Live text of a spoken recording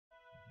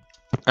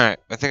Alright,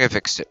 I think I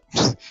fixed it.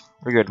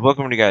 We're good.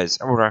 Welcome to guys,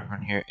 I'm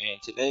Rockman here,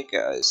 and today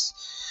guys,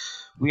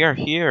 we are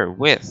here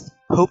with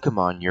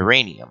Pokemon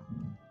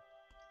Uranium.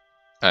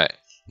 Alright,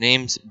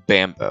 name's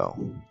Bambo.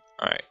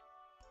 Alright,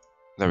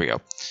 there we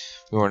go.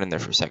 We weren't in there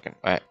for a second.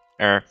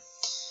 Alright,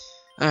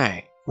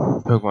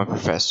 Pokemon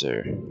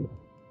Professor.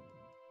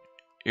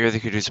 You're the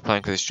kid who's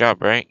applying for this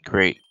job, right?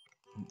 Great.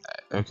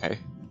 Okay.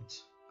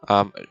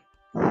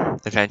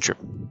 Adventure.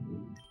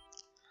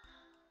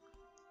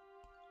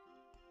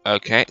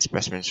 Okay,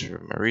 specimens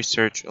from my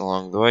research.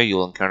 Along the way,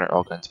 you'll encounter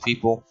all kinds of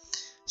people.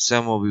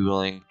 Some will be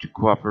willing to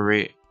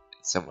cooperate,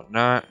 some will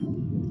not.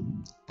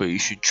 But you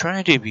should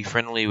try to be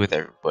friendly with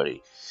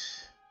everybody.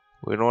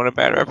 We don't want a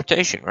bad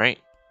reputation, right?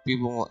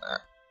 People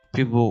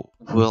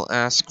will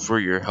ask for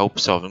your help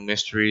solving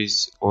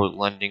mysteries or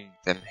lending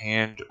them a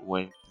hand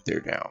when they're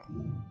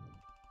down.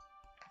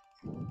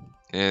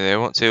 And they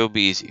won't say it'll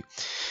be easy.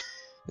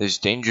 There's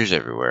dangers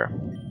everywhere.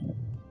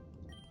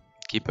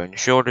 Keep on your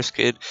shoulders,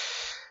 kid.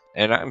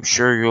 And I'm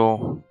sure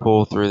you'll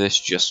pull through this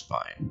just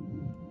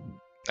fine.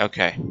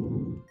 Okay.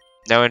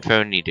 No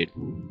info needed.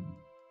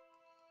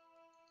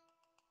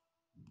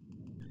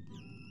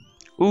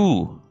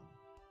 Ooh.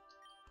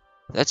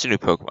 That's a new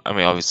Pokemon. I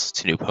mean, obviously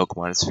it's a new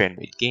Pokemon. It's a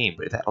fan-made game,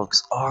 but that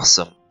looks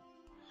awesome.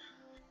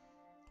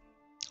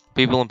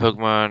 People in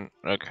Pokemon,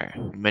 okay,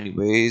 in many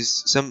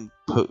ways. Some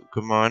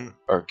Pokemon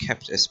are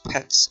kept as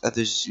pets.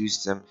 Others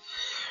use them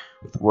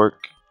with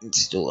work, and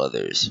still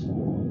others.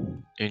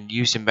 And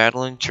used in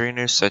battling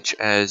trainers such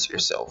as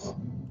yourself.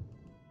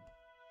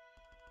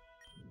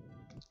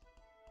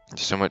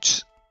 There's so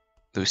much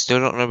that we still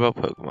don't know about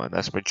Pokemon.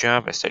 That's my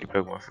job. I study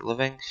Pokemon for a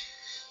living.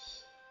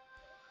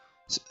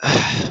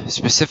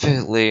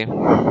 Specifically,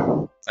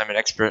 I'm an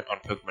expert on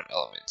Pokemon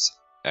elements.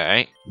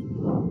 Alright?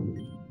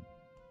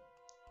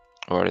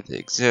 Or do they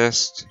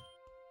exist?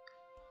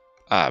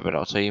 But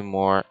I'll tell you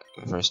more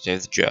the first day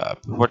of the job.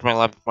 Report to my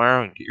lab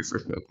tomorrow and get your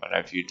first Pokemon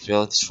after you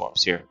fill out these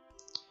forms here.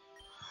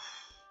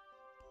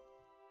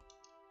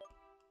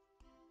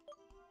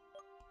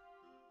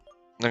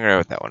 I'm gonna go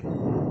with that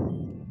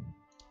one.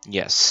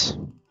 Yes.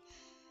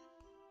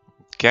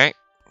 Okay.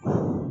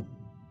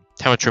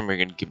 How much room are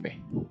you gonna give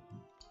me?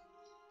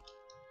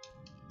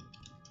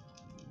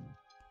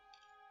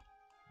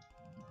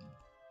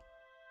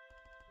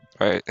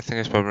 Alright, I think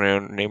I spelled my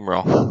own name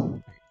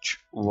wrong.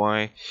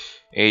 Hyhorn.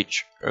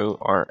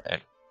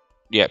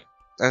 Yep.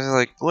 I was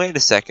like, wait a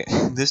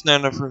second, there's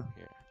not enough room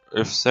here.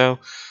 If so,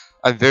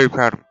 I'm very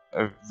proud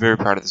of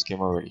this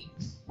game already.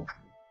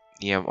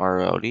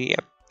 EMRLD,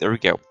 yep, there we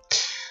go.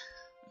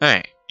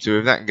 Alright, so we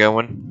have that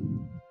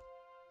going.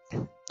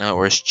 Oh,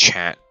 where's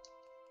chat?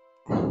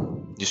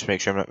 Just make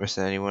sure I'm not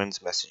missing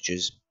anyone's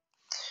messages.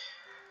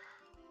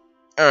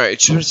 Alright,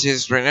 just want to say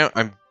this right now,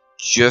 I'm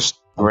just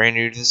brand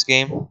new to this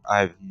game.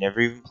 I've never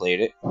even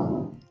played it.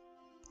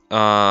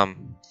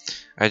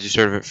 I just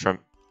heard of it from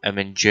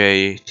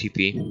M&J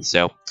TP,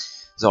 so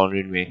it's all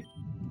new to me.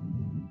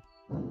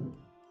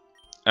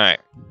 Alright.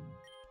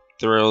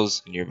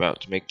 Thrills, and you're about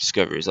to make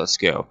discoveries. Let's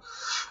go.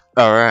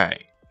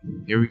 Alright.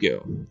 Here we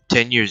go.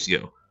 10 years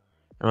ago,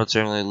 Emerald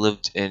certainly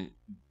lived in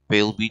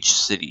Bale Beach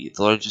City,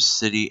 the largest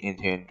city in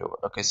Pandora.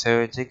 Okay,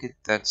 so I take it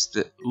that's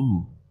the...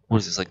 Ooh. What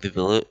is this, like the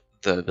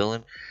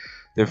villain?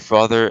 Their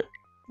father,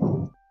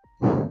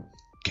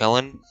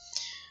 Kellen,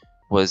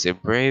 was a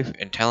brave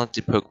and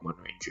talented Pokemon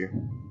Ranger.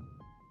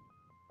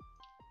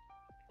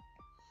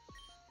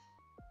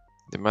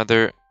 Their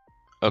mother,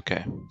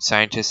 okay,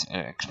 scientist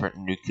and expert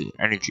in nuclear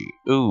energy.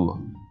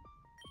 Ooh.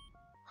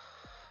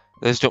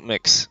 Those don't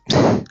mix.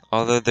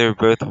 Although they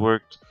both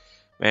worked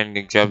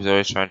managing jobs,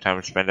 always found time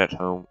to spend at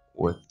home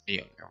with a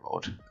young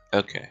Emerald.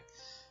 Okay.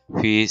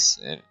 Peace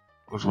and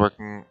was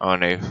working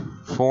on a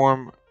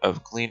form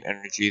of clean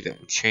energy that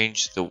would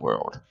change the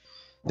world.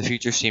 The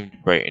future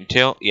seemed bright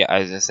until, yeah,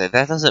 as I said,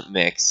 that doesn't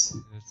mix.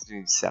 That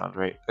doesn't sound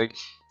right. Like,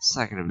 it's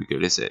not gonna be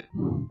good, is it?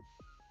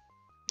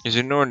 There's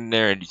an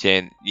ordinary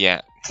day,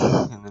 yeah,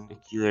 in the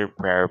nuclear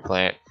power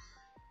plant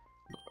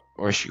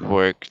where she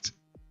worked.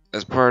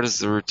 As part of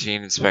the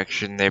routine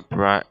inspection, they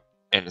brought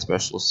in a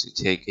specialist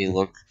to take a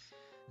look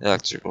at the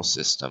electrical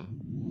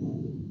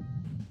system.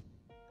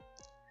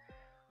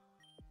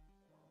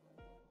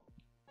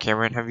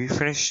 Cameron, have you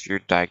finished your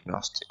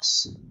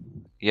diagnostics?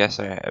 Yes,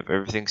 I have.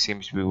 Everything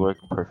seems to be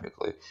working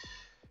perfectly.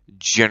 The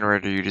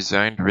generator you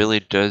designed really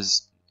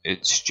does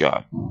its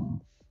job.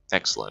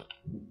 Excellent.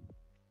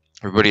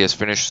 Everybody has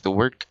finished the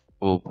work.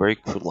 We'll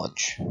break for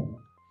lunch.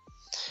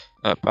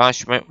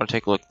 Boss, you might want to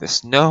take a look at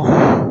this.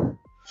 No!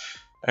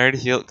 I already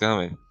feel it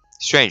coming.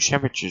 Strange,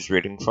 temperature's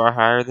reading far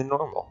higher than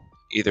normal.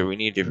 Either we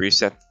need to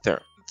reset the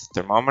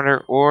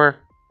thermometer, or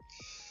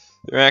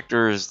the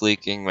reactor is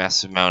leaking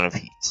massive amount of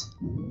heat.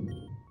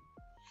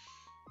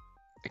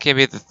 It can't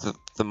be the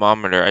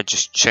thermometer, I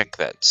just checked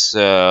that,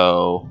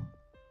 so...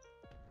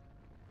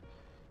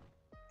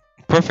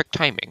 Perfect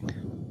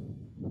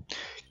timing.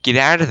 Get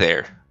out of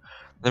there!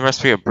 There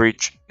must be a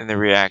breach in the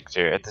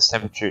reactor. At this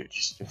temperature,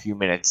 just a few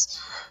minutes.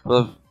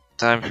 We'll have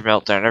time for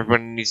meltdown.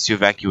 Everyone needs to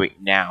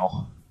evacuate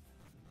now.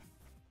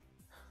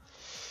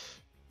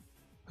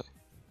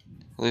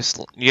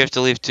 You have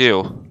to leave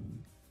too.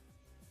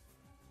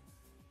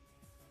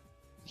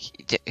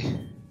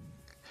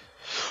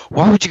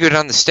 Why would you go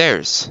down the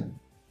stairs?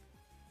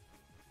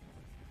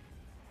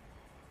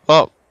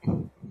 Oh,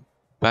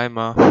 bye,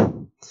 Ma.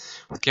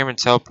 With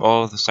Cameron's help,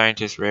 all of the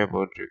scientists were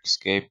able to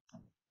escape.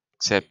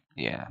 Except,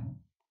 yeah,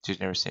 she was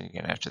never seen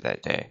again after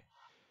that day.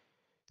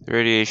 The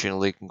radiation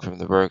leaking from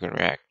the broken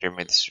reactor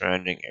made the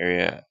surrounding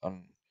area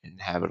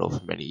uninhabitable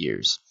for many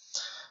years.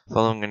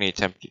 Following any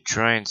attempt to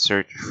try and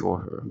search for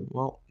her,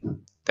 well,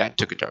 that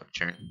took a dark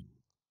turn.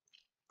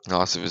 The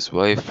loss of his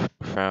wife,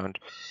 profound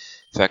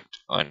effect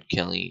on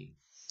Killeen.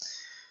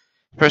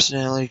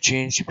 Personality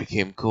changed, he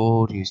became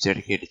cold, he was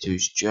dedicated to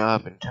his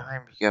job. In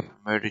time, he got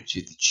promoted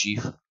to the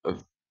chief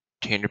of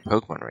Tainter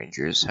Pokemon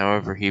Rangers.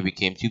 However, he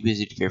became too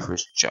busy to care for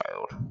his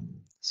child.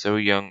 So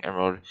young,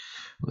 Emerald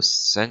was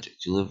sent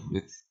to live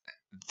with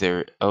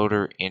their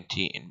elder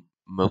auntie in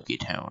Moki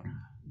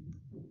Town.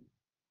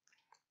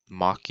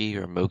 Moki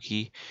or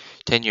Moki?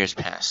 10 years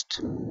passed.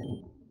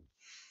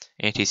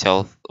 Auntie's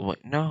health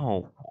went.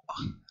 No!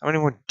 How many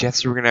more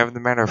deaths are we gonna have in the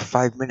matter of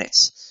 5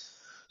 minutes?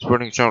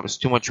 Supporting a child was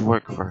too much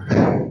work for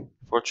her.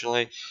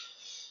 Fortunately,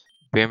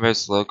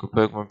 Bambo's local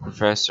Pokemon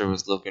professor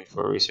was looking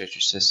for a research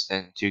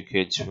assistant. 2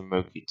 kids from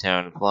Moki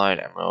Town applied,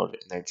 Emerald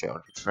and their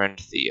childhood friend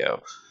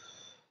Theo.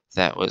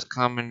 That was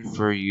common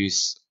for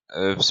use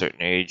of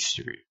certain age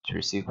to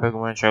receive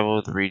Pokemon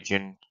travel the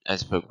region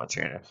as a Pokemon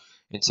trainer.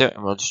 And so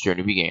Emerald's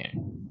journey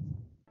began.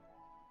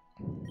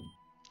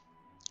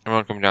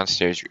 Emerald, coming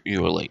downstairs,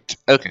 you were late.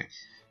 Okay.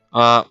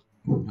 How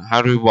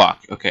do we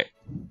walk? Okay.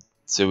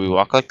 So we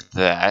walk like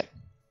that.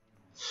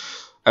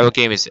 Alright, what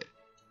game is it?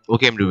 What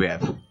game do we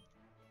have?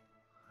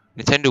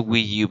 Nintendo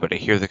Wii U, but I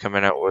hear they're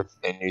coming out with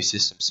a new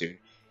system soon.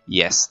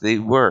 Yes, they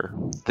were.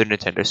 The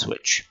Nintendo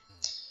Switch.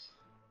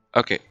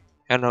 Okay.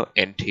 Hello,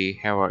 NT.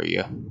 How are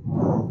you?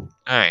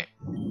 Alright.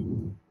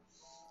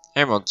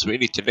 Emerald,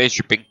 sweetie, today's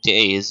your big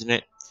day, isn't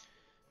it?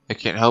 I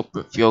can't help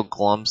but feel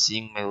glum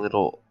seeing my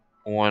little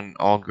one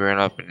all grown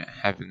up and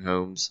having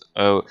homes.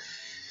 Oh,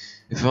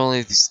 if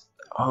only these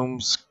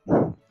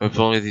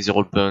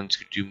old bones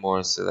could do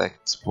more so that I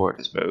could support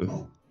us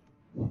both.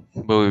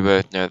 But we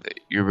both know that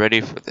you're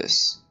ready for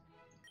this.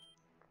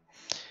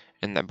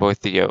 And that boy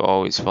Theo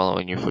always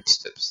following your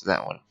footsteps.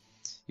 That one.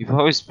 You've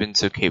always been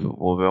so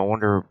capable, but I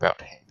wonder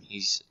about him.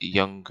 He's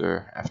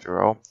younger,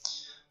 after all.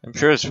 I'm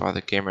sure his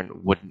father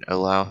Cameron wouldn't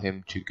allow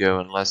him to go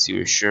unless he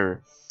was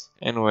sure.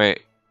 Anyway,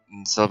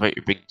 celebrate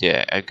your big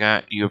day. I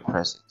got you a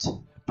present.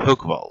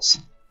 Pokeballs.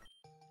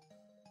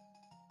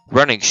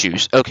 Running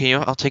shoes. Okay, you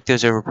know, I'll take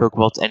those over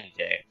Pokeballs any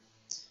day.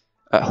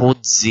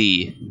 Hold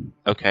Z.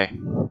 Okay.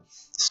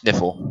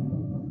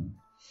 Sniffle.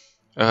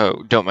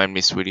 Oh, don't mind me,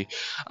 sweetie.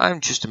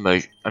 I'm just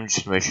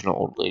emotional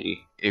old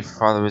lady. If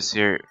father was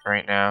here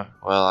right now,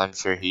 well, I'm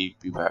sure he'd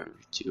be proud of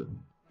you too.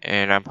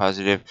 And I'm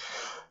positive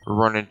we'll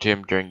run into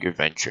him during your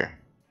adventure.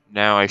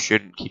 Now I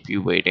shouldn't keep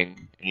you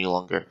waiting any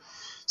longer.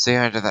 Say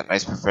hi to that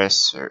nice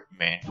professor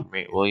man for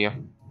me, will you?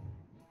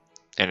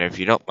 And if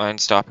you don't mind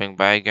stopping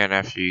by again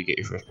after you get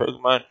your first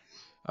Pokemon,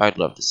 I'd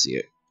love to see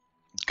it.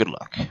 Good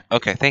luck.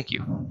 Okay, thank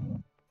you.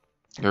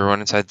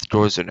 Everyone inside the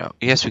doors are now.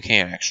 Yes, we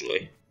can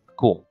actually.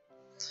 Cool.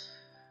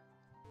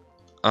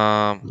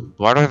 Why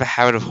do I have a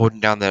habit of holding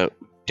down the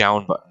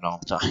down button all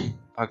the time?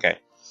 Okay.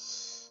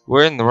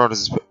 Where in the world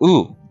is this?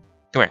 Ooh,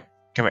 come here,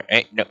 come here.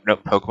 Hey, no,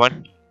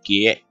 Pokemon,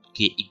 get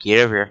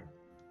over here.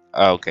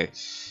 Oh, okay.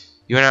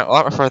 You went out a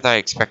lot further than I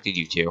expected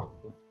you to.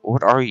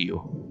 What are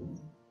you?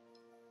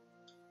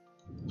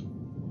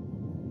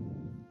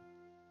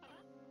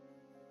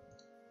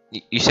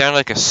 You sound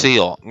like a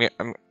seal.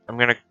 I'm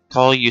gonna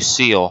call you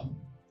Seal.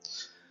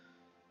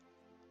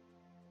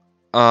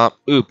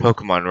 Ooh,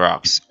 Pokemon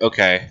rocks.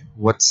 Okay,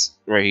 what's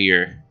right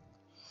here?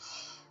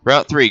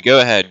 Route 3, go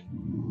ahead.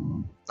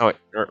 Oh wait,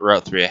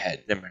 Route 3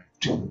 ahead. Never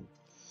mind.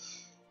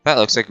 That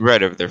looks like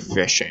red over there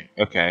fishing.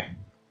 Okay.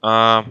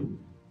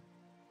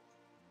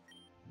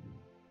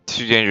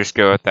 Too dangerous to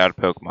go without a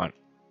Pokemon.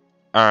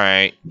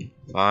 Alright,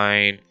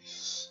 fine.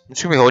 I'm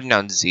just gonna be holding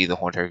down Z the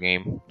whole entire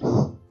game.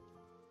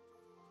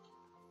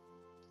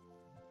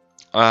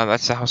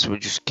 That's the house we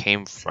just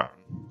came from.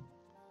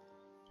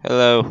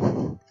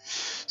 Hello.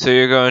 So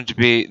you're going to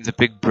be the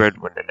big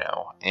breadwinner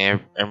now,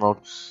 Emerald.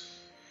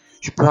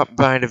 You brought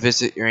by to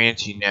visit your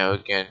auntie now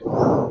again.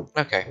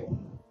 Okay.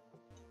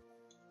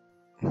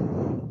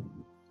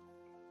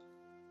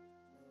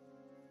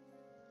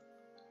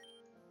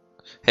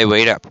 Hey,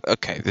 wait up.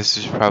 Okay, this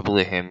is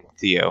probably him,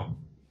 Theo.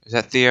 Is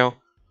that Theo?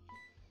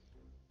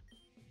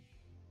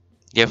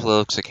 Yeah, it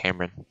looks like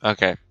Cameron.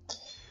 Okay.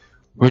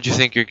 Where'd you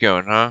think you're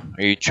going, huh?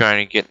 Are you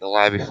trying to get in the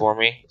lab before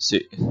me? So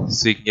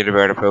you can get a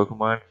better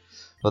Pokemon?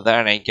 Well,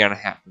 that ain't gonna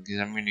happen, because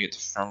I'm gonna get the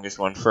strongest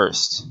one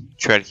first.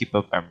 Try to keep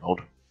up,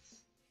 Emerald.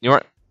 You know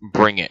what?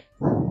 Bring it.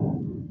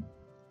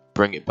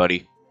 Bring it,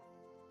 buddy.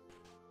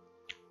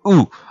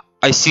 Ooh!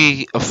 I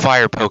see a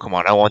fire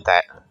Pokemon. I want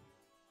that.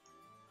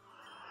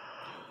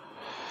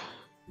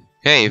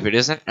 Hey, if it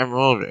isn't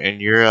Emerald and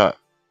your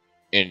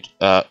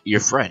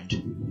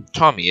friend,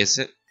 Tommy, is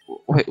it?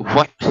 Wait,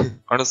 what?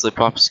 Honestly,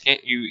 Pops,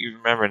 can't you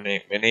remember my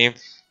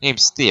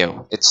name's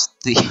Theo. It's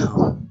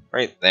Theo.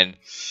 Right then.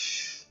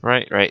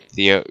 Right,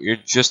 Theo. You're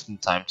just in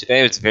time.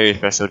 Today is a very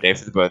special day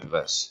for the both of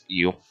us.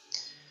 You.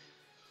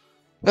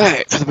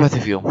 Alright, for the both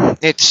of you.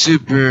 It's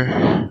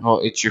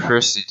it's your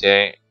first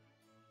day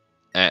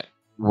at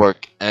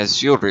work as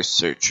field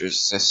research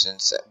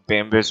assistants at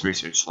Bamba's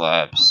Research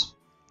Labs.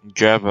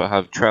 Job will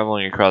have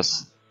traveling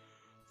across.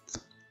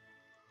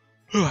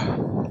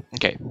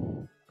 Okay.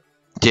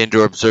 The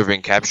indoor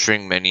observing,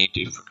 capturing many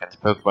different kinds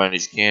of Pokemon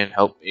as you can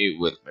help me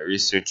with my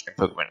research and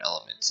Pokemon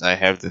elements. I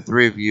have the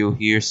three of you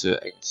here so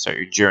I can start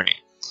your journey.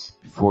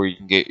 Before you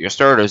can get your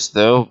starters,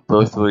 though,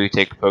 both will you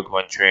take a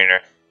Pokemon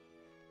trainer.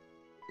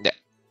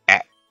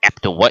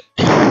 After what?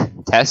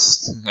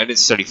 Test? I didn't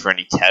study for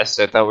any test.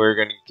 I thought we were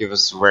going to give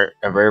us a rare,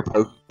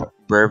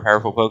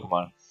 powerful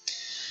Pokemon.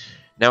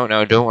 No,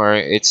 don't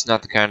worry. It's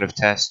not the kind of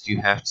test you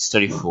have to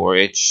study for.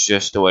 It's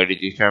just a way to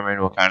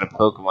determine what kind of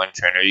Pokemon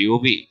trainer you will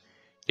be.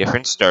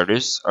 Different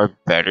starters are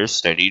better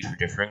studied for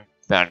different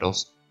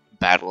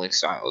battling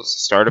styles.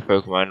 Starter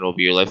Pokemon will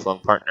be your lifelong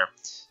partner.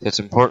 So it's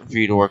important for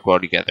you to work well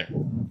together.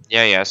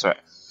 Yeah, so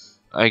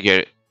I get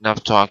it.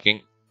 Enough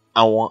talking.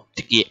 I want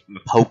to get my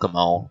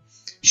Pokemon.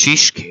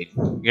 Sheesh, kid.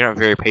 You're not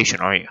very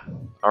patient, are you?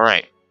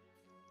 Alright.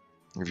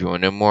 If you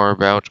want to know more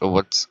about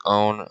what's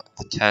on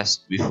the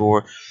test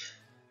before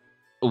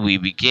we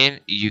begin,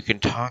 you can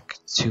talk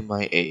to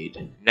my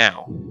aide.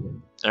 Now,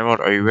 Emerald,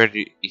 are you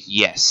ready?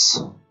 Yes.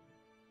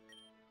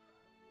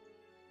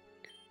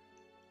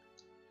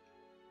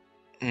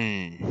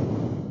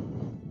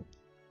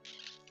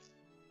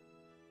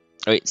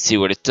 Wait, see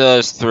what it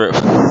does through.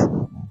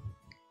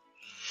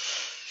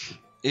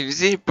 If you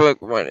see a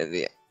Pokemon in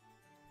the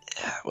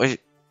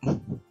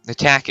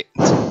attack it.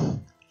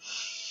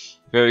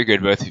 Very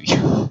good, both of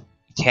you.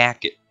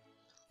 Attack it.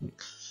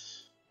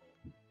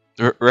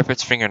 Rip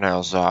its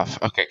fingernails off.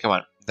 Okay, come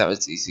on. That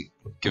was easy.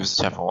 Give us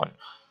a tougher one.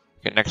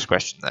 Okay, next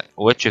question then.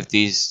 Which of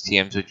these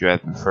TMs would you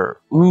rather prefer?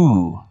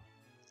 Ooh.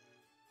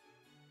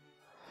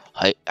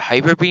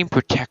 Hyper Beam,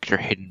 Protect, or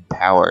Hidden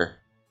Power?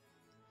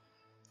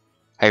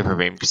 Hyper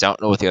Beam, because I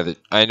don't know what the other.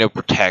 I know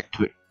Protect,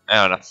 but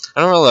I don't know.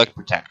 I don't really like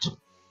Protect.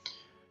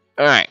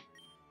 Alright.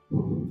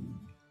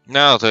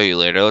 Now I'll tell you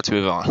later. Let's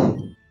move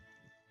on.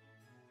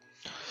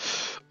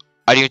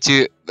 I do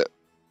too.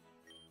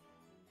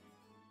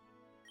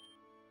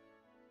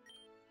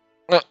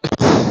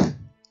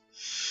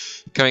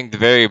 Becoming the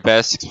very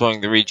best,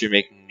 exploring the region,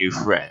 making new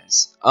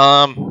friends.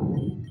 I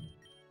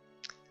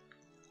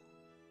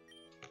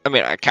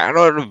mean, I kind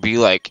of want to be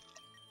like,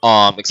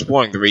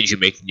 exploring the region,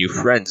 making new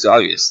friends,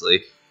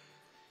 obviously.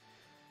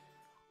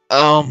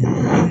 I'm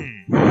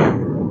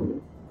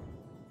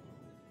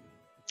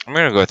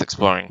gonna go with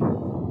exploring.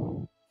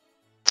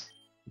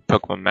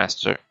 Pokemon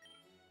Master.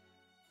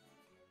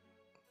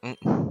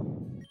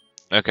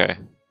 Okay.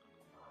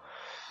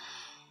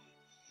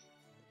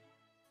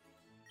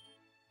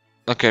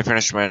 Okay,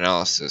 finished my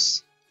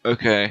analysis.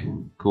 Okay,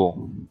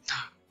 cool.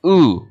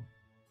 Ooh.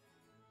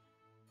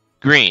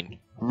 Green,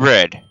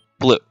 red,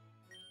 blue.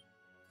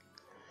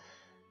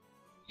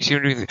 You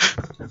seem to be the...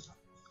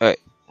 Alright,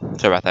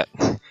 sorry about that.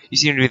 You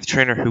seem to be the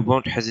trainer who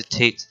won't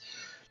hesitate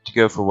to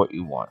go for what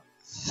you want.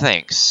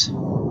 Thanks.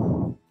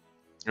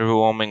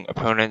 Overwhelming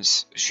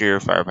opponents, sheer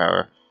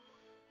firepower.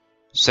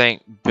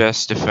 Saying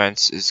best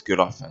defense is good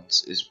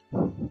offense is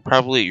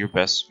probably your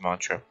best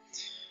mantra.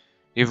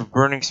 You have a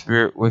burning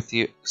spirit with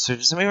you. So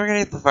does that mean we're gonna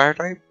get the fire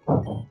type?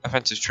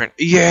 Offensive train.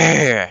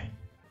 Yeah!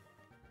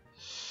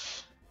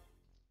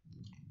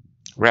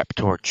 Rap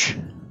torch.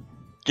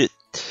 The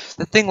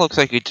thing looks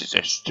like it's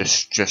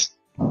just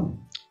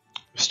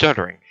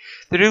stuttering.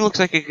 The dude looks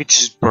like it could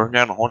just burn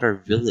down a whole entire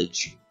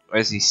village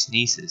as he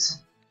sneezes.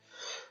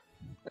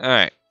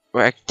 Alright.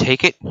 Well, I can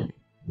take it?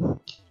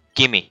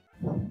 Gimme.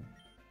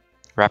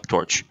 Rap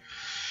torch.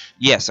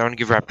 Yes, I want to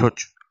give Rap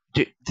torch.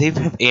 Dude, they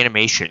have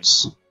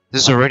animations.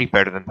 This is already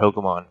better than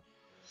Pokemon.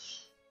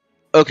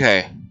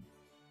 Okay.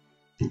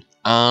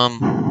 I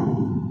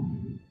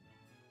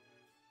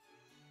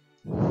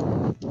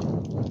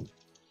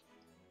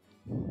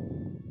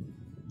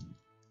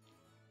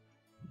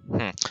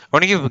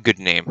want to give him a good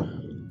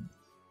name.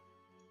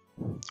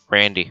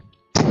 Randy.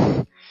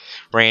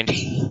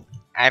 Randy.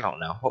 I don't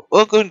know.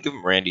 We'll go and give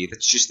him Randy.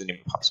 That's just the name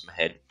that pops in my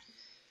head.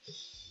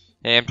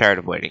 Hey, I'm tired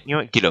of waiting. You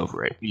know what? Get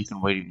over it. You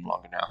can wait even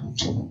longer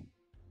now.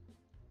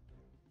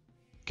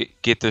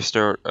 Get their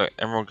start.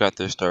 Emerald got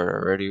their start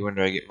already. When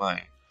do I get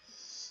mine?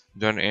 I'm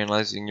done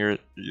analyzing your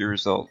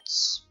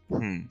results.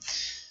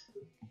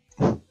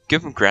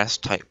 Give him grass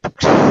type.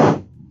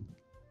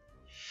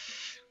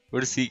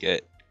 What does he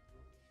get?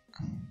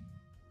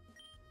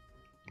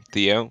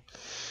 Theo?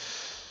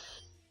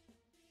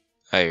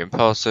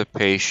 Impulsive,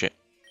 patient.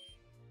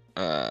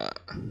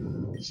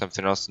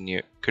 Something else in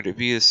you. Could it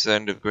be a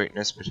sign of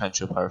greatness,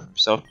 potential, power from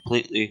himself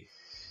completely?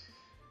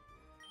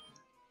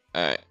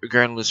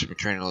 Regardless from a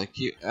trainer like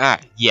you.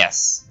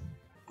 Yes.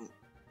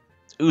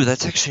 Ooh,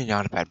 that's actually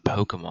not a bad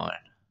Pokemon.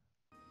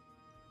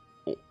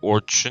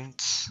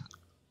 Orchant?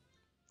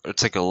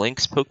 It's like a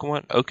Lynx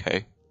Pokemon?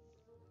 Okay.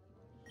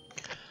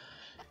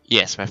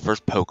 Yes, my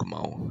first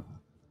Pokemon.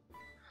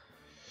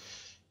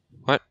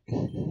 What?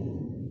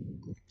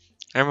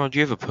 Emerald,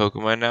 you have a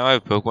Pokemon now? I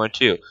have a Pokemon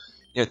too.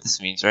 You know what this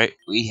means, right?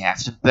 We have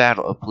to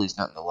battle. Oh, please,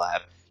 not in the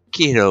lab.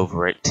 Get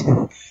over it.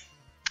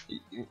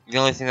 The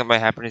only thing that might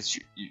happen is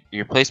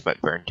your place might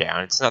burn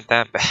down. It's not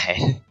that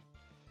bad.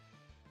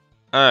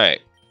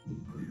 Alright.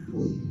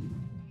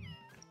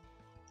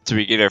 So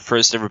we get our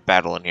first ever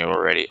battle in here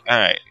already.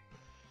 Alright.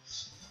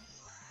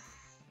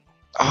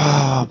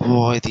 Oh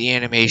boy, the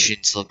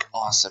animations look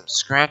awesome.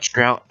 Scratch,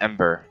 Grout,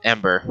 Ember.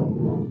 Ember.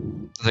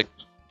 Like,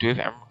 do we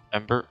have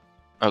Ember?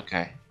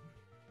 Okay.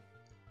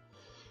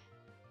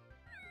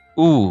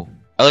 Ooh.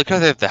 I like how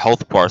they have the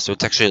health bar, so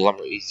it's actually a lot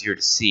more easier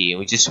to see. And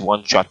we just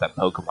one-shot that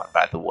Pokemon,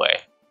 by the way.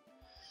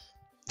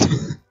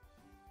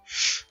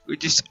 We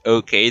just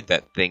okayed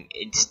that thing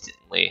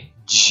instantly.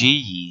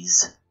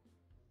 Jeez.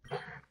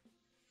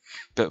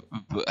 But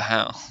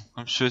how?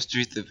 I'm supposed to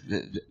be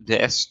the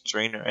best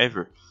trainer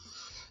ever.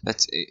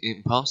 That's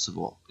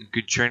impossible. A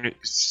good trainer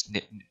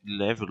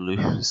never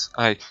lose.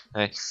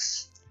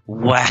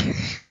 Wow.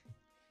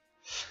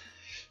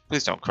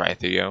 Please don't cry,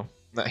 Theo.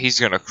 No, he's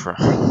gonna cry.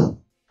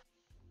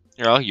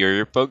 Here, I'll heal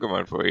your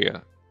Pokemon for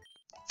you.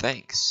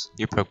 Thanks.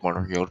 Your Pokemon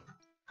are healed.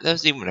 That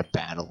wasn't even a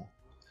battle.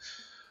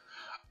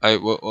 I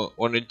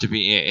wanted to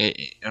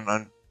be an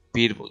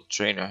unbeatable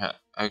trainer.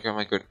 I got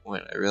my good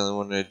win. I really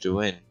wanted to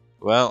win.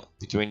 Well,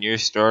 between your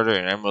starter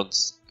and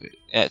Emerald's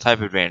type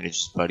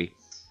advantages, buddy.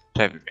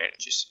 Type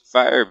advantages.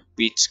 Fire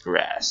beats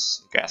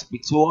grass. Grass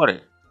beats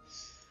water.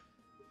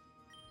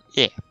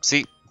 Yeah,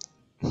 see?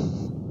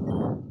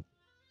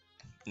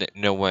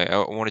 No way. I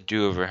want to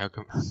do over. How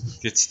come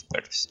it's the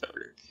better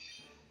starter?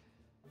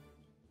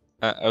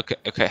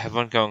 Okay. Have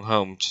fun going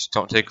home. Just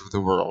don't take over the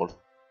world.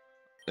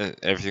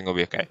 Everything will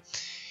be okay.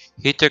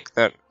 He took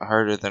that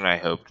harder than I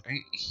hoped.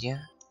 Yeah,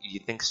 you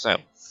think so?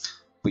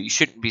 But you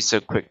shouldn't be so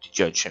quick to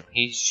judge him.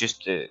 He's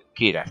just a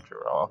kid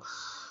after all.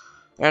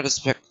 I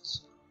expect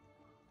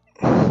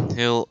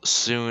he'll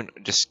soon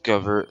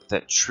discover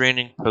that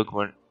training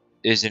Pokemon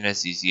isn't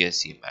as easy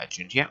as he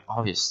imagined. Yeah,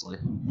 obviously.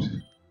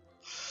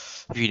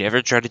 Have you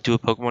never tried to do a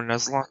Pokemon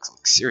Nuzlocke?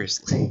 Like,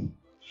 seriously.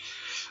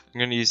 I'm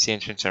gonna use the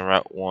entrance on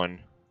Route 1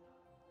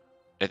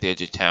 at the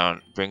edge of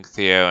town. Bring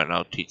Theo and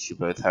I'll teach you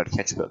both how to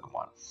catch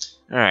Pokemon.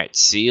 Alright,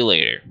 see you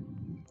later.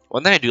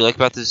 One thing I do like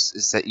about this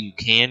is that you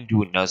can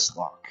do a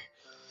Nuzlocke.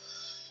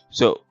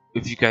 So,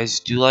 if you guys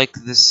do like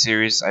this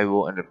series, I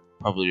will end up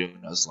probably doing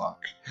a Nuzlocke.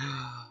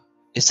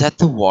 Is that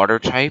the water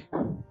type?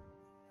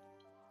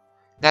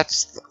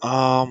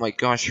 Oh my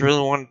gosh, I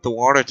really wanted the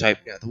water type.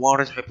 Yeah, the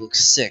water type looks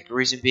sick. The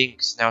reason being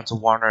because now it's a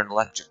water and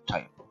electric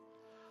type.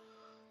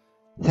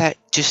 That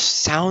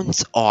just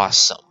sounds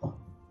awesome.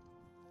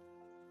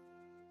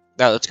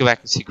 Now let's go back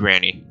and see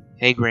Granny.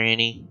 Hey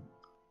Granny.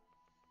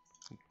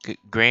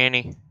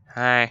 Granny,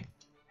 hi.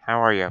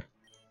 How are you?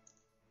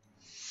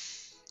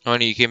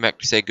 Honey, you came back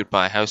to say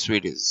goodbye. How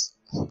sweet is...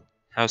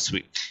 How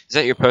sweet. Is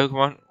that your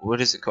Pokemon?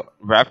 What is it called?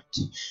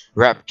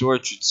 Raptor.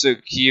 It's so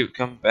cute.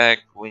 Come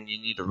back when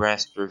you need a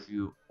rest or if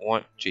you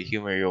want to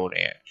humor your old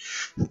aunt.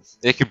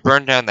 They could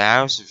burn down the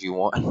house if you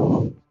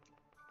want.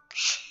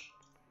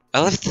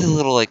 I love the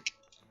little, like,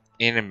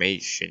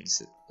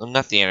 animations. Well,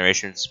 not the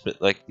animations, but,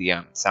 like, the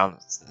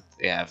sounds that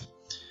they have.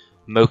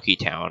 Moki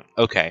Town.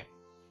 Okay.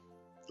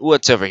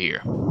 What's over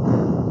here?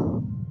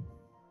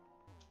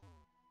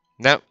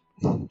 Nope.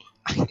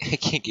 I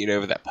can't get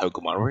over that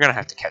Pokemon. We're gonna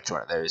have to catch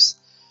one of those.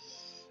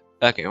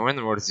 Okay, where in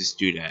the world does this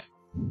dude at?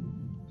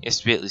 He has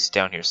to be at least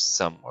down here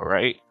somewhere,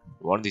 right?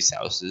 One of these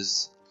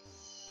houses.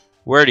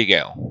 Where'd he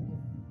go?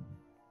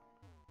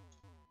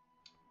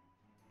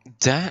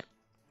 Is that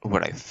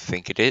what I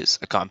think it is?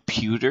 A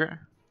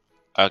computer?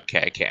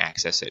 Okay, I can't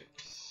access it.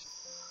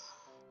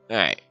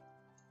 Alright.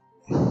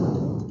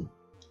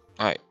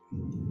 Alright.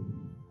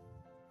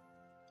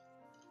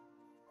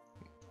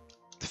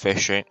 The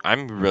fish ring.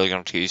 I'm really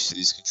gonna get used to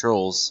these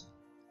controls.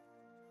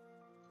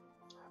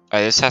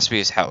 Alright, this has to be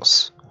his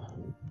house.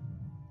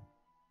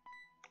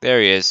 There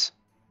he is.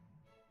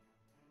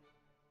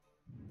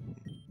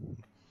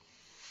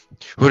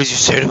 What did you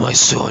say to my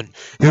son?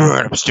 He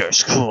ran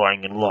upstairs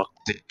crying and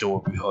locked the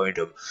door behind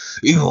him.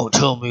 He won't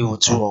tell me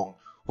what's wrong,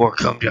 or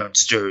come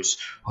downstairs.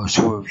 I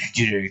swear if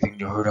you did anything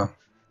to hurt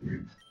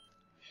him.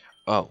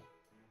 Oh.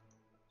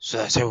 So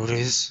that's how it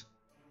is?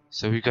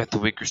 So we got the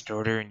weaker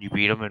starter and you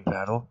beat him in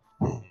battle?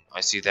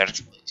 I see that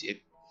explains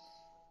it.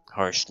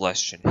 Harsh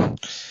lesson.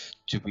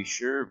 To be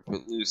sure,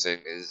 but losing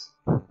is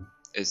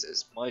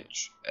as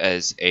much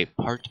as a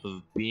part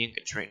of being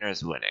a trainer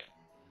as winning.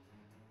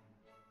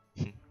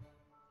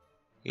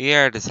 He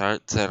had his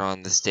heart set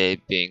on this day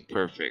being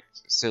perfect,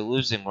 so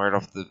losing right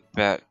off the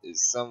bat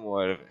is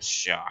somewhat of a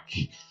shock.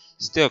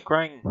 Still,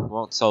 crying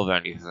won't solve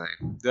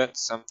anything.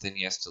 That's something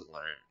he has to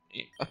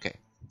learn. Okay.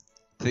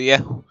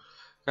 Theo,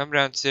 come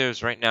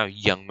downstairs right now,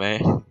 young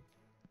man.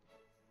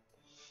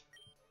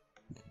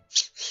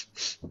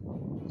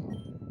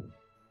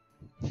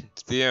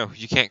 Theo,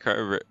 you can't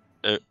cry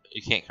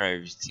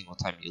every single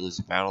time you lose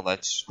a battle.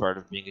 That's just part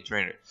of being a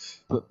trainer.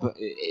 But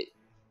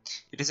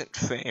It isn't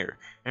fair.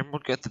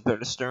 Emerald got the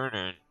better start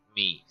on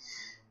me.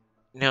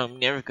 Now I'm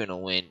never gonna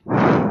win.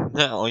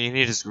 No, all you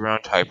need is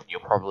ground type and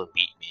you'll probably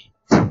beat me.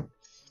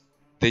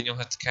 Then you'll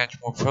have to catch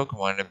more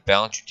Pokemon and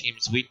balance your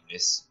team's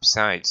weakness.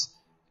 Besides,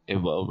 a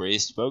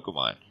well-raised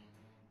Pokemon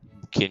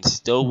can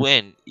still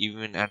win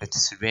even at a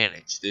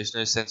disadvantage. There's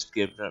no sense of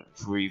giving up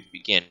before you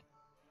begin.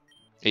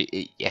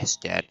 Yes,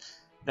 Dad.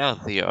 Now,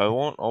 Theo, I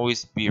won't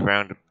always be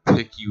around to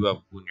pick you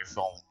up when you're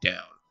falling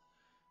down.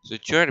 So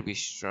try to be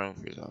strong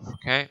for yourself,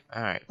 okay?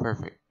 Alright,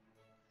 perfect.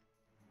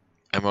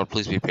 Emerald,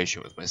 please be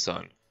patient with my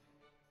son.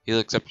 He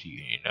looks up to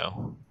you, you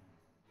know.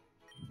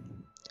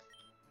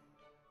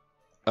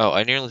 Oh,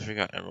 I nearly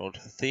forgot, Emerald.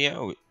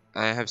 Theo,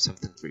 I have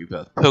something for you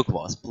both.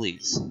 Pokeballs,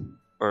 please.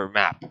 Or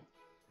map.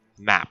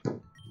 Map.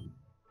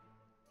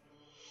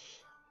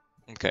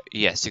 Okay,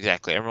 yes,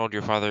 exactly. Emerald,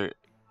 your father,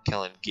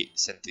 Kellen,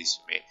 sent these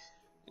to me.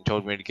 And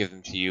told me to give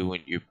them to you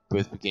when you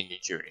both begin your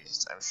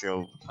journeys. I'm sure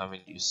it'll come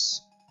in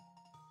use.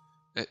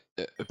 A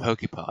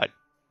Pokepod.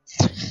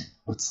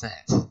 What's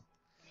that?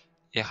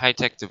 A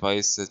high-tech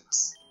device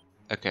that's...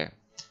 Okay.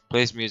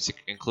 Plays music,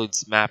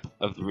 includes map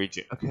of the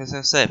region. Okay, as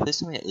I said, please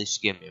tell me at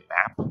least give me a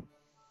map.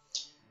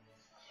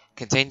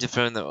 Contains a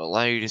phone that will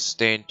allow you to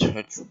stay in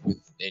touch with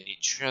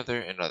each other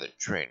and other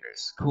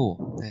trainers.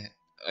 Cool.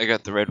 I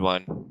got the red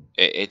one.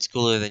 It's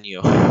cooler than you.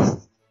 I'm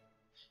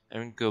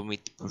gonna go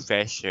meet the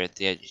professor at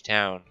the edge of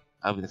town.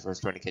 I'll be the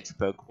first one to catch a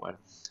Pokemon.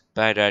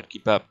 Bye, Dad.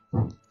 Keep up.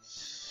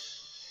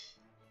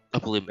 Oh,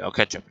 believe me, I'll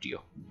catch up to you.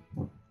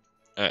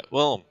 Alright,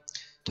 well,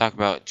 talk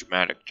about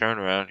dramatic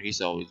turnaround. He's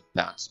always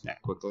bounced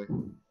back quickly.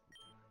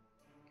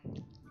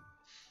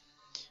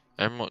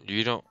 Emerald,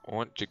 you don't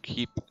want to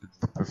keep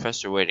the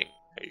professor waiting.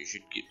 You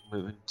should get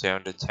moving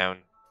down to town,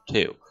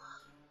 too.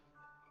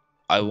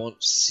 I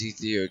won't see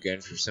Theo again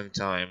for some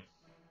time.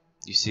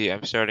 You see,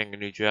 I'm starting a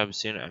new job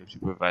soon. I'm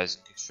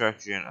supervising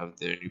construction of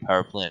the new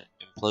power plant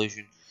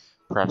implosion.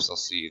 Perhaps I'll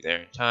see you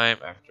there in time.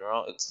 After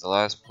all, it's the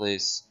last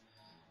place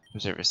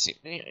I've ever seen.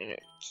 You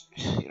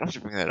don't have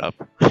to bring that up.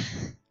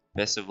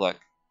 Best of luck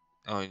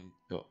on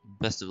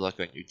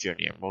your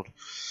journey, Emerald.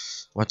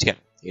 Once again,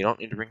 you don't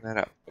need to bring that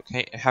up,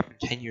 okay? It happened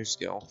 10 years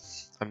ago.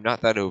 I'm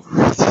not that over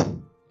it.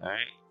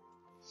 Alright?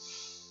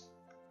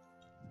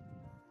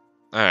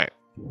 Alright.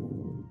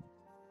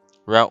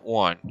 Route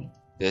 1.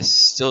 This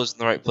still isn't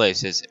the right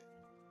place, is it?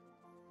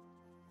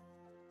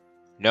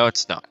 No,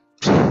 it's not.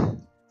 I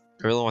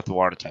really want the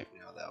water type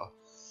now, though.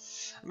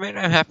 I mean,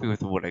 I'm happy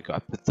with what I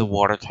got, but the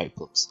water type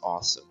looks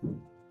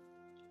awesome.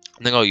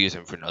 I think I'll use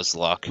him for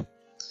Nuzlocke.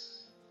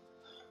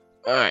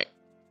 Alright.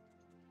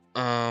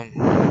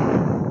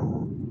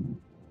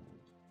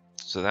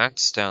 So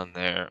that's down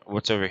there.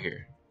 What's over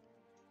here?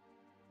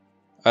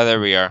 Oh,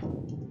 there we are.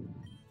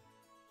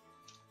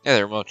 Yeah,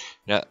 the remote.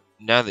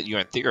 Now that you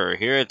and Theo are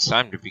here, it's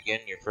time to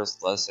begin your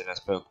first lesson as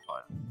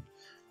Pokemon.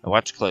 Now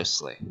watch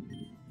closely.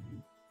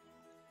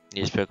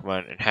 These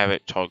Pokemon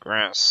inhabit tall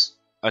grass.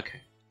 Okay.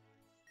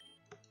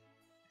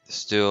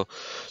 Still,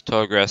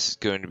 tall grass is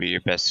going to be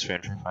your best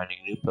friend for finding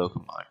new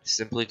Pokemon.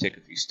 Simply take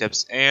a few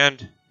steps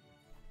and...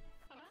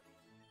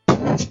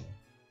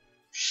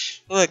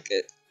 Look,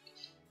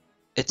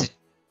 it's a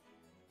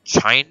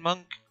giant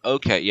monk?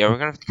 Okay, yeah, we're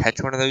gonna have to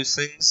catch one of those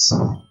things.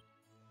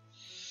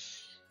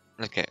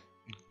 Okay,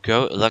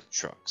 go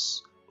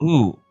Electrox.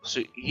 Ooh,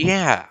 so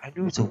yeah, I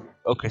knew it's a...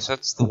 Okay, so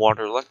that's the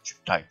water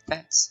electric type.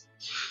 That's...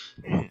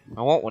 I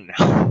want one now.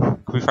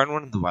 Can we find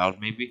one in the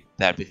wild, maybe?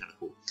 That'd be kind of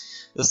cool.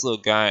 This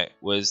little guy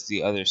was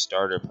the other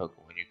starter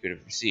Pokemon you could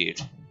have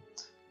received.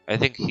 I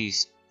think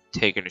he's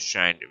taken a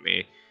shine to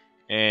me,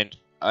 and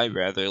I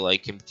rather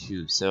like him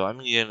too, so I'm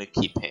gonna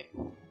keep him.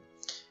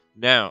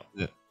 Now,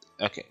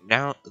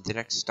 the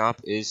next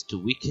stop is to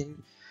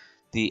weaken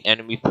the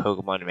enemy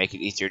Pokemon to make it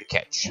easier to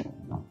catch.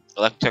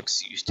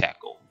 Electrox use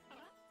Tackle.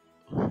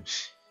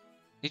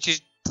 He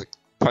just like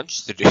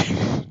punched the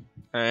dude.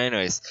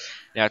 Anyways,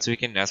 now it's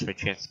weakened. Now's my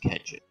chance to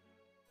catch it.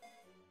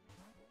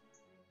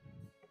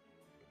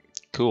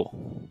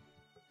 Cool.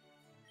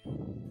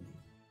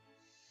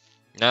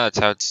 Now that's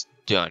how it's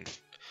done.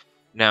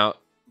 Now,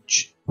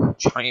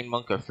 Giant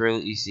Monk are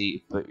fairly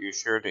easy, but you're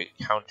sure to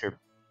encounter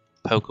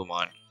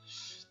Pokemon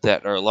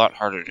that are a lot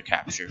harder to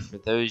capture. For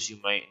those, you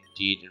might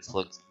indeed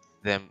inflict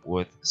them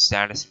with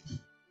status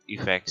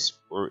effects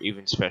or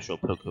even special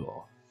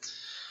Pokeball.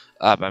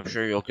 I'm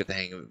sure you'll get the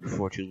hang of it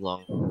before too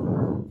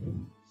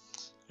long.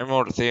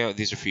 Emerald, Theo,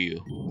 these are for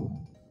you.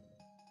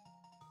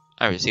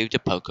 I received a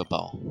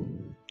Pokeball.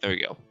 There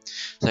we go.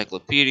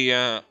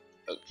 Encyclopedia.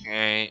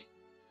 Okay.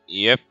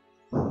 Yep.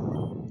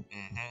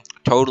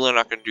 Totally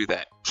not gonna do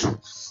that.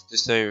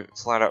 Just say so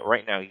flat out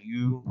right now,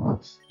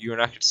 you're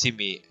not gonna see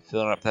me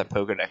filling up that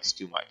Pokedex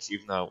too much,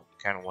 even though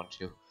I kinda want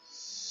to.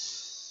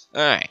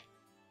 Alright.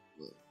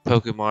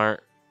 Pokemart.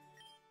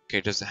 Okay,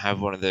 it doesn't have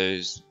one of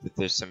those, but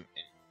there's some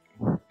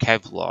in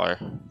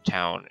Kevlar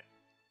Town.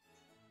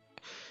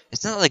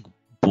 It's not like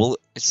bullet.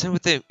 It's not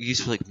what they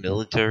use for like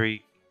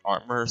military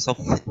armor or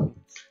something.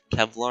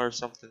 Kevlar or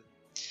something.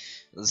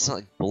 It's not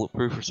like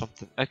bulletproof or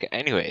something. Okay,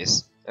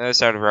 anyways.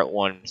 That's out of Route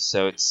 1,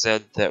 so it's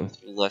said that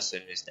the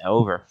lesson is now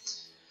over.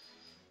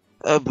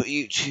 But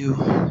you two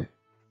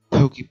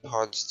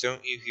Pokepods,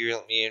 don't you hear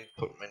me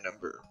input my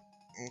number?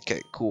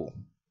 Okay, cool.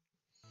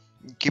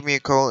 Give me a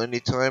call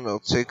anytime, I'll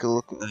take a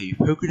look at how your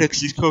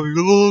Pokedex is coming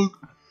along.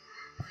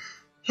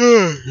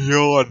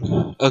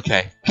 Yawn.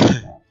 Okay.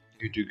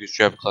 You do a good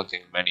job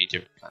collecting many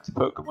different kinds of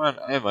Pokemon.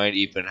 I might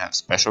even have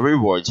special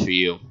rewards for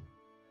you.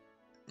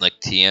 Like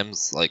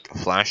TMs, like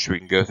Flash, we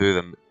can go through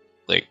them,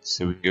 like,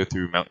 so we can go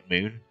through Mountain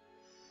Moon.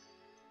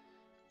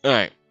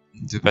 Alright.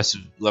 The best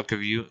of luck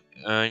of you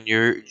on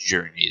your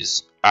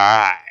journeys.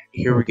 Alright,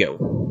 here we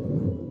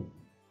go.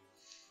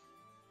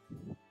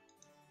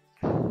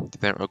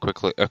 That real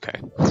quickly. Okay.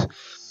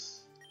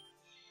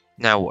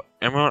 Now what?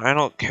 Emerald, I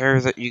don't care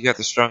that you got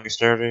the strongest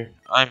starter.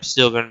 I'm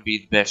still gonna be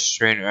the best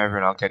trainer ever,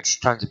 and I'll catch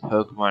tons of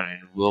Pokemon,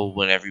 and we'll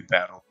win every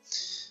battle.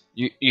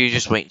 You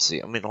just wait and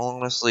see. I mean,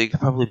 honestly, it could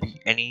probably be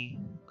any,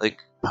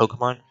 like,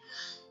 Pokemon.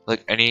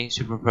 Like, any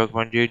Super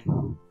Pokemon, dude.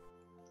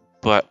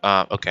 But,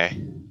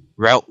 okay.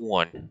 Route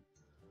 1.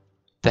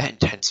 That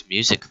intense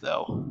music,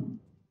 though.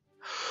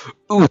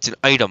 Ooh, it's an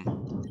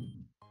item.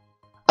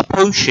 A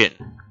potion.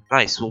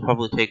 Nice, we'll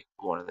probably take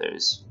one of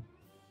those.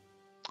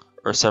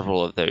 Or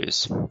several of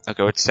those.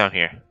 Okay, what's down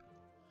here?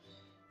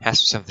 Has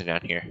to be something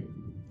down here.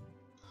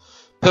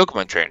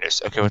 Pokemon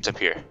trainers. Okay, what's up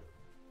here?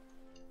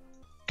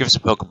 Give us a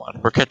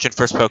Pokemon. We're catching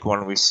first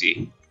Pokemon we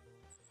see.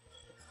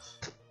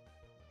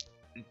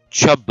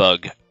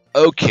 Chubbug.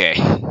 Okay.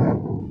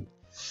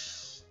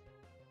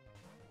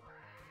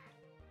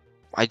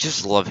 I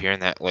just love hearing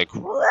that, like...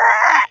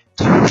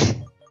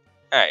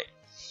 Alright.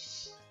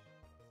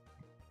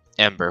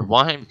 Ember.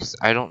 Why? Because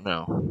I don't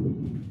know.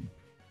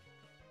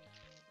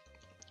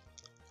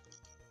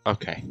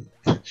 Okay.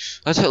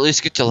 Let's at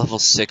least get to level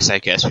 6, I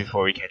guess,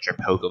 before we catch our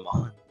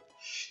Pokemon.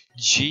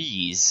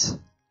 Jeez.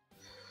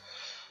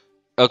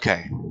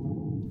 Okay.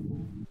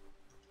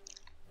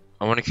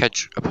 I want to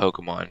catch a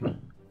Pokemon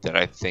that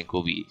I think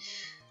will be,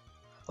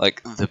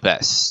 like, the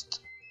best.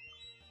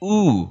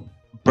 Ooh,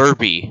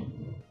 Burby.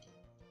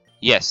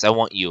 Yes, I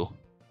want you.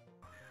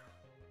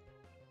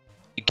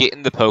 Get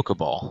in the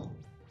Pokeball.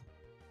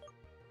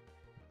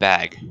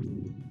 Bag.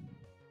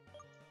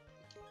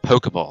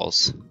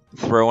 Pokeballs.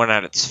 Throw one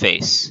at its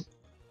face.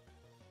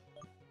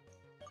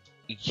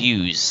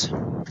 Use.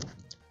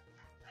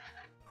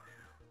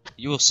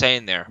 You will stay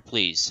in there,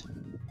 please.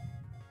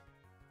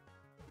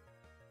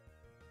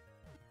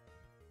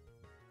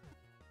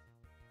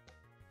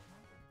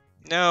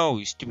 No,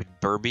 you stupid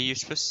Burby, you're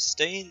supposed to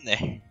stay in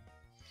there.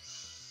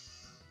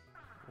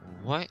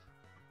 What?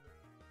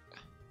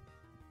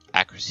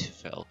 Accuracy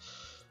fell.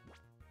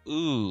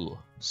 Ooh,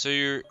 so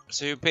you're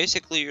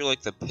basically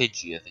like the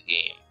Pidgey of the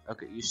game.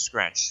 Okay, you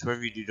scratch.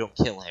 Whatever you do, don't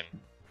kill him.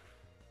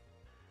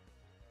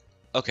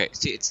 Okay,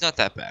 see, it's not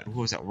that bad. What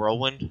was that,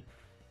 Whirlwind?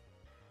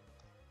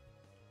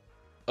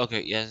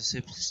 Okay, yeah,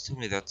 please tell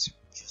me that's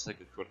just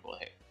like a critical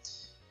hit.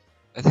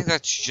 I think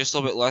that's just a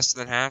little bit less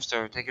than half,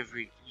 so I think if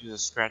we do the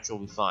scratch, we'll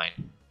be fine.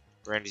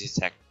 Randy's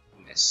attack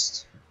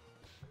missed.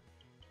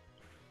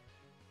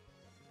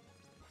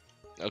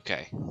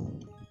 Okay.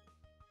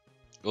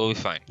 We'll be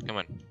fine. Come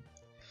on.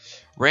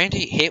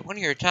 Randy, hit one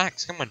of your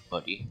attacks. Come on,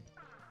 buddy.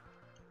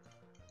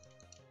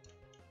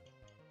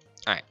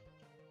 Alright.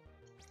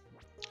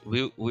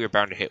 We are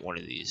bound to hit one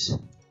of these.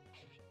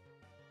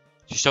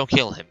 Just don't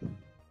kill him.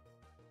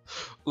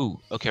 Ooh,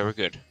 okay, we're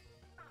good.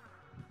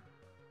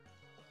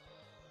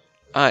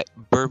 Alright,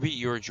 Burby,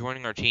 you're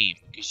joining our team.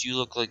 Because you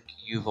look like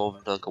you evolved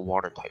into like a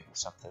water type or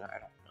something. I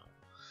don't know.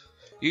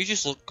 You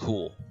just look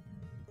cool.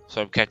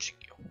 So I'm catching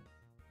you.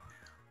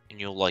 And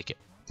you'll like it.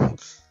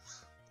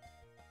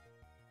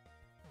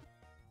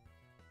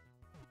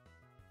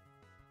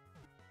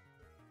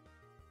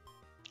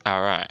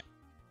 Alright.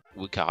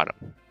 We caught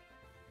him.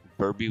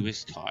 Burby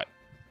was caught.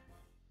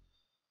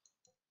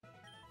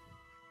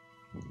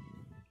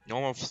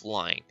 Normal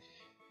flying.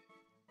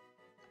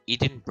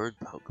 Eden bird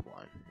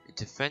Pokemon. It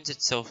defends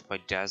itself by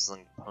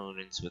dazzling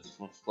opponents with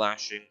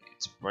flashing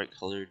its bright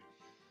colored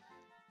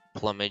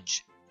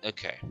plumage.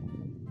 Okay.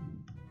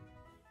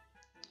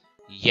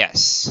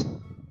 Yes.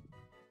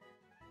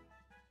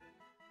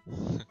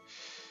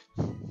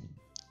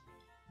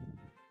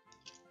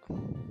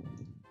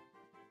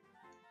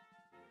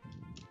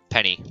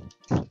 Penny.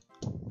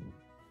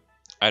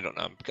 I don't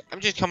know. I'm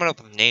just coming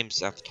up with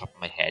names off the top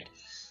of my head.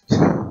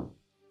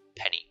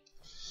 Penny.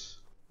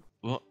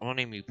 Well, I'll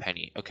name you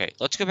Penny. Okay,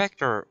 let's go back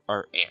to our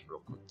aunt real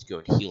quick to go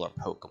and heal our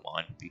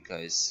Pokemon,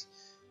 because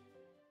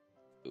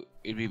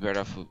it'd be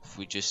better if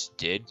we just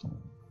did,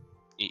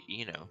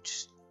 you know,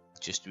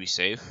 just to be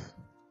safe.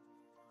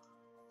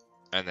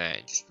 And then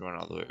just run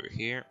all the way over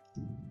here.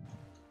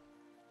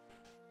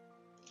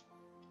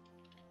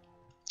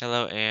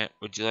 Hello, Aunt.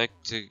 Would you like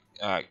to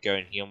go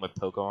and heal my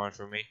Pokemon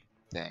for me?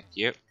 Thank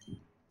you.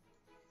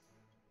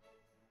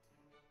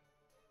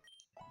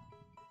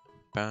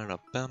 Alright,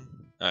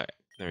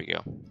 there we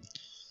go.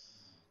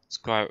 It's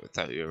quiet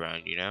without you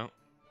around, you know?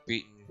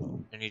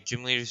 Beaten any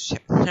gym leaders?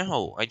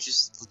 No, I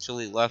just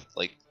literally left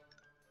like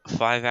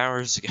 5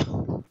 hours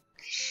ago.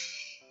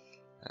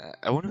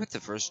 I wonder what the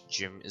first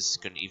gym is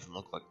gonna even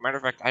look like. Matter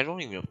of fact, I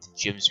don't even know what the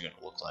gyms are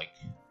gonna look like.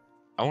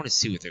 I want to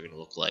see what they're gonna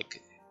look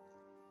like.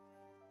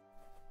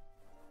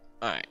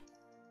 Alright.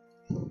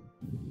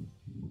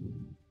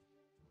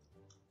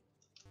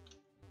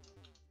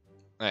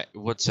 Alright,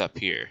 what's up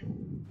here?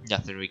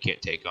 Nothing we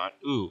can't take on.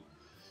 Ooh,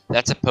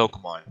 that's a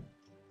Pokemon.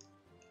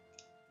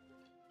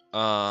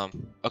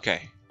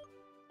 Okay.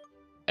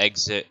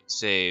 Exit,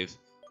 save,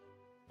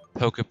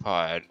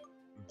 Pokepod,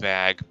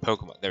 bag,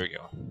 Pokemon. There we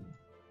go.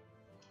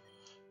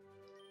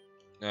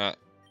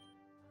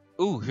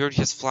 Ooh, he already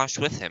has Flash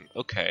with him.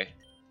 Okay.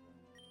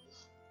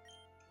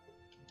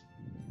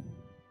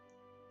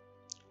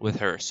 With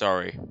her,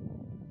 sorry.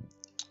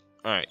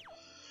 Alright.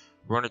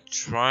 We're gonna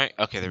try.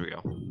 Okay, there we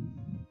go.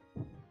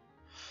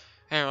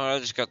 Hang on, I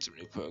just got some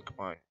new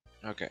Pokemon.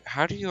 Okay,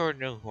 how do you already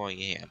know who I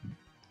am?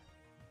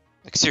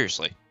 Like,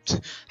 seriously.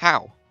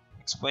 How?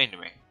 Explain to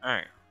me.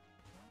 Alright.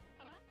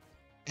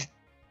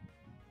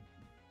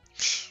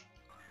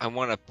 I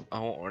want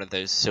one of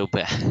those so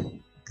bad.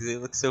 Because they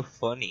look so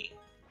funny.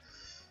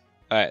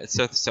 Alright, let's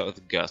start this out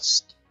with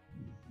Gust.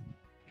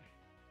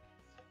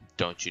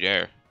 Don't you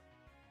dare.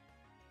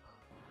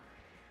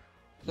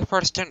 The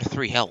part is down to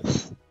 3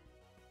 health.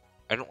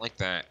 I don't like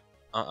that.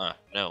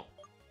 No.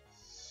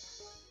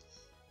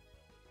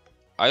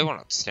 I will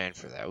not stand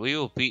for that. We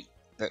will beat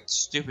that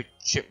stupid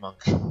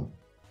chipmunk. I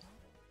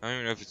don't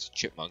even know if it's a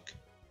chipmunk.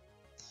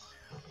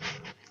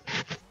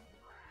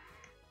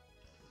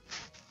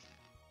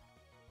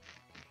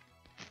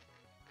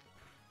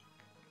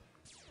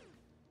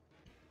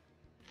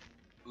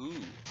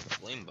 Ooh,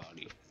 flame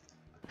body.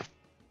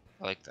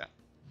 I like that.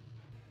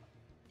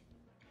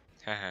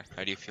 Haha,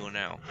 how do you feel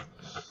now?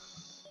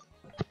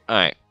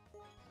 Alright.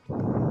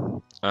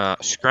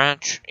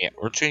 Scratch. Yeah,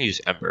 we're just gonna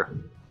use Ember.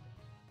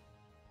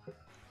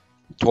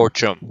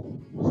 Torch him.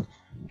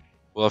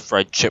 We'll have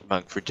fried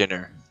chipmunk for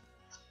dinner.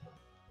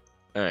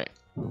 Alright.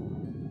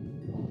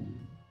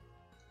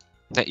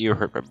 That you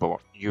hurt my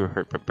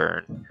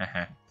burn.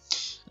 Haha.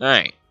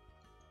 Alright.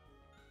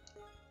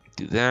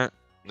 Do that.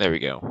 There we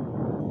go.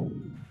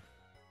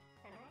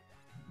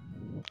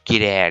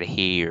 Get out of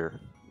here.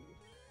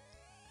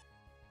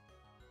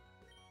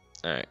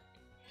 Alright.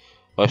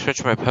 Will I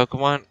switch my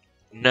Pokemon?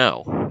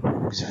 No.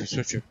 Because if I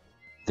switch it,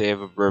 they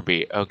have a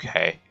Burby.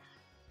 Okay.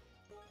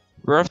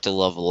 We're gonna have to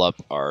level up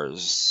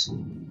ours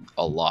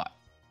a lot.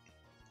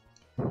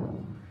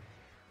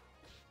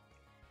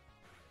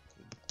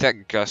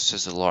 That Gust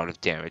does a lot of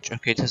damage.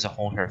 Okay, it does a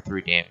whole entire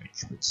 3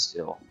 damage, but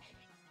still.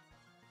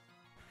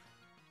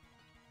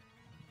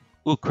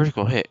 Ooh,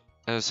 critical hit.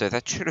 I was gonna say,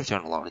 that should have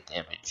done a lot of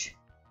damage.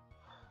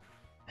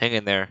 Hang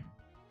in there.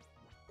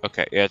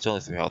 Okay, yeah, it's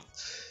only 3 health.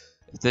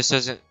 If this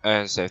doesn't,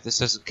 if this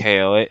doesn't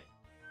KO it,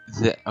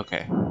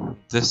 okay.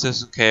 If this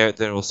doesn't KO it,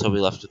 then we'll still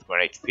be left with 1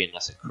 HP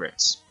unless it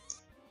crits.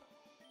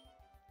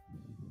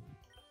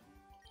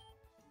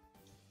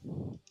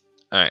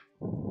 Alright.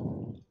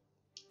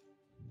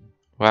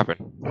 What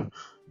happened?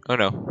 Oh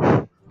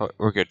no. Oh,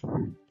 we're good.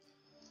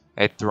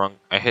 I hit the wrong.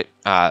 I hit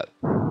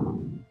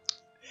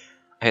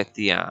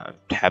the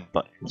tab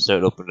button, so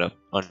it opened up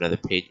on another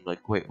page. I'm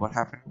like, wait, what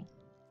happened?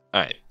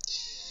 Alright.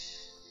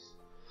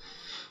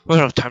 We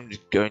don't have time to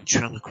go and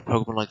try and look for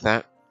Pokemon like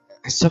that.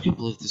 I still can't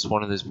believe this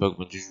one of those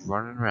Pokemon just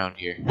running around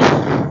here.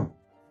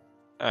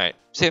 Alright.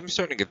 See, I'm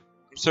starting to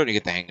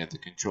get the hang of the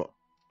control.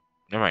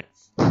 Never mind.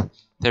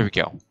 There we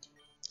go.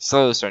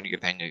 Slowly starting to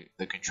get the hang of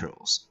the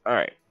controls.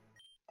 Alright.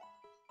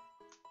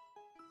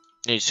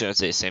 You should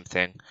say the same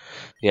thing.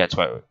 Yeah, that's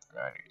why we're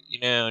you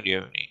know, do you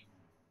have any?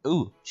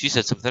 Ooh, she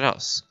said something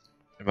else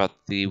about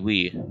the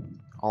Wii.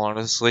 All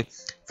honestly,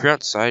 if you're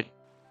outside,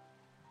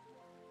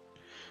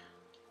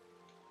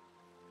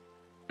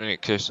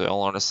 seriously,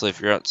 all honestly,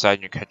 if you're outside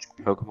and you're catching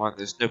Pokemon,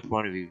 there's no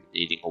point of you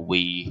needing a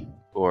Wii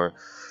or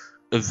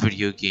a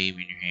video game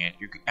in your hand.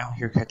 You're out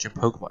here catching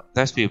Pokemon.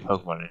 There has to be a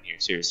Pokemon in here,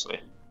 seriously.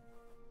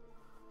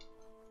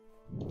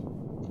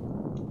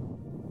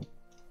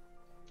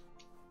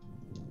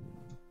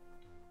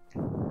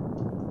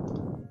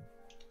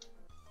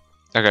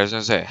 Okay, I was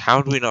gonna say,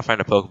 how do we not find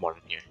a Pokemon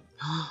in here?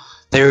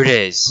 There it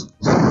is!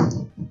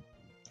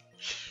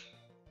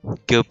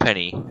 Go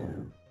Penny.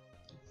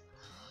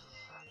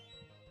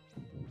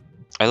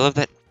 I love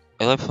that.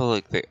 I love how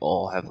like they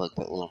all have like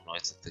that little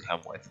noise that they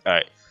come with.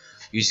 Alright,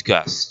 use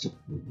Gust.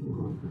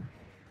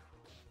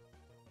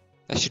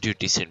 That should do a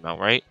decent amount,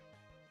 right?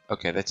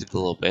 Okay, that did a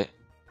little bit.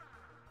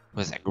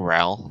 What is that,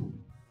 Growl?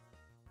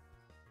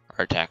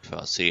 Our attack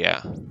fell, so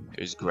yeah.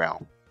 Here's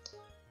Growl.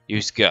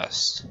 Use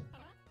Gust.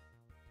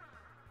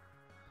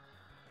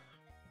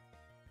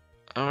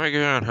 Oh my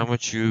god, how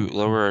much you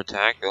lower our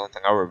attack? The only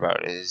thing I worry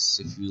about is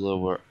if you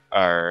lower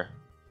our...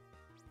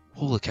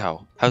 Holy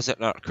cow, how's that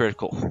not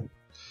critical?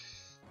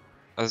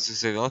 I was gonna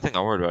say, the only thing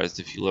I worry about is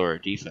if you lower our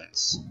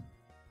defense.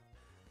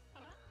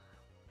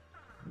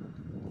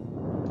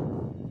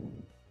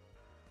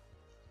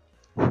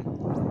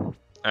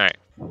 Alright.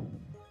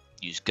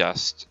 Use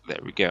Gust. There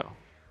we go.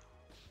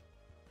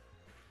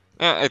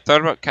 I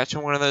thought about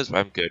catching one of those, but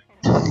I'm good.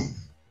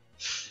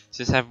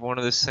 Just have one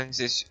of those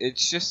things.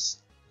 It's just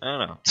I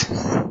don't know.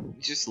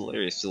 It's just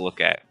hilarious to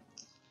look at.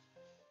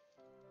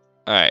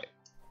 Alright.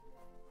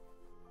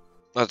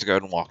 Let's go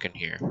ahead and walk in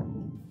here.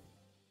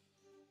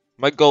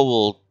 My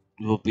goal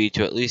will be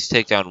to at least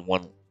take down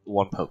one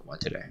Pokemon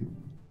today.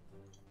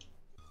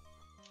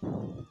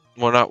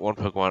 Well, not one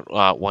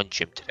Pokemon, one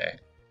gym today.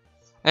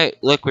 Hey,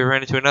 look, we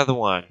ran into another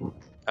one.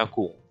 How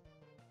cool.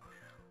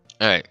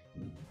 Alright.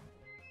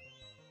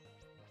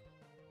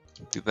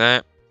 Do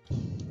that.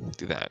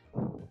 Do that.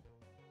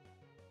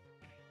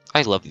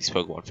 I love these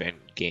Pokemon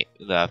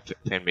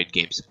fan-made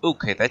games.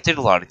 Okay, that did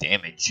a lot of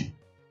damage.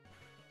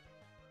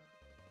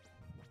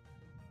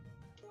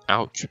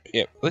 Ouch.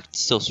 Yeah, we can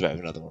still survive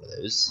another one of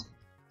those.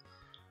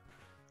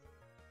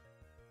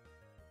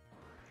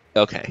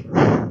 Okay.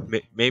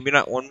 Maybe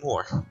not one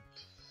more.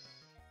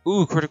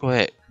 Ooh, critical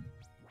hit.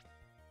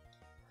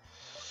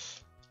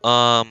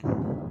 I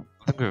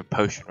think we have a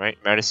potion, right?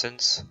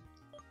 Medicines?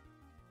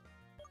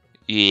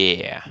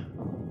 Yeah.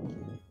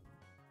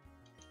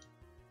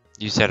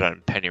 Use that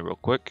on Penny real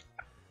quick.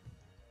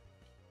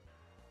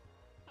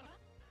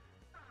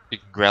 You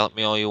can growl at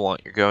me all you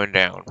want, you're going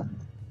down.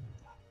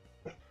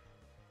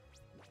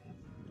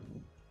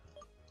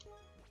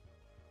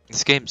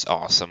 This game's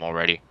awesome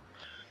already.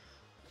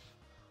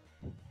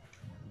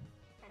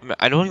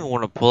 I don't even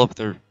want to pull up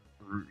the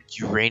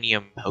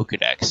Uranium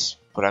Pokedex,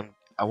 but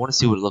I want to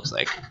see what it looks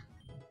like.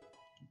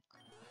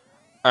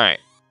 Alright.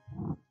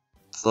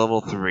 It's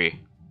level 3.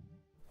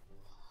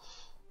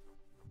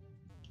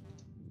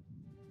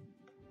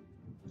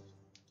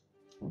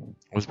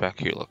 What's back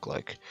here look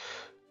like?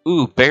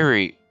 Ooh,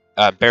 berry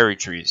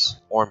trees.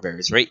 Orange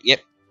berries, right? Yep.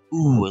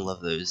 Ooh, I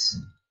love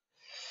those.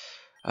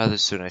 Oh, they're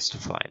so nice to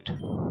find.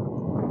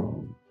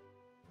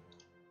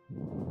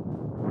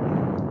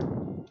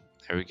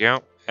 There we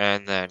go.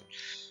 And then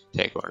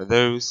take one of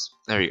those.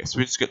 There we go. So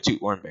we just got 2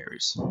 orange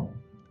berries.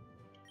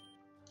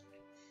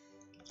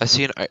 I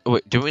see an.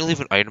 Wait, didn't we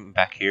leave an item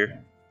back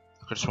here?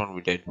 I could have sworn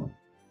we did.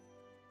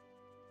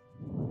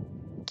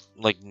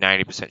 Like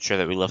 90% sure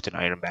that we left an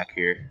item back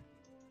here.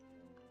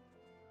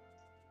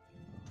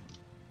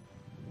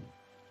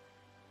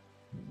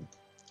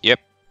 Yep.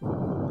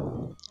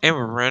 And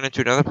we ran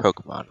into another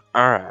Pokemon.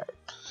 Alright.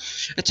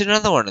 It's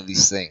another one of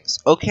these things.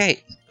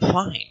 Okay,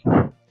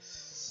 fine.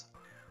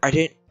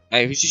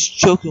 I was just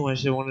joking when I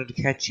said I wanted to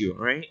catch you,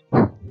 alright?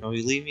 Now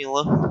you leave me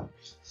alone?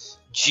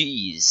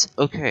 Jeez.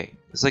 Okay.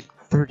 There's like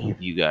 30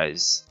 of you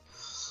guys.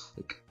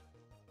 Like,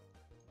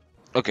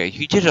 okay,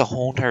 you did a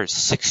whole entire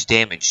 6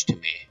 damage to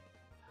me.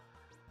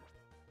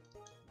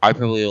 I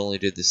probably only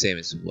did the same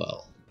as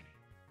well.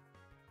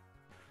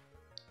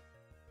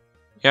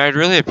 Yeah, I'd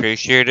really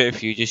appreciate it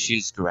if you just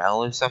used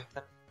Growl or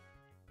something.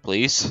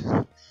 Please.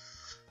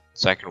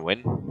 So I can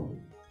win.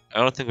 I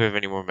don't think we have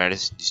any more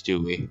medicines,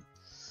 do we?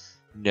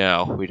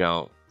 No, we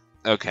don't.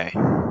 Okay.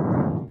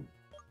 I'm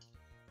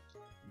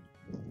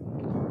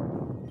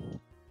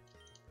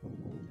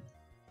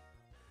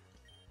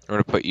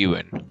gonna put you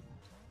in.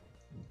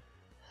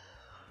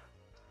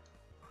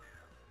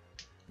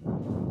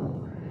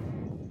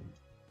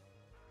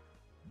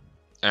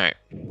 Alright.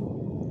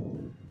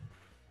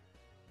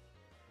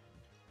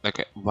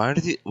 Okay, why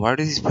do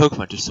these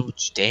Pokemon do so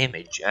much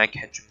damage? And I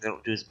catch them, they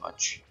don't do as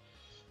much.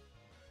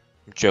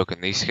 I'm joking,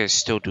 these guys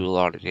still do a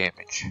lot of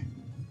damage.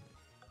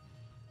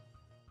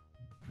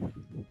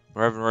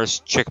 We're having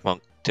roast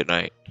chickmunk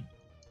tonight.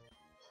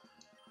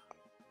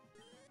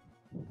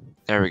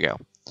 There we go.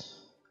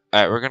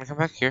 Alright, we're gonna come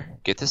back here,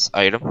 get this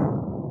item,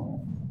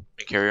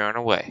 and carry on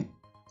away.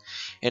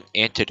 An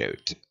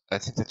antidote. I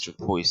think that's your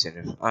poison,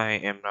 if I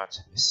am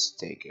not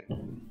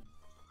mistaken.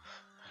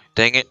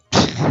 Dang it.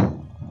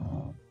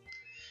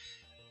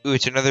 Ooh,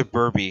 it's another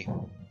Burby.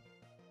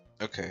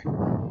 Okay.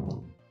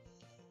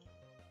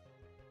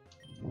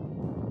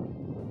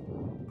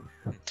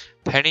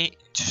 Penny,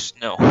 just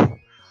no.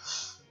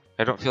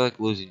 I don't feel like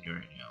losing you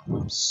right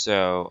now.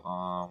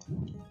 So,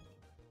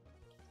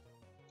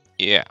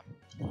 yeah.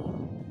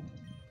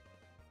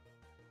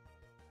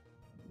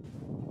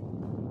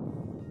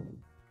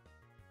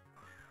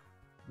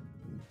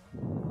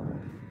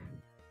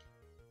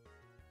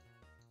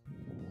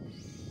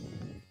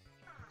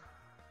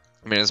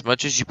 I mean, as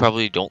much as you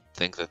probably don't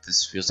think that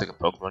this feels like a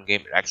Pokemon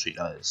game, it actually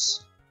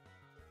does.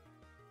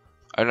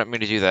 I don't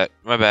mean to do that.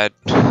 My bad.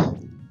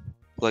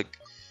 Like,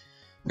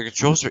 the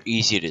controls are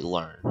easy to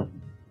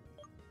learn.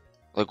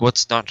 Like,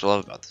 what's not to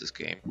love about this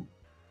game?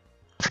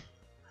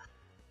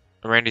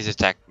 Randy's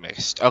attack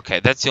mixed.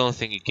 Okay, that's the only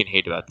thing you can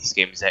hate about this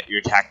game is that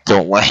your attack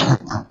don't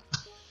land.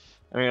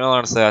 I mean,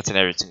 honestly, that's in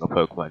every single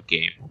Pokemon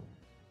game.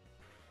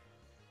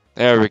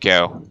 There we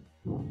go.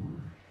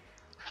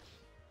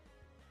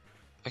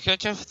 I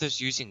can't tell if this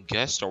is using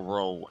Gust or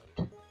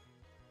Whirlwind.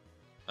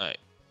 Alright.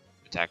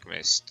 Attack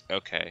missed.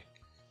 Okay.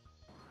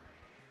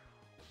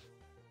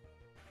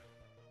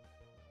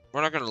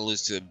 We're not gonna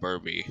lose to the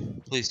Burby.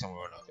 Please tell me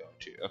we're not going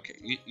to.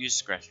 Okay, use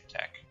Scratch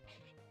Attack.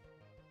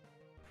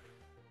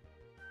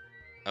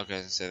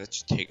 Okay, so that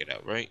should take it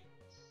out, right?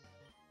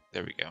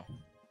 There we go.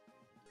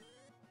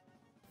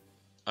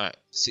 Alright,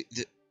 see,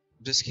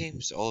 this game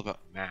is all about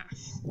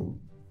math.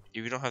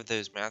 If you don't have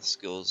those math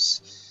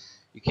skills,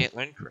 you can't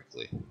learn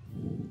correctly.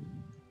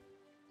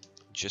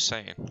 Just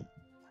saying.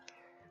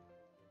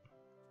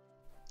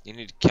 You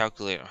need to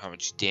calculate on how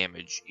much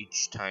damage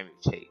each time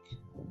you take.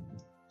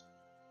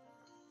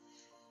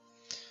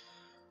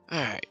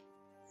 Alright.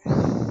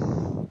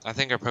 I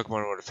think our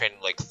Pokemon would have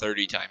fainted like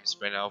 30 times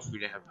by now if we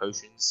didn't have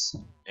potions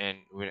and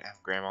we didn't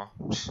have Grandma.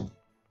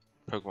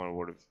 Pokemon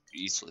would have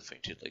easily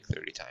fainted like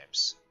 30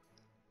 times.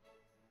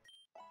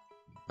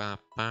 Ba,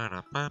 ba,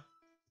 da, ba.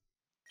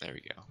 There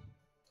we go.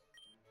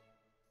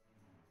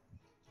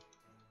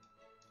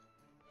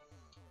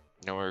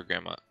 No, our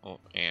Grandma. Oh,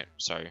 Aunt.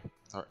 Sorry.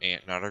 Our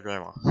Aunt, not our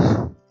Grandma.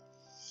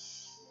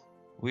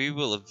 We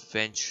will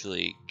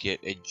eventually get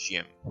a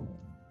gym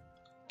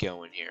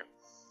going here.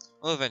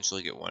 We'll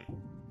eventually get one.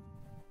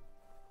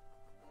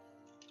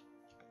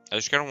 I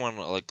just kinda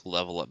wanna like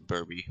level up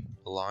Burby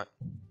a lot.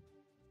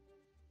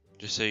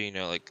 Just so you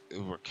know, like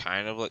we're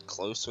kind of like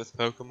close with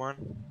Pokemon.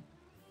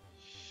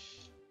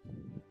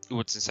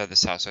 What's inside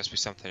this house? There has to be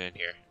something in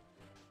here.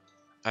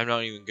 I'm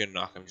not even gonna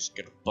knock, I'm just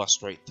gonna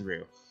bust right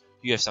through.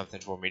 You have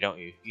something for me, don't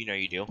you? You know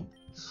you do.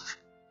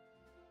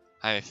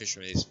 I'm a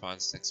fisherman. These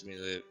spawns next to me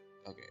live.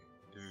 Okay.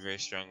 If you're very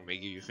strong, I may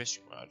give you a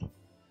fishing rod.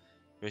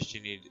 First,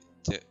 you need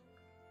to.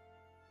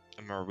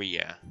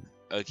 Maria.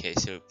 Okay,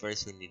 so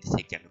first we need to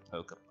take down a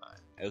Pokemon.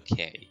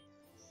 Okay.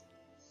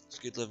 It's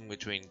good living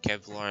between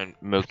Kevlar and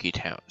Moki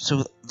Town.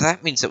 So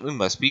that means that we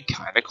must be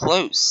kinda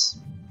close.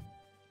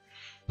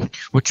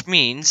 Which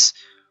means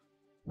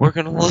we're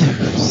gonna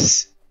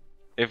lose.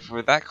 If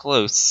we're that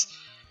close.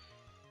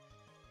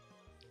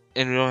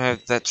 And we don't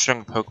have that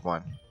strong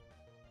Pokemon.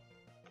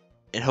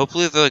 And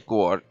hopefully they're like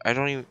water. I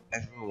don't even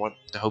want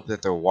to hope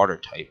that they're water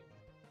type.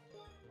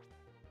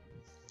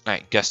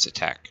 Alright, Gust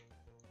Attack.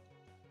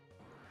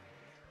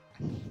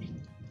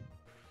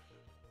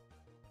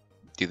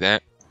 Do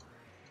that.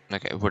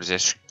 Okay, what is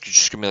this?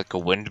 Just give me like a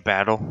wind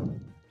battle.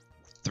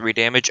 3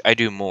 damage? I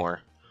do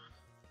more.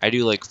 I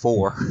do like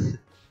 4.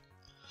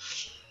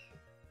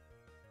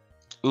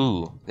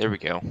 Ooh, there we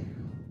go.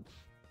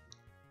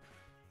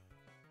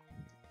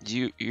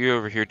 You're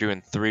over here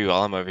doing 3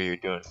 while I'm over here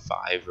doing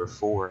 5 or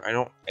 4. I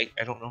don't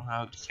know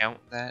how to count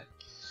that.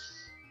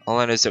 All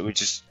I know is that we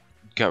just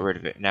got rid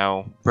of it.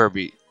 Now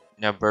Burby,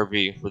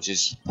 which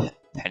is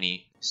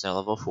Penny, is now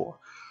level 4.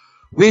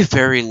 We have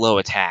very low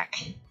attack.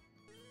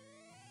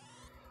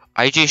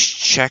 I just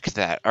checked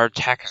that. Our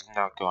attack has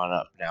not gone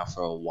up now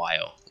for a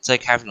while. It's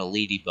like having a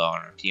ladybug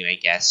on our team, I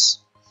guess.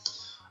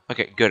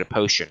 Okay, good, a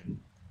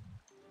potion.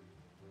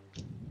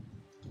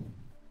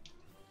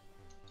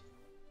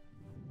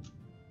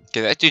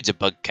 Okay, that dude's a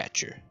bug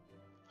catcher.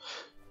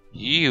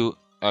 Okay,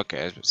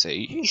 I was gonna say,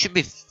 you should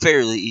be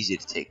fairly easy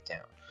to take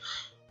down.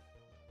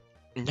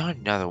 Not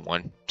another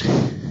one.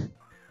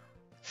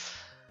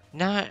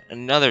 Not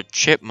another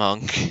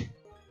chipmunk.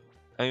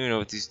 I don't even know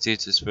what these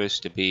dudes are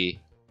supposed to be.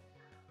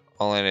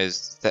 All I know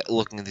is that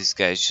looking at these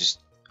guys just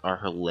are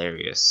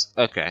hilarious.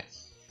 Okay.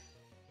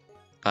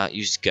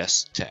 Use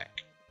Gust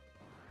Attack.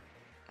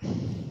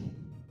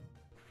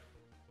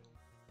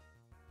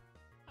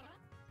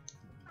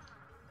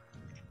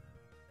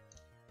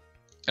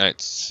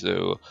 Alright,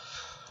 so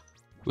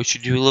we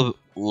should do a little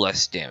bit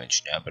less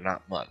damage now, but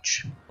not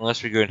much.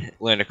 Unless we go and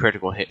land a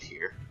critical hit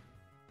here.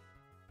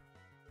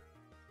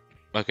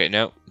 Okay,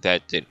 no,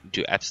 that didn't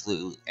do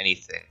absolutely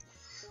anything.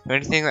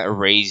 Anything that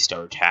raised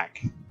our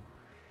attack.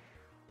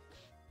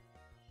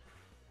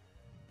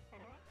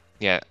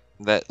 Yeah,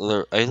 I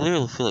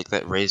literally feel like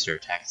that raised our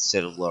attack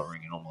instead of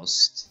lowering it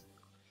almost.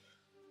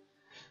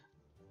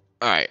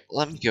 Alright,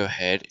 let me go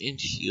ahead and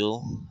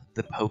heal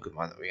the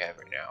Pokemon that we have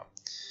right now.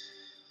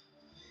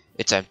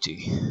 It's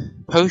empty.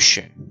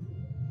 Potion.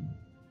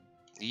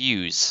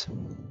 Use.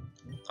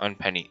 On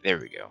Penny. There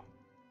we go.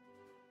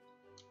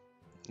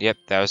 Yep,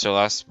 that was our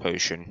last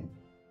potion.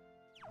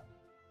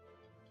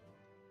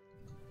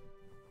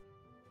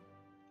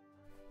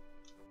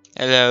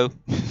 Hello.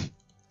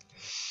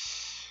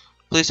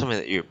 Please tell me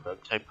that you're a bug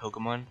type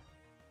Pokemon.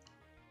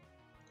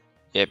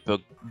 Yeah,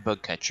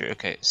 bug catcher.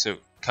 Okay, so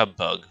Cub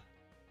Bug.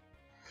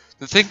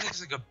 The thing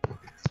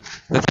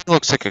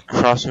looks like a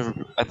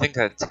crossover. I think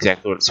that's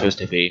exactly what it's supposed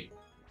to be.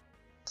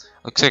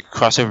 Looks like a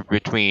crossover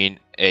between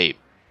a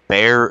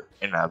bear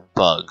and a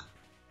bug.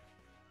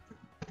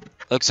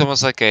 Looks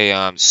almost like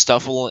a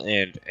Stuffle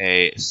and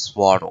a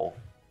Swaddle.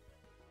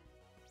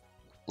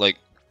 Like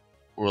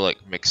we're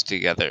like mixed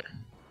together.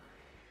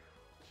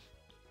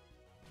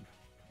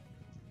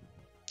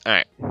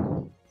 Alright.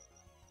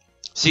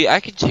 See, I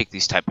can take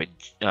these type of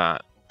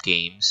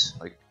games.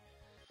 Like,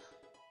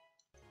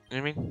 you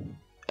know what I mean?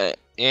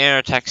 And our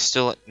attack's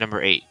still at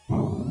number 8.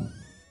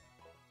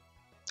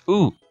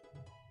 Ooh,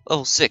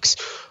 level 6.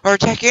 Our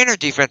attack and our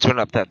defense went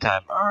up that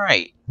time.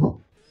 Alright.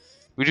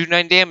 We do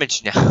 9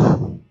 damage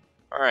now.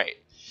 Alright.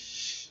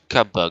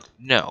 Cub Bug.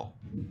 No.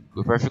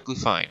 We're perfectly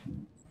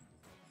fine.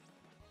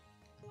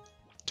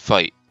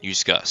 Fight.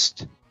 Use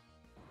Gust.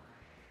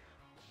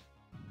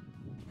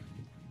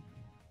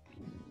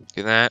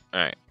 Do that?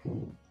 Alright.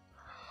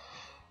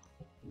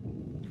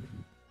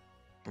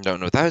 Don't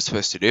know what that was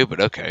supposed to do,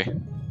 but okay.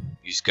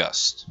 Use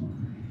Gust.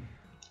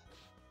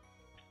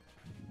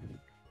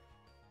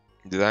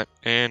 Do that,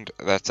 and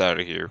that's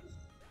out of here.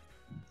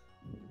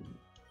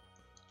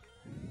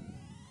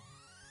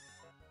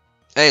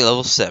 Hey,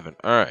 level 7.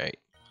 Alright.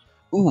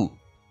 Ooh.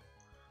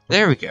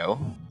 There we go.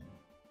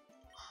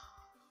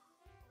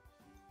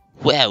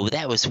 Wow,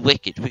 that was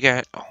wicked. We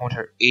got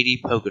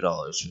 180 Poké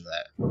Dollars for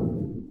that.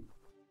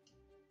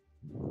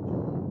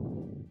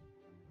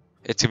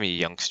 It's gonna be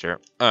a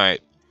youngster. Alright.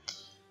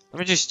 Let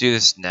me just do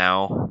this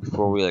now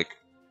before we, like...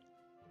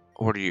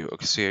 What are you?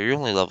 Okay, so you're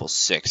only level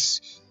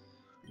 6.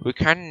 We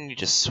kind of need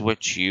to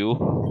switch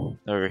you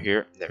over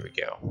here. There we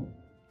go.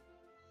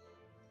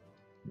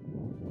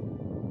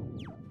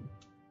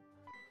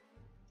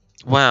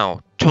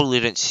 Wow, totally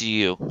didn't see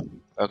you.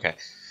 Okay.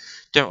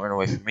 Don't run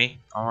away from me.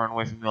 I'll run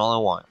away from you all I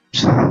want.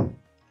 How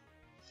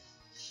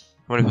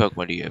many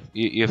Pokemon do you have?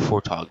 You have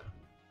 4 Tog.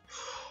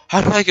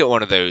 How do I get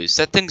one of those?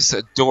 That thing's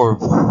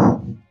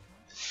adorable.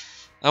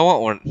 I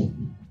want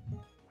one.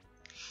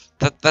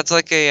 That's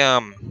like a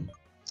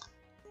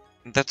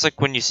that's like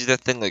when you see that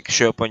thing like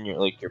show up on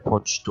your your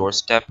porch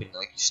doorstep and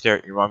like you stare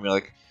at your mom, you're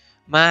like,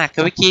 "Ma,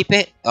 can we keep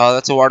it?" Oh,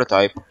 that's a water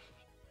type.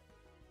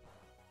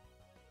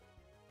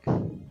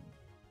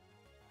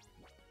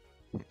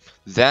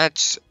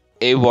 That's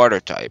a water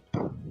type.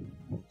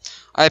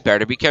 I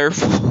better be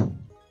careful.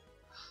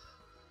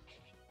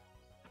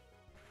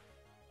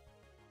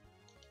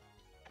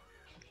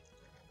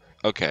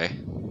 Okay.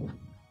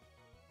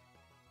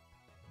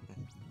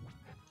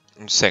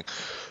 I'm just saying,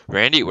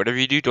 Randy, whatever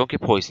you do, don't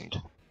get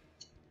poisoned.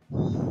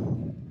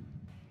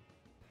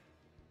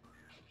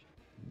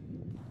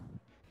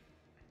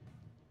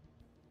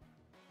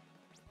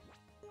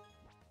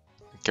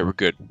 Okay, we're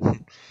good.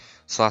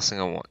 It's the last thing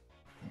I want.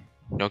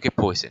 Don't get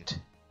poisoned.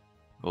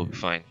 We'll be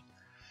fine.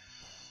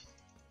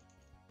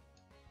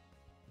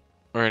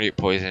 We're gonna get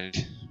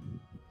poisoned.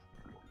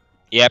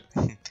 Yep.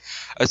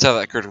 I saw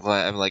that critical.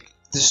 I'm like,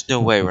 there's no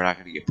way we're not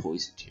gonna get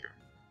poisoned here.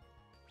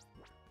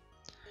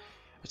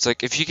 It's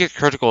like, if you get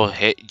critical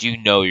hit, you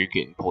know you're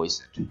getting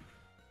poisoned.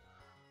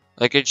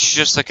 Like, it's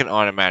just like an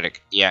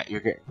automatic, yeah,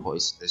 you're getting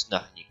poisoned. There's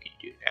nothing you can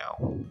do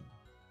now.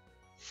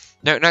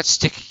 No, not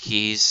sticky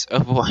keys. Oh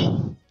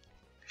boy.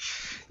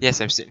 Yes,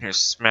 I'm sitting here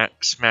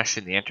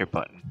smashing the enter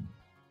button.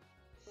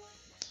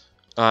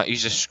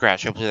 Use a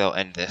scratch. Hopefully that'll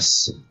end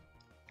this.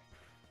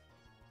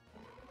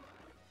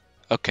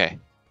 Okay.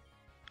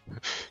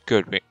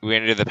 Good. We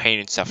ended the pain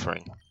and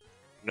suffering.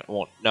 No,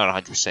 well,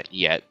 not 100%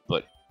 yet,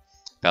 but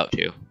about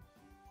to.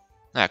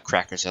 Ah,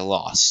 crackers, I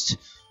lost.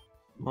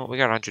 Well, we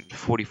got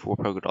 144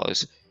 Poké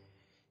Dollars.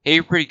 Hey,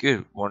 you're pretty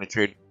good. Want to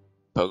trade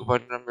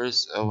Pokemon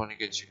numbers? I want to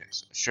get you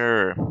guys.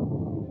 Sure.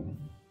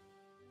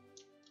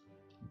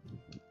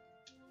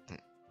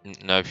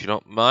 No, if you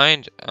don't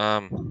mind, I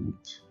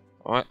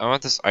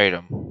want this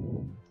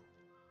item.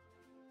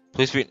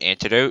 Please be an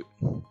antidote.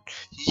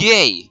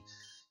 Yay!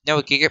 Now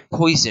we can't get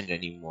poisoned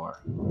anymore.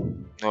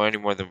 No, any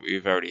more than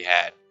we've already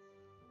had.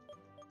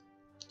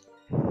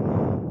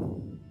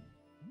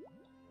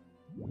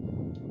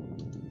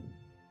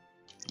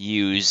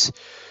 Use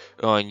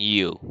on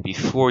you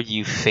before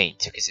you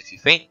faint, because if you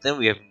faint, then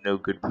we have no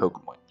good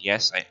Pokemon.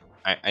 Yes,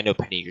 I know,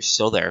 Penny, you're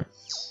still there,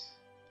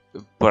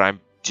 but I'm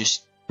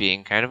just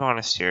being kind of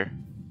honest here.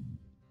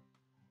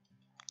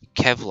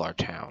 Kevlar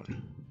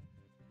Town.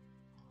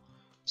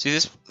 See,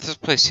 this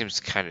place seems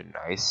kind of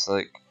nice.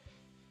 Like,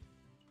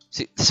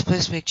 see, this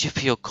place makes you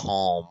feel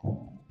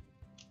calm.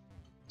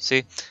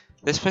 See,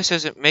 this place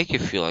doesn't make you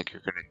feel like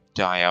you're gonna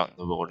die out in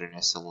the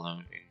wilderness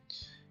alone.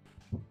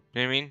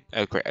 You know what I mean?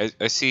 Okay,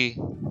 I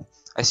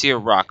see a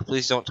rock.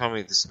 Please don't tell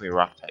me this is gonna be a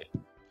rock type.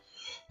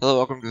 Hello,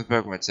 welcome to the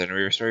Pokemon Center.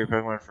 We restore your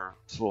Pokemon for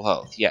full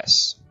health.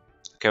 Yes.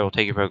 Okay, we'll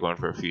take your Pokemon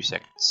for a few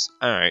seconds.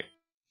 Alright.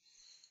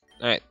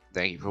 Alright,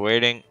 thank you for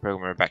waiting.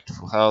 Pokemon are back to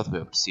full health. We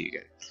hope to see you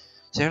again.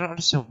 See, I don't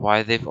understand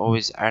why they've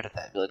always added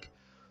that. Be like,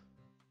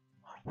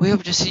 we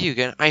hope to see you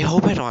again. I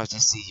hope I don't have to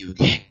see you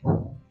again.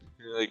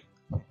 You're like,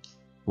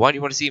 why do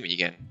you want to see me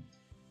again?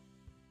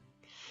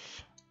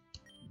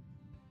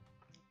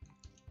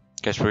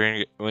 Guess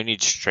we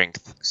need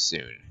strength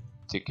soon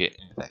to get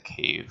into that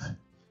cave.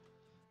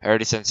 I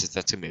already sense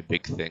that's gonna be a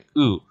big thing.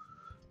 Ooh,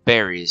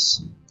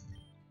 berries.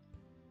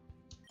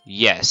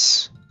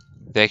 Yes,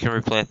 they can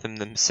replant them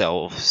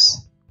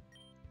themselves.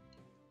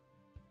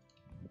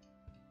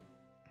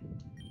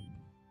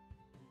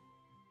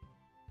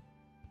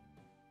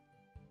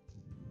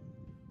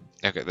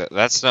 Okay,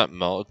 that's not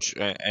mulch.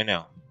 I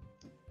know.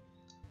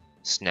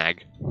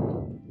 Snag.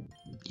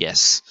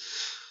 Yes.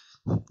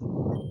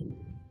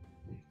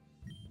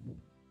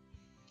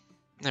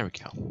 There we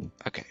go.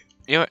 Okay.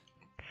 You know what?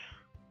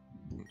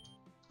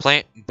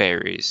 Plant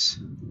berries.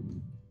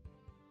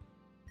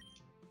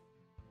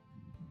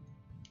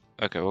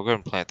 Okay, we'll go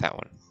and plant that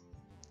one.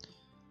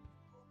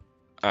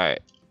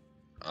 Alright.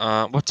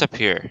 What's up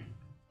here?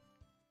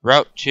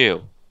 Route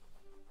 2.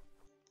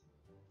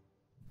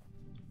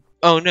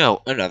 Oh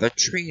no, another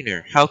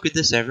trainer. How could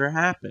this ever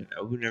happen?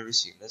 I would never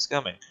seen this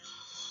coming.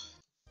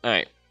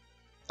 Alright.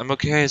 I'm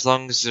okay as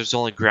long as there's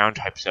only ground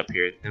types up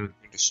here. Then we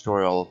can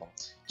destroy all of them.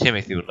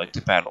 Timothy would like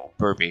to battle.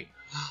 Burby.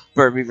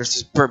 Burby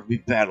versus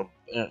Burby battle.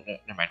 Never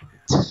mind.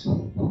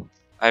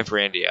 I have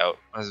Randy out.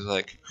 I was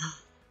like,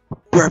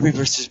 Burby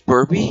versus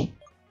Burby?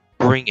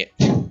 Bring it.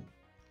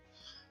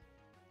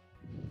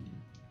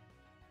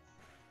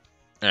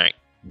 Alright.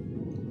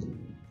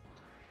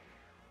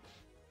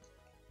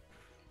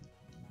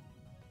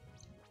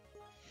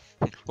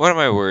 What am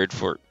I worried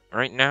for?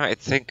 Right now, I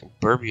think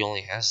Burby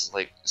only has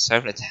like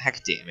 7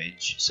 attack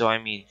damage. So, I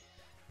mean,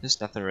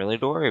 there's nothing really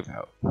to worry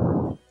about.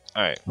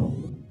 Alright.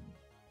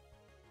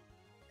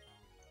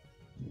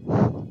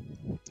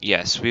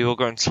 Yes, we will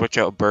go and switch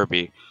out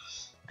Burby.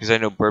 Because I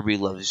know Burby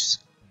loves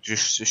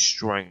just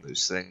destroying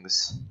those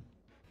things.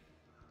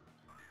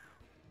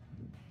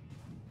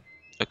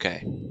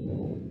 Okay.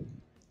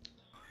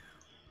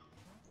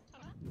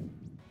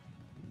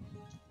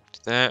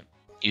 That.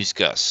 Use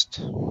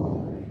Gust.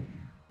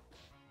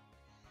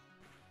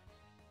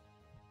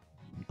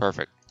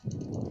 Perfect.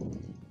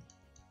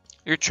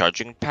 You're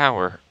charging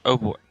power. Oh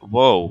boy.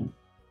 Whoa.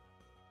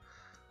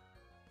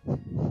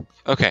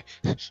 Okay.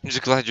 I'm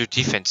just glad your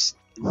defense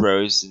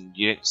rose and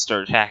you didn't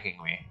start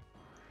attacking me.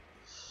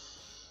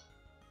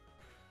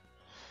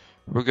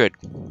 We're good.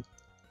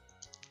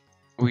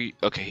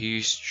 Okay, he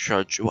used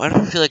charge. Why do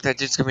I feel like that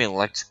dude's gonna be an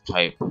electric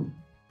type?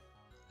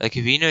 Like,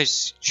 if he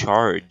knows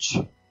charge.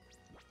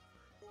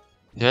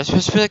 Is that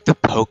supposed to be like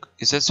the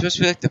Is that supposed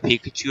to be like the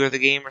Pikachu of the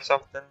game or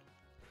something?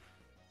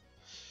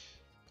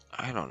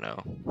 I don't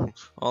know.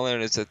 All I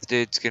know is that the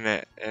dude's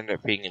gonna end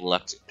up being an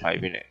electric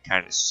type, and it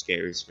kind of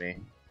scares me.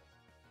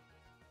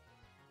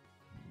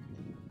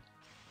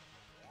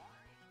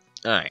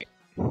 Alright.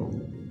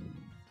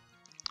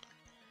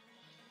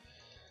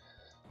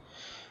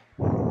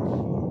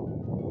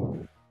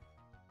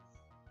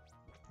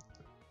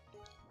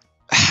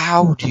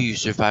 How do you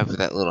survive with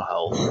that little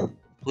health?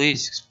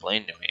 Please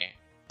explain to me.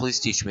 Please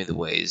teach me the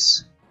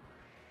ways.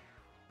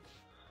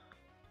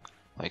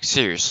 Like,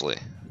 seriously.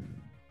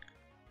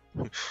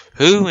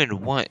 Who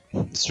and what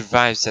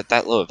survives at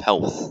that low of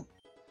health?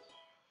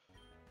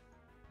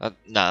 Nah,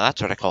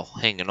 that's what I call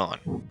hanging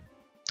on.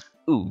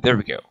 Ooh, there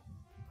we go.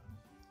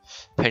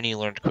 Penny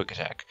learned quick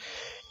attack.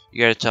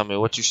 You gotta tell me,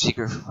 what's your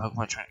secret for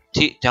Pokemon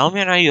training? Tell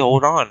me how you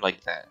hold on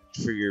like that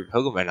for your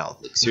Pokemon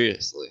health. Like,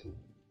 seriously.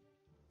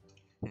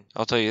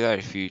 I'll tell you that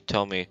if you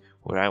tell me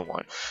what I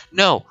want.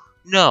 No!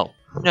 No!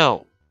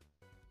 No!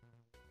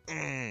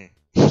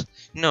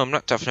 No, I'm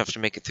not tough enough to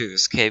make it through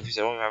this cave because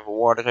I don't have a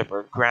water type or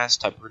a grass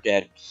type. We're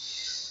dead.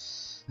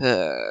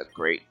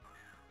 Great.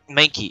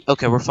 Mankey.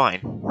 Okay, we're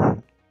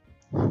fine.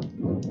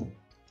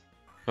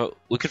 Oh,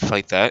 we could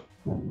fight that.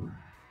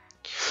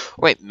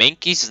 Wait,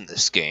 Mankey's in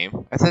this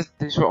game? I thought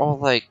these were all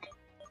like...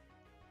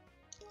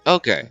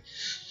 Okay.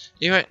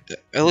 You know what?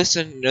 At least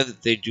I know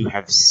that they do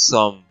have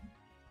some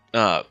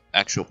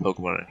actual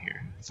Pokemon in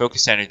here.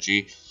 Focus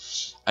Energy.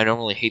 I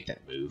normally hate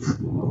that move.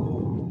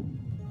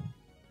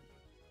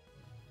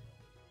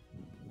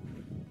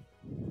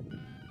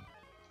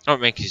 Oh,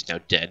 Mankey's now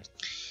dead.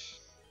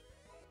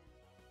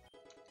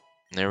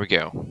 There we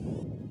go.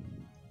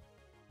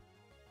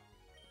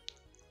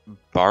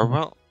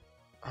 Barwell?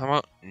 How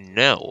about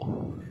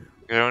no?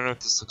 I don't know what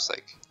this looks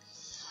like.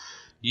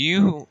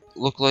 You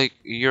look like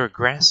you're a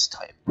grass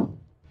type.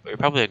 But you're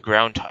probably a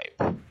ground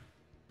type.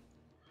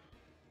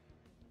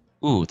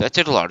 Ooh, that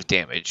did a lot of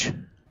damage.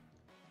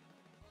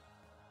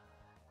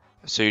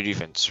 So your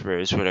defense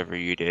rose, whatever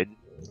you did.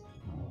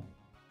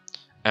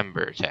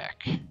 Ember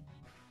attack.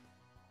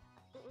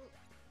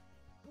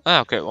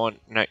 Ah, okay, well,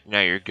 now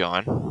you're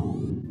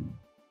gone.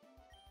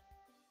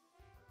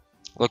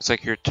 Looks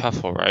like you're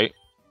tough, alright.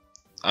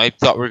 I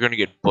thought we were gonna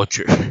get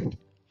butchered.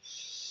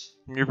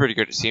 You're pretty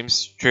good, it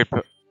seems.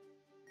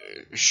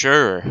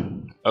 Sure.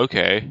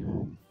 Okay. I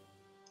mean,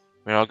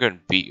 I'll go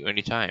and beat you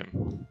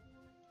anytime.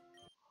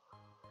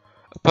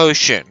 A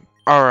potion.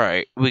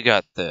 Alright, we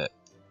got that.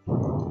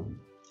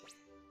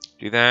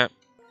 Do that.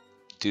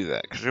 Do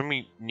that. Because we're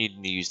going to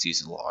need to use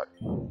these a lot.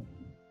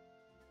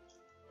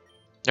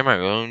 Never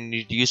mind, we don't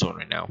need to use one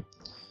right now.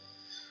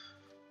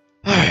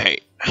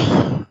 Alright.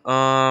 Do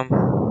I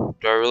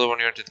really want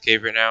to go into the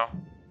cave right now?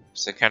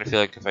 Because I kind of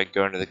feel like if I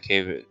go into the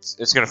cave,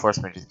 it's going to force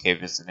me into the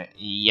cave, isn't it?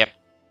 Yep.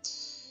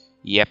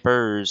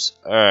 Yepers.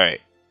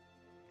 Alright.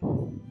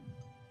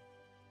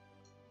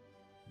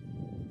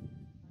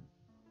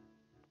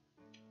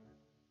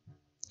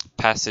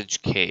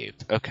 Passage cave.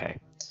 Okay.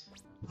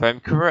 If I'm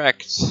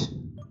correct,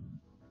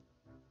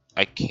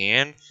 I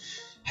can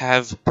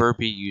have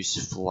Burby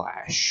use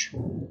Flash.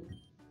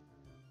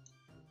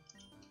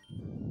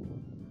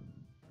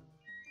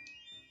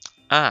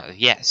 Ah,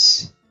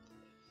 yes.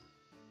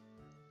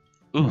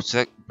 Ooh, so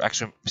that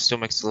actually still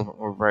makes it a little bit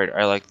more brighter.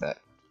 I like that.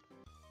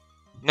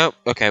 Nope.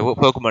 Okay, what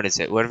Pokemon is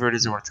it? Whatever it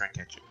is, I want to try and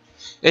catch it.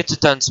 It's a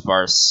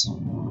Dunsparce.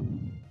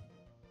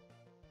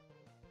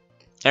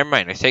 Never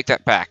mind, I take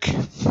that back.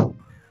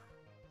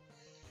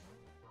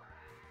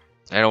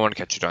 I don't want to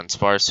catch a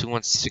Dunsparce. Who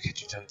wants to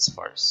catch a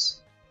Dunsparce?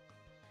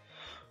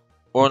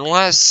 Or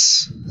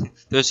unless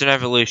there's an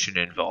evolution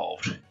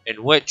involved,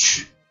 in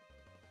which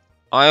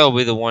I'll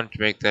be the one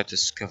to make that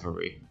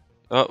discovery.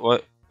 Oh,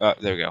 what?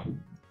 there we go.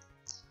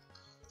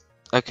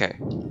 Okay.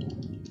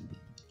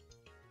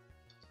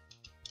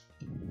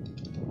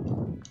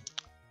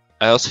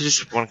 I also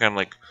just want to kind of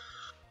like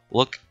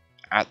look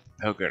at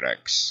the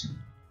Pokédex.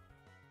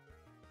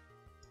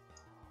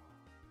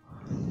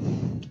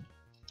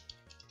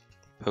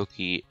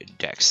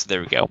 Pokédex.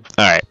 There we go.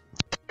 Alright.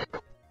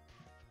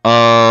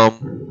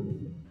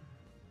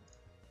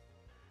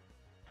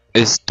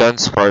 Is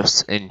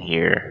Dunsparce in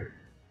here?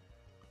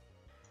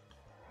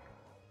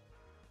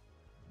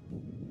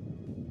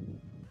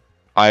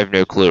 I have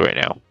no clue right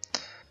now.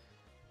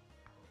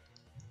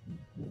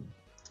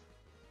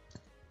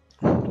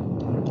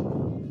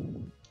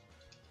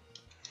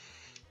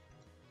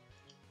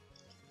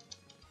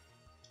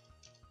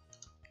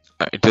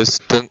 It does.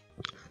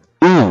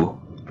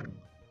 Ooh!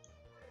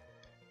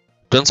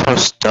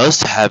 Dunsparce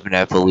does have an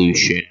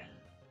evolution.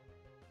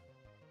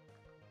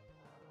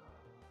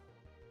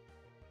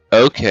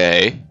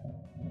 Okay.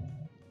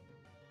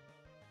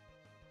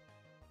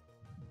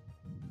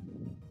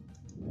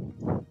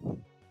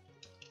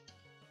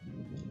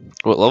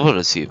 What level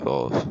does he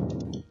evolve?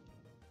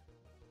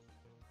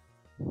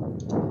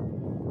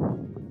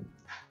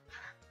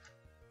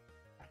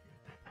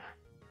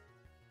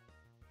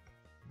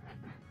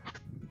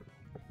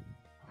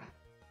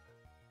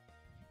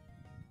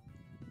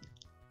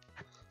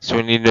 So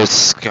we need a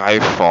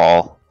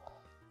Skyfall.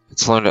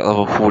 It's learned at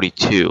level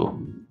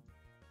 42.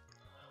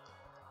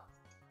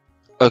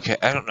 Okay,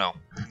 I don't know.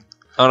 I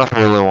don't know if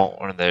I really want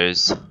one of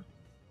those.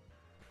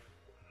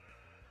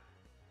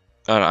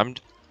 I don't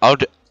know,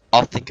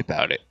 I'll think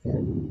about it.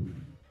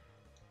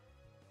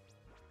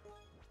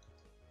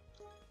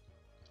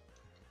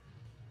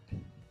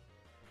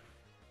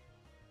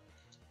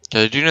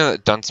 I do know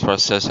that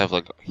Dunsparce does have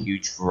like a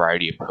huge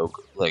variety of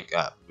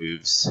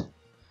moves.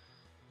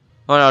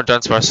 Oh no,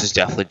 Dunsparce is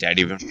definitely dead,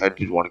 even if I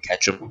did want to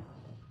catch him.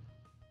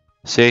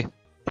 See?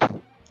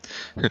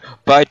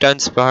 Bye,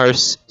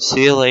 Dunsparce.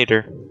 See you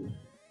later.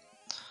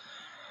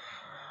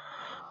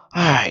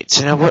 Alright,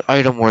 so now what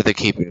item were they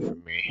keeping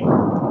from me?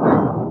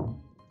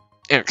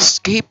 An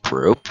escape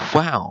rope?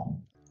 Wow.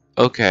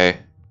 Okay.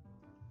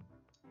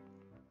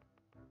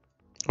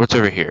 What's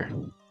over here?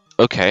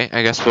 Okay,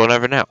 I guess we'll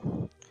never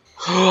know.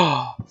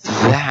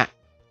 That.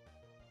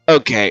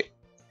 Okay.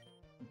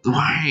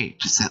 Why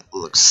does that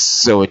look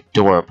so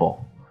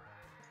adorable?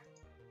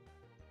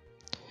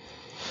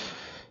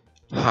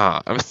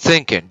 Huh, I'm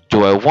thinking,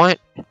 do I want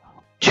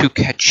to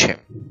catch him?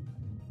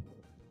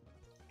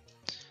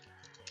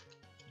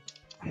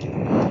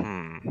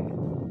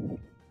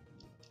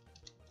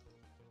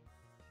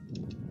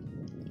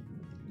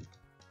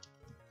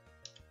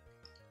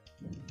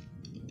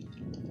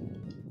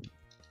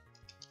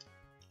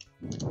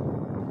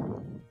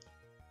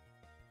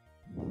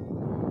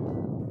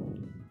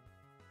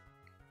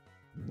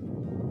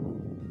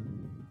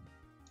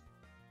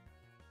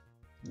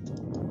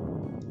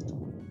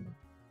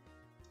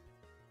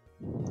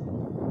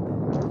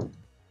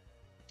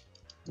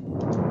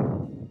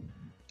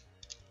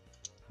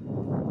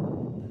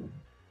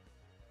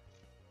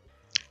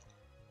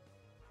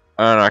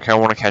 I don't know, I kinda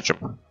wanna catch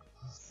him.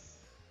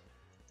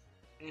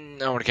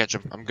 I wanna catch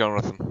him. I'm going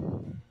with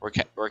him.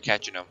 We're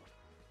catching him.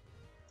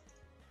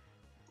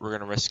 We're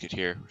gonna risk it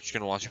here. We're just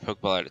gonna launch a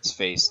Pokeball at its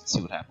face and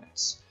see what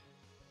happens.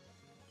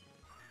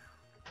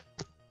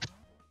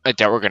 I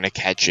doubt we're gonna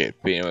catch it,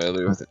 but anyway, we'll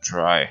leave it a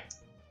try.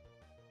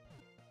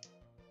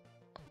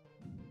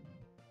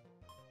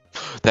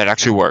 That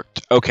actually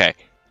worked. Okay.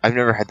 I've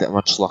never had that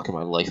much luck in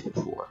my life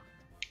before.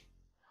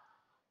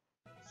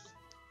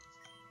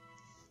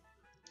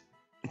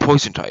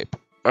 Poison type.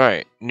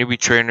 Alright. Newbie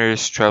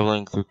trainers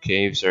traveling through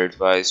caves are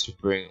advised to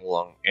bring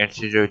along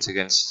antidotes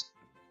against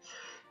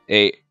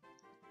a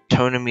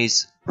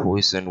Tonemy's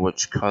poison,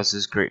 which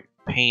causes great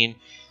pain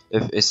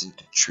if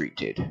isn't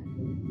treated.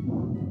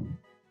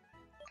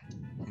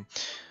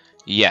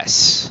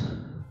 Yes.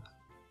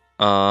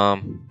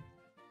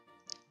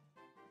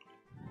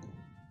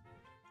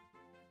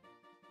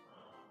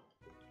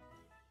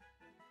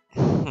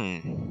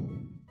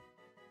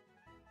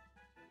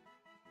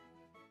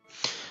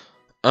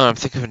 I'm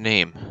thinking of a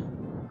name.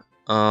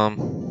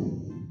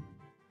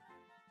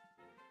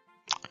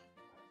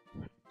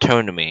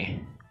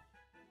 Tonemy.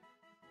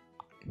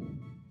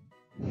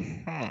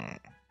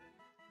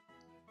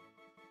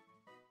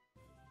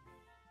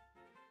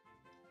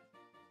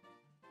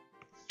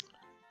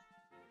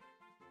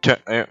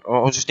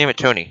 I'll just name it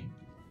Tony.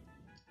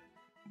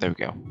 There we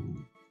go.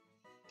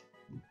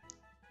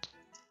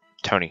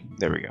 Tony.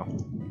 There we go.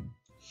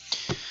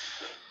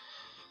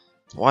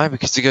 Why?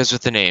 Because it goes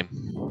with the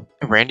name.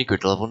 Randy grew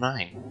to level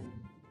 9.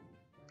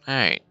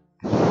 Alright.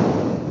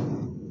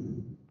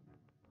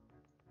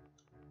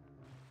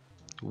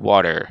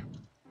 Water.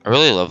 I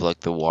really love like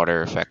the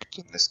water effect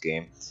in this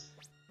game.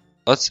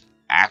 Let's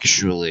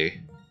actually...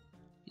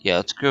 Yeah,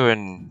 let's go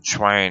and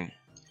try and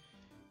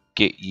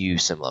get you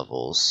some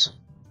levels.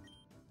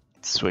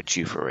 Switch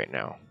you for right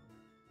now.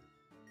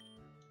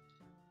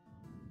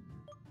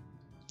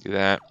 Do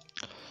that.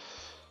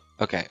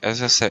 Okay,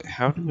 as I said,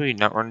 how do we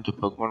not run into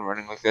Pokemon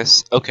running like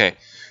this? Okay.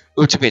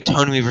 Ooh, it's gonna be a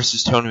Tonemi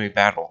versus Tonemi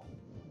battle.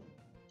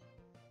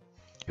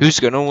 Who's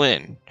gonna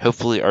win?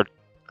 Hopefully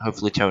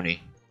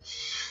Tony.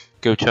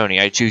 Go Tony,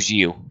 I choose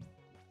you.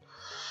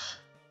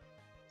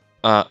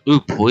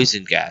 Ooh,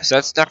 poison gas.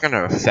 That's not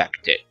gonna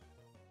affect it.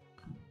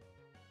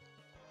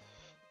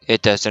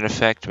 It doesn't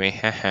affect me,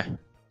 haha.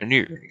 I knew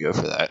you were gonna go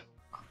for that.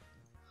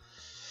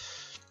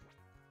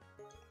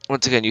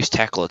 Once again, use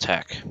tackle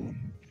attack.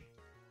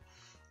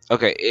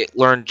 Okay, it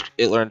learned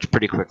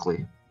pretty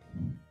quickly.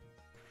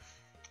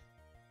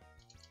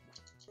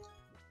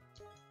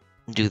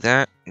 Do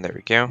that. There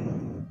we go.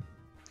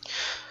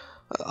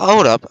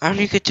 Hold up, how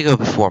do you get to go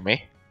before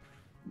me?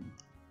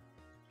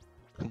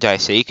 Did I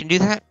say you can do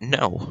that?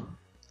 No.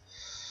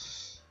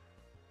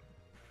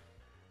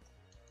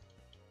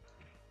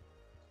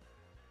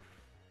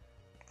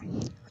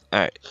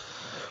 Alright.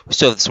 We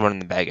still have this one in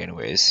the bag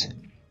anyways.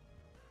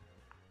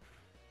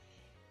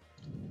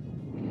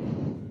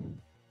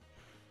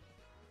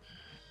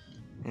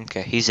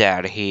 Okay, he's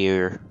out of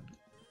here.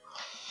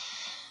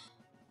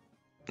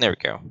 There we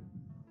go.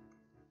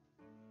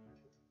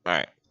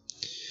 Alright.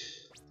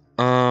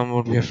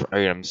 What do we have for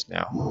items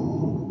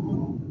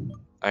now?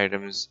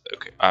 Items,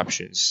 okay,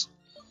 options.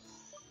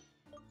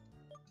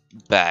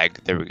 Bag,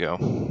 there we go.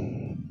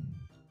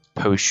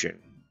 Potion.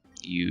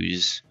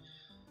 Use.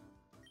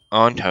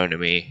 On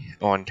Tony,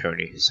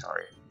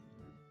 sorry.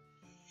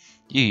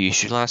 You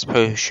used your last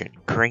potion.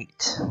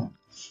 Great.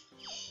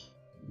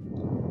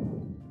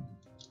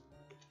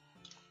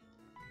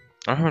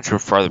 I don't know how much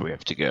farther we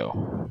have to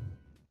go.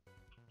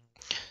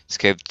 This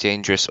cave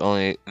dangerous,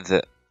 only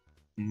the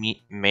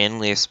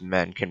manliest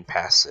men can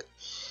pass it.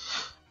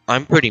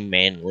 I'm pretty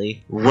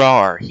manly.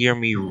 Roar, hear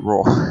me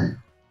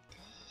roar.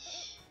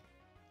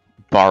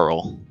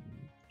 Barrel.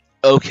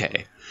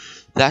 Okay,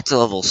 that's a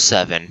level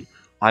 7.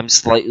 I'm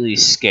slightly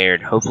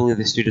scared. Hopefully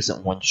this dude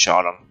doesn't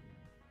one-shot him.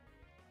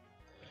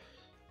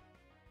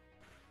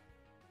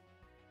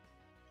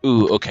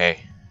 Ooh, okay.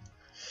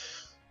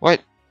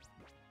 What?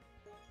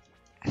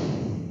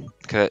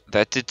 Okay,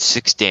 that did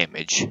 6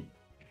 damage.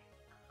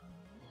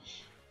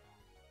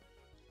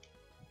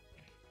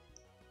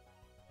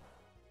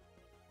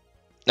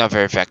 Not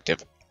very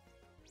effective.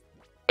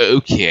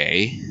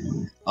 Okay.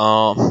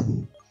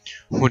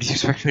 What do you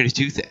expect me to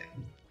do then?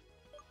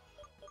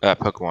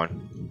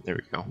 Pokemon. There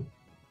we go.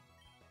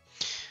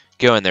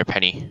 Go in there,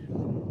 Penny.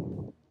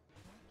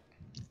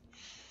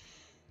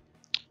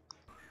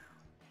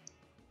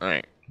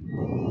 Alright.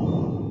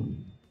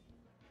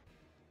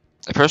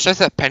 At first I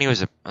thought Penny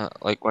was a,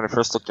 like when I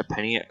first looked at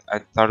Penny, I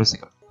thought it was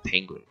like a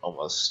penguin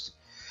almost.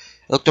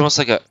 It looked almost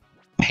like a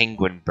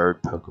penguin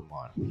bird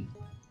Pokemon. I mean,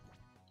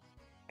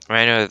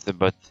 I know that they're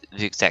both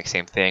the exact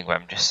same thing, but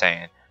I'm just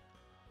saying.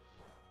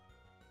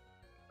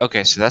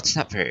 Okay, so that's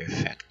not very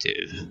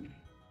effective.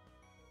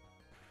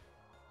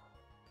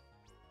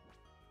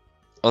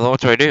 Although,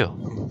 what do I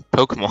do?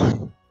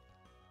 Pokemon.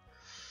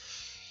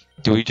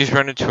 Do we just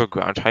run into a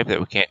ground type that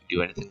we can't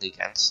do anything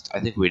against? I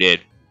think we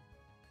did.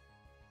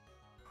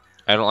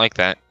 I don't like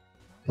that.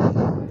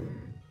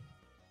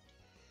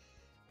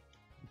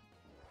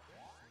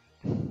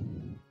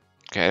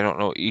 Okay, I don't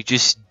know what you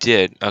just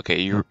did.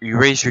 Okay, you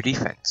raised your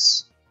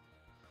defense.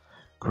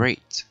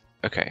 Great.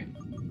 Okay.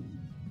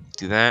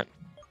 Do that.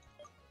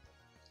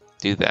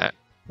 Do that.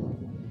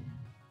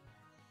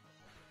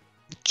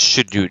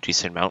 Should do a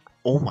decent amount.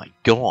 Oh my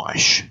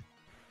gosh.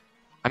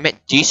 I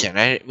meant decent.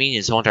 I didn't mean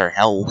his entire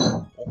health.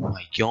 Oh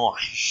my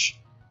gosh.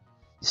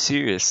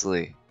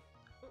 Seriously.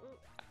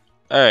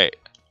 Alright.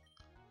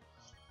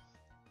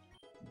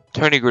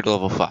 Tony grew to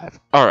level 5.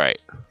 Alright.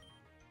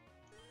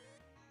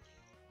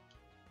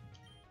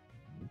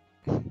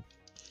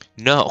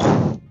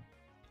 No.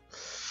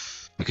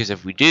 Because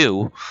if we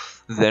do,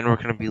 then we're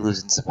going to be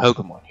losing some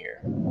Pokemon here.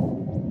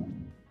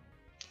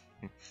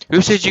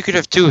 Who said you could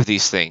have 2 of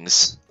these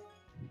things?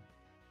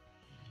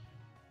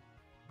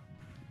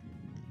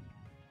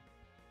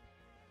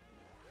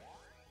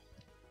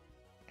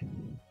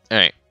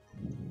 Alright.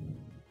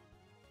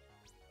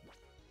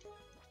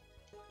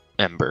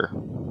 Ember.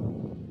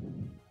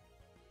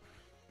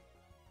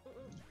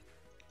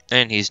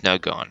 And he's now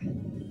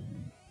gone.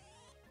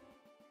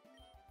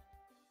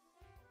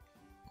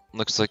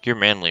 Looks like you're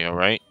manly,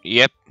 alright?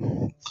 Yep.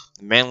 The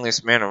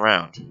manliest man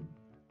around.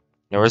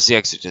 Now where's the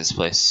exit to this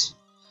place?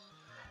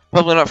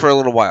 Probably not for a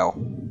little while.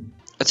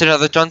 That's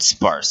another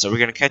Dunsparce, so we're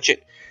gonna catch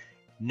it?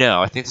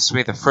 No, I think this will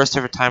be the first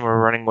ever time we're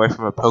running away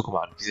from a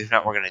Pokemon, because if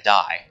not, we're gonna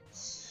die.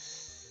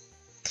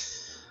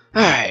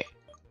 Alright.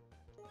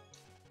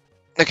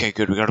 Okay,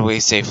 good, we got away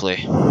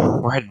safely.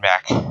 We're heading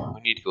back.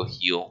 We need to go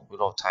heal. We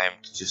don't have time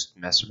to just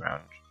mess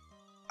around.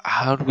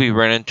 How do we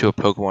run into a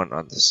Pokemon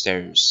on the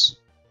stairs?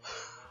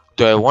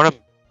 Do I want to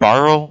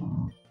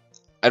borrow?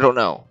 I don't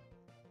know.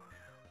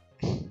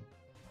 I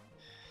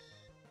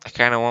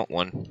kind of want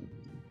one.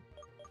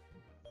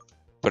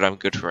 But I'm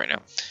good for right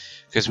now.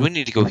 Because we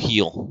need to go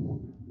heal.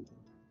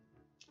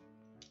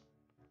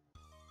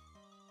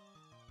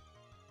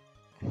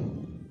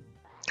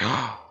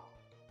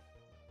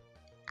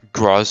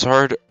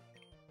 Grozard?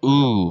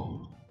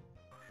 Ooh.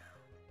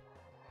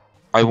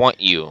 I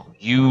want you.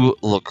 You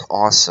look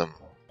awesome.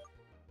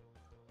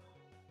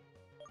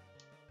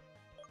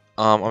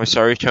 I'm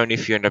sorry, Tony,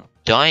 if you end up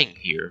dying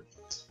here.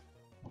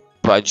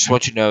 But I just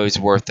want you to know it's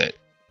worth it.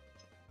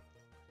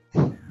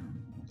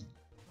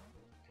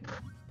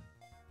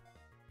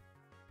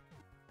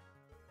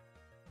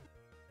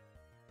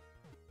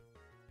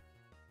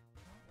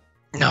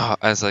 No,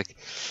 I was like,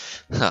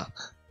 huh.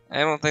 I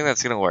don't think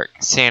that's gonna work.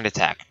 Sand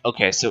attack.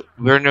 Okay, so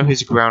we already know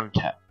his ground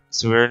type.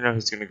 So we already know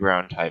he's gonna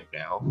ground type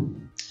now.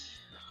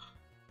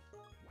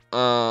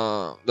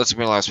 That's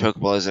gonna be the last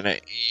Pokeball, isn't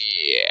it?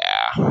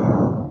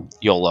 Yeah.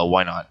 YOLO,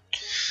 why not?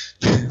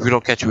 If we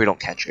don't catch it, we don't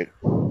catch it.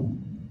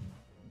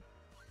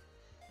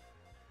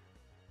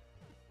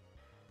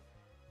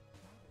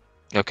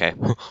 Okay.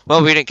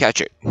 Well, we didn't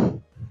catch it.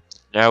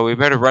 Now we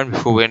better run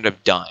before we end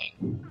up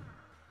dying.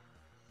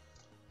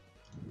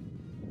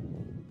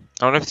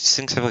 I don't know if these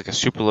things have like a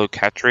super low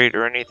catch rate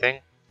or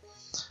anything.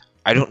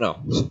 I don't know.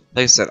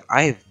 Like I said,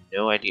 I have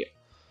no idea.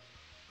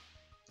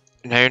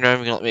 Now you're not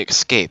even gonna let me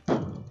escape.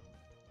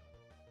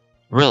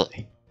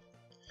 Really?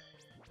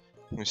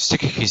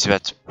 Sticky keys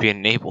about to be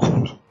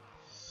enabled.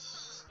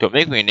 Don't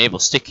make me enable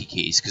sticky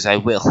keys, because I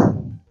will.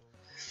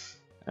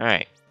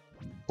 Alright.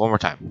 One more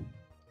time.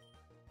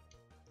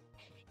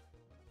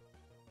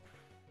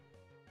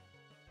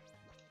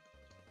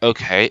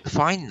 Okay,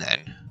 fine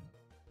then.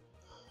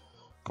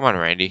 Come on,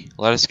 Randy.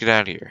 Let us get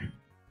out of here.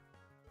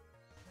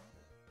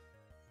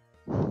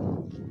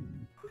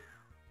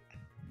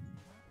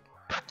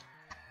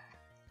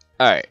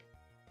 Alright.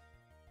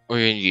 We're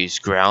gonna use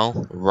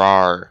Growl.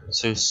 Rar.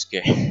 So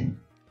scared.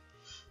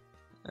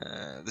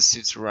 This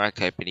suit's rock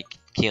type and he can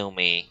kill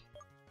me.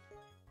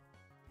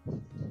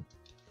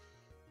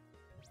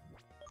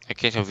 I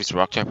can't tell if he's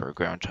rock type or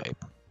ground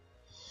type.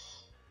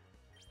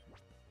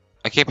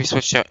 I can't be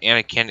switched out and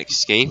I can't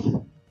escape?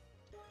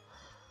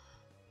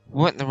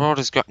 What in the world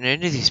has gotten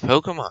into these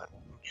Pokemon?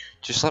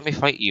 Just let me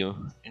fight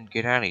you and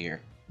get out of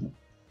here.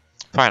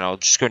 Fine, I'll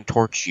just go and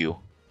torch you.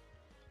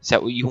 Is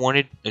that what you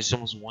wanted? I just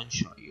almost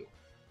one-shot you.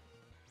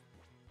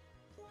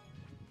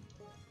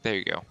 There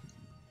you go.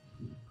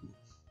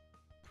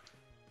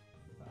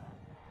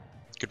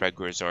 Goodbye,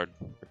 Grizzard.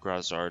 Or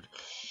Grazard.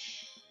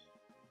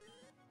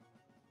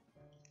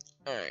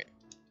 Alright.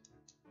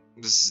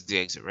 This is the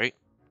exit, right?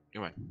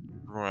 Come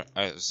on.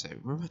 I was say,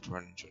 we're about to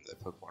run into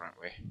that Pokemon,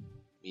 aren't we?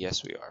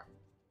 Yes, we are.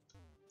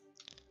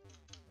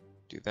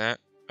 Do that.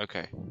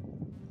 Okay.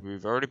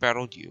 We've already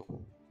battled you.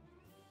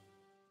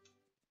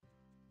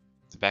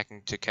 Back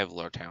into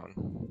Kevlar Town.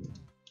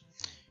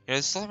 You know,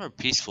 it's a lot more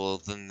peaceful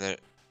than the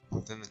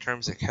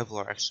terms that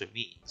Kevlar actually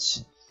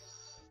means.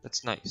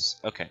 That's nice.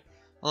 Okay.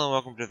 Hello and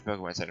welcome to the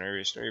Pokemon Center.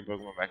 Restore your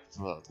Pokemon back to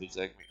full health. Would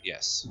you like me?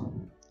 Yes.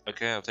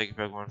 Okay, I'll take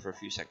your Pokemon for a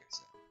few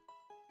seconds.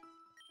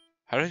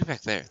 How do I get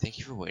back there? Thank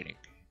you for waiting.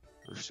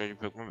 Restore your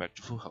Pokemon back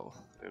to full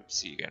health. Hope to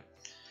see you again.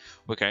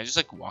 Wait, can I just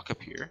like walk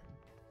up here?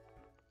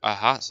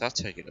 Aha, so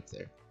that's how I get up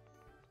there.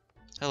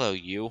 Hello,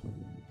 you.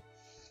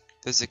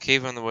 There's a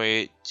cave on the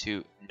way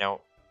to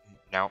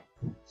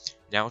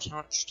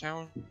Nowtouch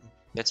Town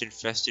that's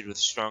infested with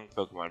strong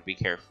Pokemon. Be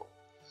careful.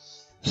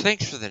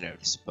 Thanks for the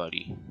notice,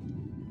 buddy.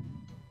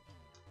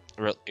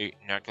 Really, you're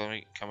not gonna let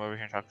me come over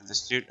here and talk to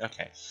this dude?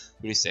 Okay.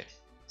 What do you say?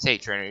 Say,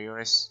 trainer, you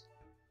want us?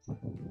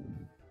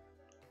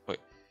 Wait.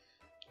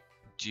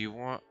 Do you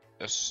want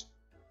us?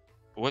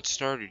 What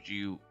star did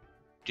you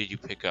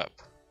pick up?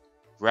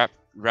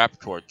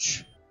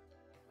 Raptorch.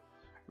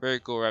 Very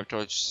cool.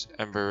 Raptorch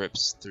Ember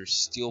rips through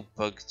steel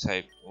bug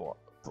type,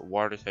 but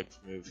water type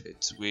move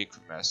hits weak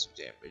for massive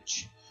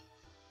damage.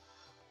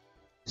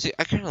 See,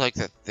 I kind of like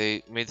that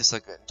they made this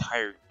like an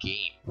entire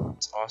game.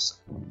 It's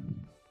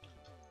awesome.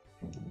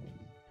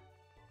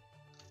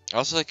 I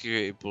also like you're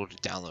able to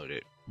download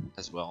it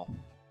as well,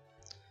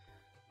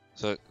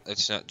 so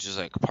it's not just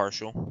like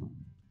partial.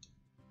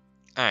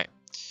 Alright.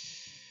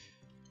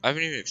 I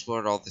haven't even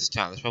explored all this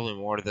town. There's probably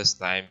more to this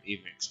than I'm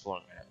even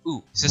exploring right now.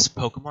 Ooh, is this a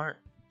Pokemart?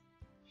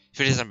 If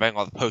it is, I'm buying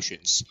all the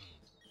potions.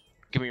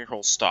 Give me your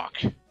whole stock.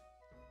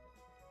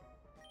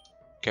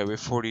 Okay, we have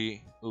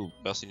 40. Ooh,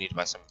 we also need to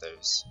buy some of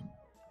those.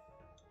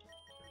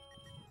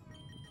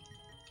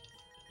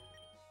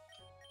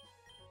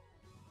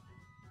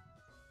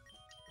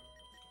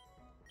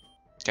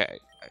 Okay,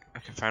 I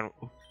can find.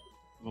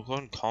 We'll go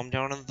and calm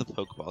down on the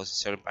Pokeballs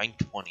instead of buying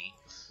 20.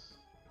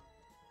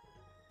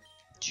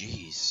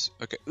 Jeez.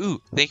 Okay.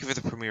 Ooh, thank you for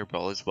the Premier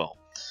Ball as well.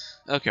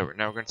 Okay,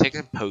 now we're gonna take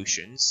some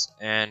potions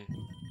and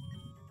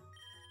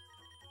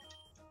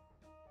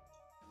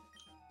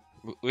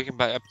we can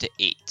buy up to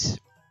 8.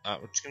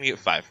 We're just gonna get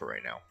 5 for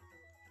right now.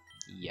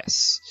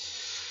 Yes.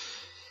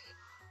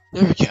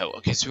 There we go.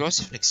 Okay, so we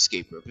also have an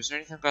escape rope. Is there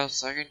anything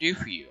else I can do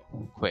for you?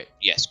 Quit.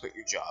 Yes, quit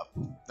your job.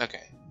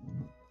 Okay.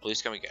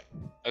 Please come again.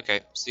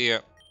 Okay, see ya.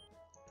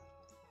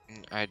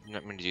 I did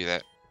not mean to do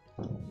that.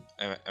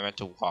 I meant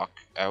to walk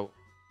out.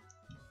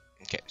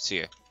 Okay,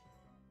 see ya.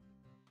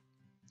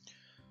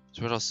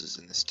 So what else is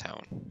in this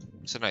town?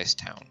 It's a nice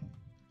town.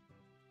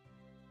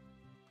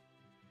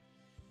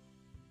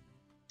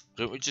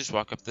 Didn't we just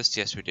walk up this?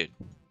 Yes, we did.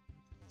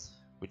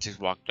 We just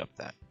walked up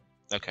that.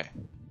 Okay.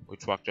 We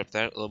just walked up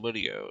that a little bit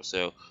ago,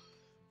 so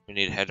we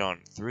need to head on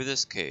through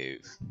this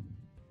cave.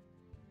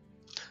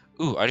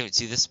 Ooh, I didn't even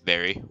see this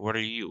berry. What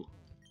are you?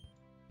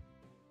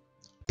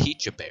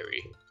 Peach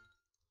berry.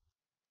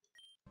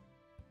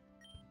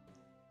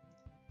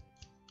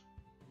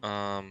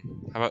 How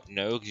about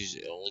no? Because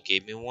it only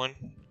gave me one.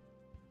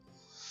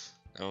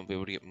 I won't be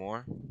able to get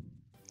more.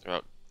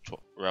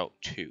 Route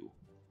 2.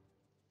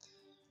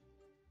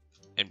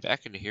 And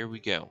back into here we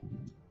go.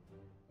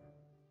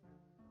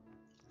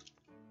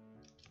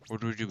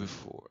 What did we do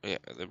before? Yeah,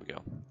 there we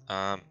go.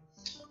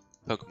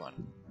 Pokemon.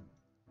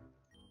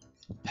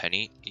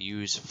 Penny,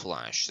 use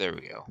flash. There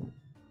we go.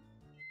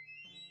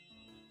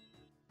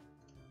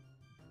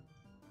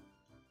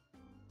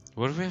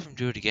 What if we have him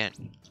do it again?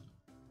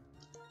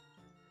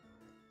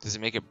 Does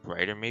it make it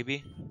brighter,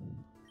 maybe?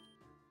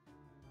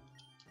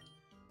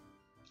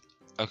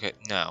 Okay,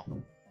 no.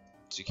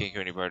 So you can't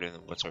go any brighter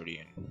than what's already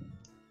in.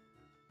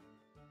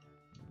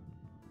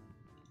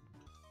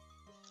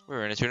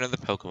 We're into another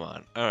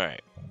Pokemon.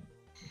 Alright.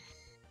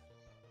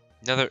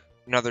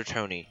 Another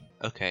Tony.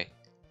 Okay.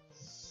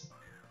 Is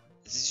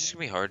it just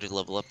gonna be hard to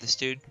level up this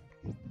dude?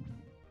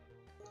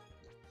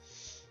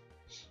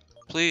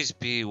 Please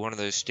be one of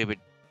those stupid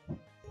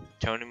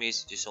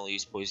Tonemies that just only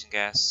use poison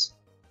gas.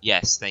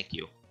 Yes, thank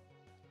you.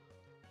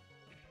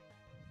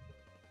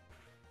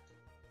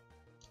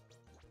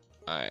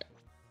 Alright.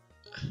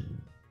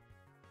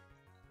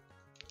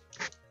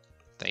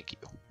 Thank you.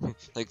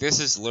 Like, this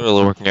is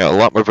literally working out a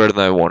lot more better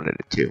than I wanted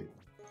it to.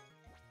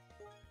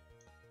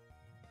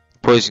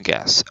 Poison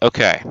gas.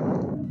 Okay.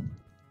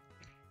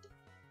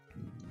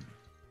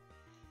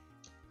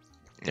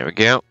 There we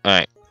go.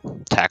 Alright.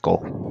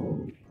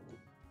 Tackle.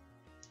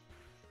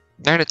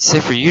 Not it's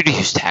safe for you to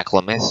use tackle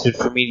on me. It's good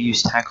for me to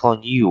use tackle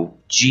on you.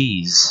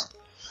 Jeez.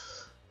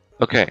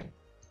 Okay.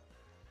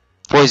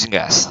 Poison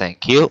gas.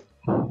 Thank you.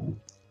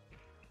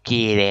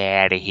 Get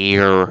out of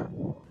here.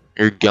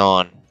 You're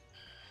gone.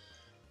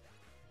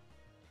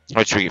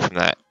 What should we get from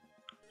that?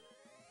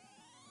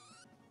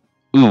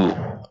 Ooh.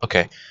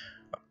 Okay.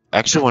 I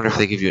actually wonder if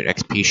they give you an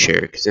XP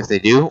share, because if they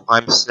do,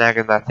 I'm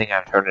snagging that thing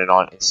and turning it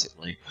on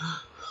instantly.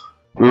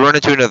 We run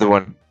into another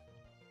one.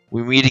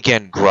 We meet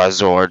again,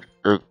 Grazard.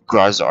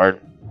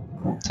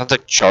 Sounds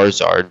like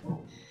Charizard.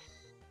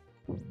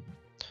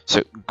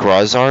 So,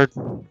 Grazard,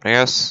 I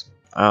guess?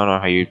 I don't know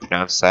how you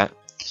pronounce that.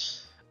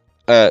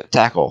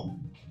 Tackle.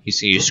 He's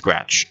gonna use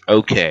Scratch.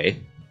 Okay.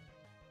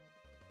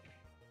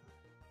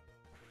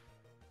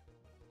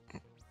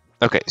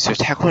 Okay, so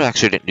Tackle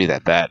actually didn't do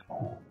that bad.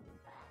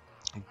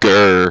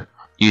 Grr.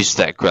 Use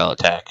that growl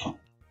attack.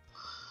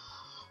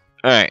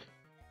 Alright.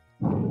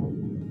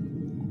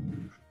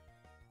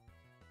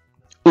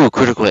 Ooh,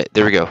 critical hit.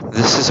 There we go.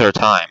 This is our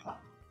time.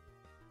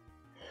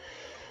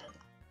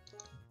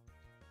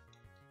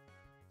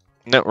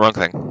 No, wrong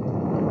thing.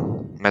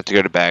 I'm have to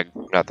go to bag.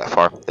 Not that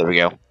far. There we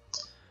go.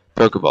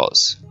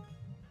 Pokeballs.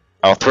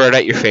 I'll throw it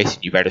at your face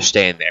and you better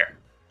stay in there.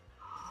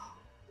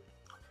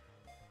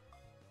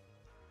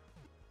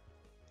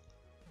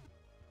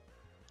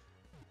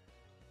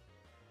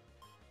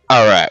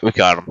 Alright, we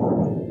got him.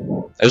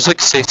 It was like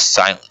stay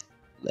silent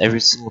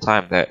every single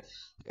time that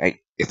I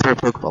throw a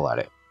Pokeball at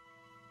it.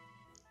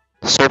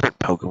 Serpent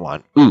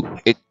Pokemon. Ooh,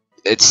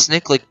 its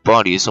snake-like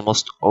body is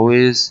almost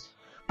always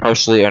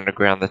partially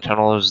underground. The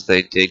tunnels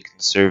they dig can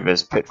serve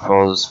as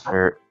pitfalls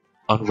for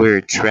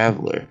unwary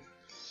traveler.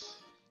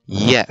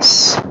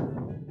 Yes.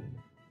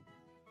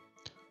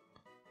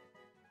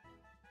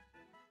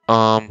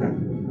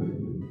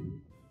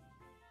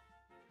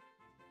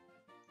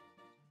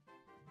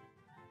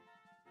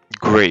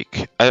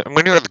 Grake. I'm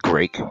gonna go with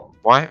Grake.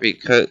 Why?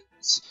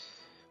 Because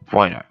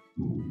why not?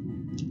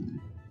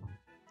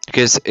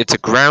 Because it's a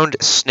ground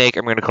snake,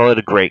 I'm gonna call it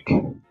a Grake.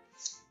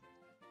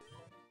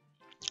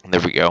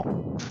 There we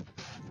go.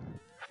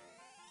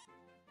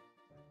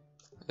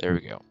 There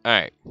we go.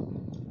 Alright.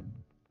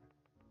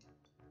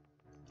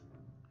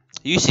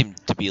 You seem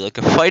to be like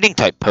a fighting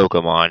type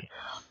Pokemon.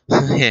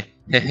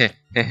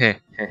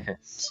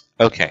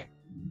 Okay.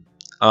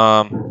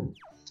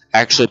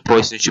 Actually,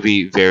 poison should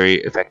be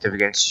very effective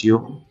against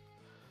you.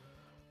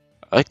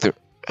 I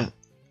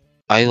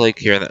like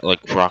hearing that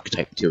like rock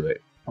type to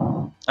it.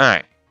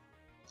 Alright.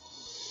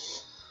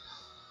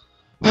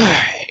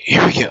 Alright,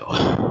 here we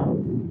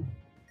go.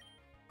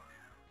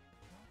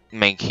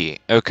 Mankey.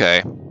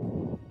 Okay.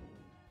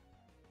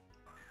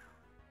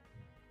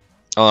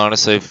 Well,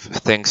 honestly, if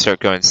things start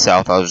going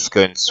south, I'll just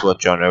go ahead and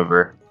switch on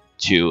over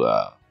to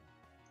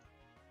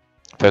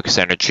Focus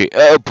Energy.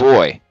 Oh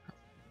boy!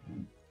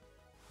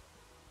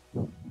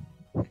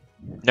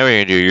 No, what are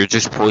you gonna do? You're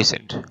just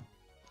poisoned.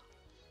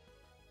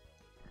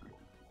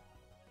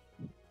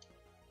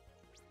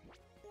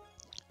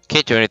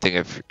 Can't do anything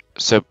if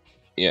so.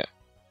 Yeah.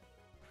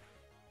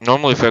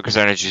 Normally, Focus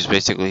Energy is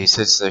basically he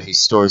sits there, he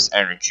stores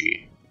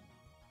energy.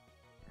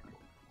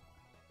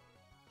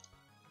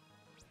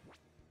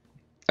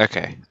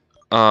 Okay.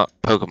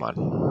 Pokemon.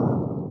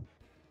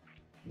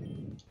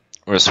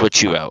 We're gonna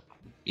switch you out.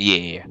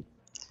 Yeah.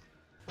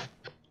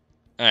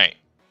 Alright.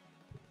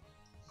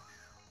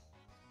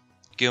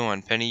 Go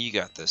on, Penny, you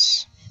got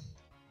this.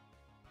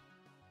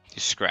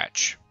 You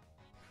scratch.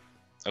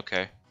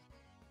 Okay.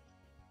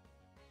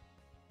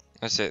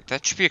 That's it.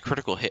 That should be a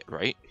critical hit,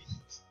 right?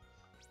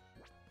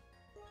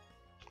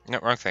 No,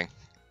 wrong thing.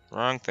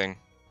 Wrong thing.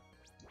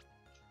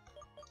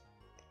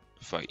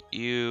 Fight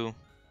you.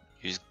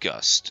 Use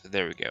Gust.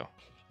 There we go.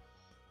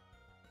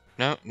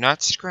 No,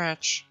 not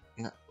Scratch.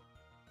 No.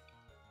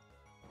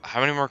 How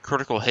many more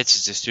critical hits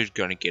is this dude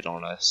gonna get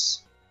on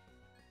us?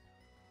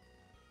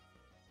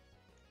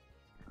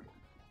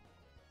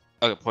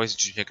 Okay, Poison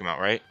should take him out,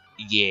 right?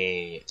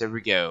 Yeah, there we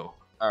go.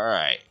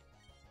 Alright.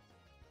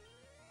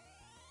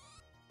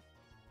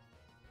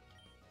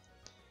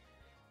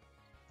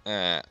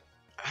 How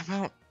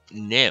about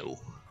no?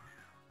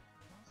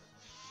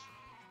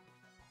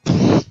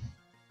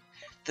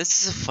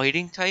 This is a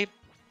fighting type?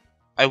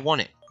 I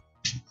want it.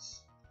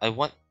 I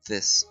want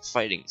this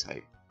fighting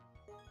type.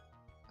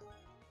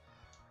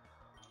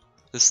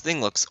 This thing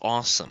looks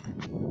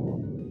awesome.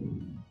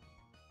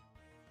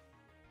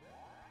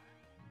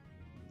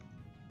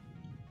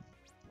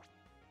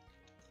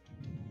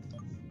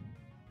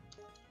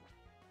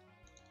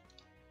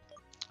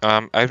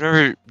 I've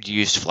never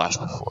used Flash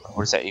before.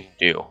 What does that even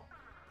do?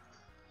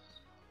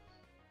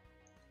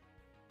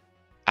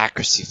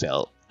 Accuracy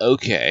fell.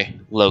 Okay.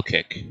 Low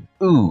kick.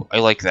 Ooh, I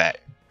like that.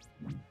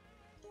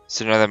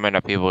 So now they might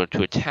not be able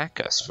to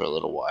attack us for a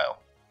little while.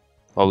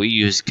 While we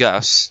use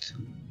Gust,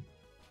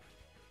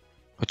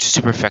 which is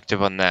super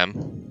effective on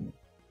them.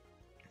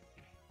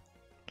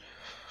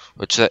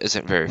 Which that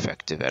isn't very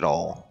effective at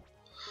all.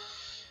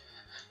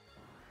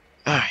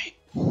 Alright.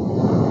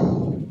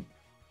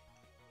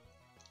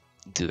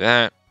 Do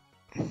that.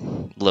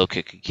 Low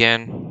kick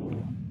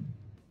again.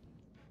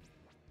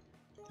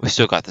 We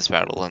still got this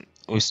battle, and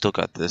we still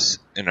got this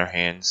in our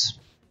hands.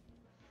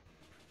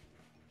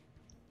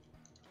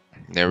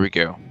 There we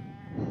go.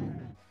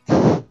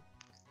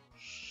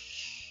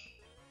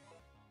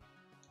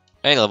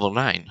 Hey, level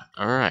 9.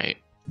 Alright.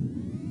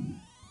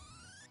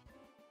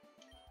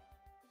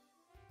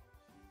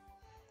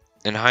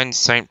 In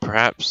hindsight,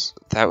 perhaps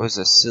that was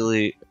a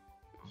silly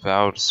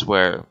vow to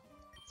swear.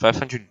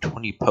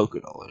 520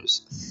 Poké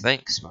Dollars.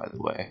 Thanks, by the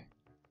way.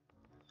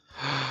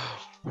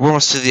 We're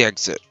almost to the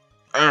exit.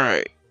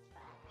 Alright.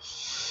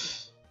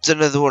 It's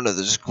another one of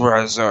those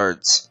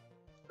Grizzards.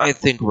 I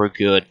think we're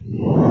good.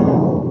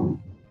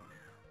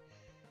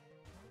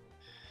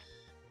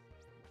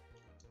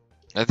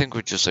 I think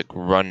we just like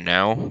run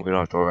now. We don't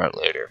have to worry about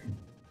it later.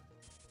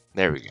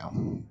 There we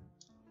go.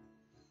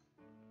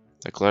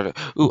 Like let it.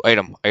 Ooh,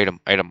 item.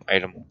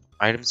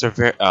 Items are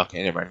very.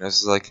 Okay, never mind. This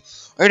is like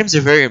items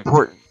are very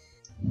important.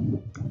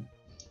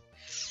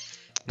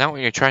 Not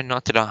when you're trying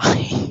not to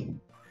die.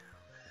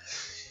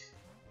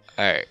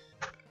 Alright.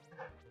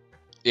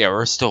 Yeah,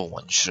 we're still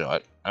one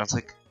shot. I was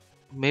like,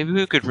 maybe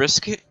we could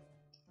risk it?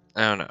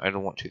 I don't know. I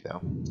don't want to,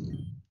 though.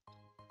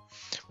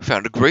 We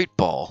found a great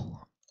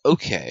ball.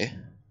 Okay.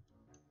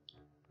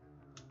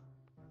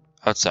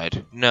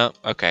 Outside. No,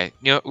 okay.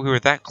 You know, we were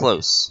that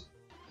close.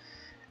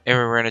 And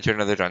we ran into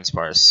another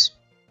Dunsparce.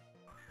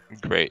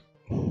 Great.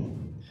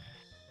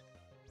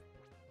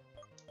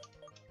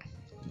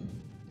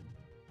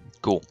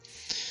 Cool.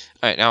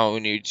 Alright, now what we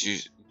need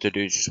to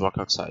do is just walk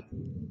outside.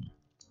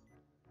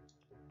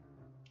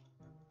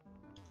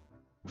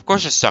 Of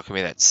course it's not gonna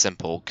be that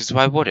simple, because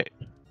why would it?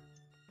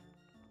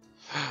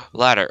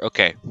 Ladder,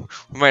 okay.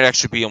 We might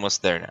actually be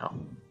almost there now.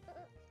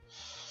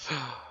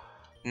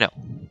 No.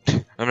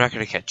 I'm not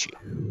gonna catch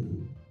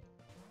you.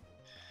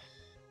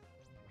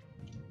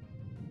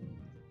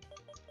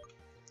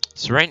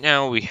 So right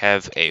now we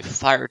have a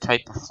fire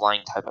type, a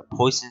flying type, a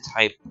poison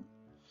type.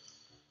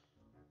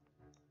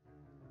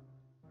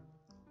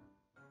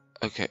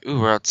 Okay, ooh,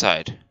 we're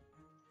outside.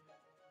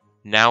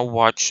 Now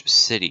watch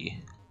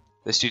city.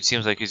 This dude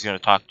seems like he's gonna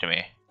talk to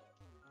me.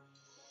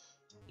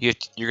 You're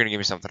gonna give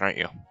me something, aren't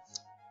you?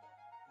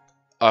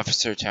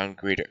 Officer, town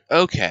greeter.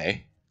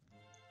 Okay.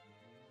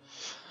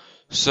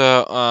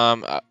 So,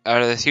 out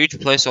of this huge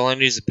place, all I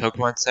need is a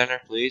Pokemon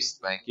Center, please.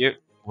 Thank you.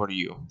 What are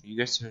you? You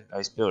guys are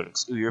nice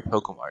buildings. Ooh, you're a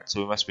Pokemon,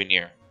 so we must be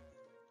near.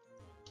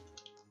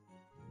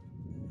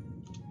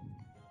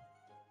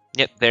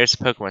 Yep, there's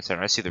the Pokemon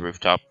Center. I see the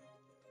rooftop.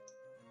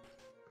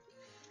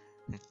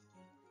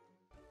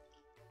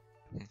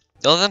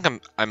 The only thing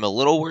I'm a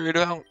little worried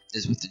about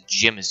is what the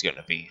gym is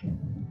gonna be.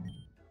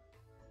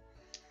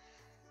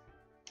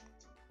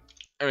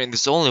 I mean,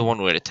 there's only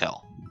one way to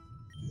tell,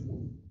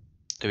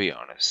 to be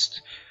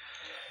honest.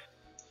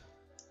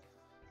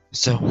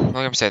 So, like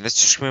I'm saying,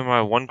 that's just gonna be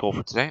my one goal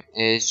for today,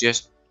 is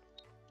just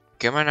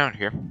get mine out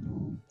here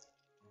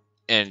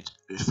and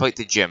fight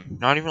the gym.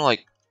 Not even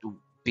like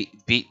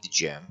beat the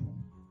gym,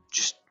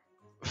 just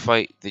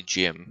fight the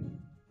gym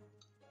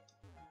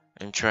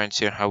and try and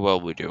see how well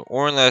we do.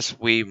 Or unless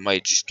we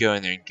might just go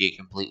in there and get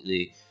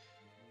completely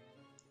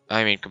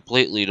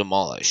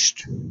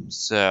demolished.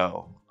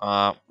 So,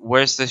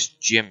 where's this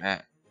gym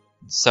at?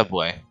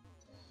 Subway.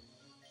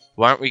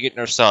 Why aren't we getting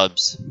our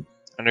subs?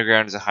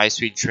 Underground is a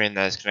high-speed train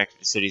that is connected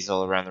to cities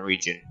all around the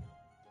region.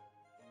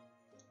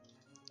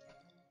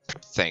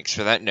 Thanks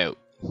for that note.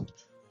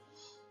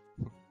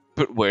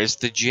 But where's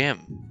the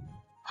gym?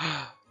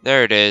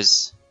 There it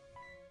is.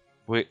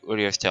 Wait, what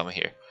do you have to tell me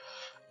here?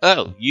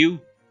 Oh,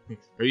 you?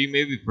 Are you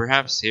maybe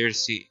perhaps here to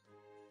see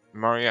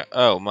Maria?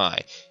 Oh my,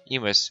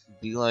 you must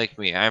be like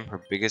me. I'm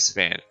her biggest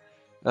fan.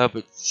 Oh,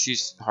 but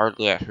she's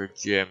hardly at her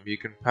gym. You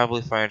can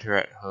probably find her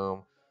at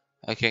home.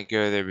 I can't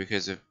go there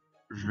because of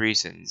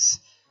reasons.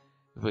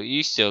 But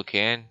you still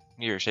can.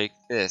 Here, take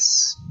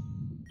this.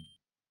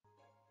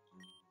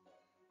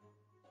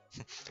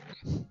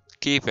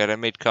 Keep it. I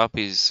made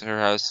copies. Her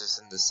house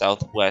is in the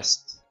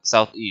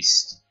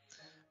southeast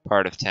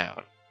part of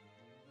town.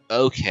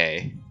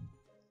 Okay.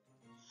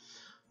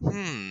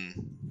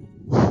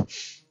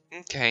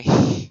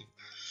 Okay.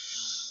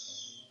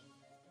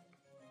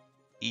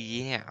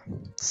 Yeah.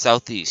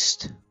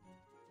 Southeast.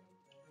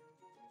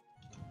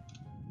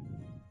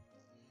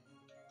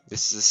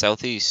 This is the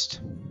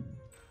southeast.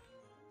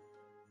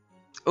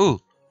 Ooh,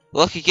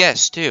 lucky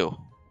guess too.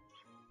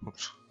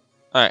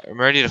 Alright, I'm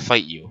ready to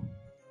fight you.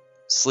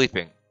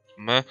 Sleeping.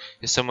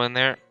 Is someone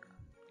there?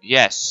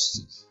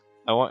 Yes.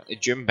 I want a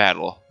gym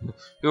battle.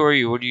 Who are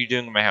you? What are you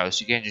doing in my house?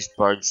 You can't just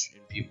barge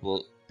in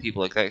people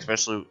like that,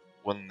 especially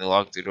when they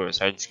lock the doors.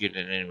 How'd you get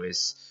in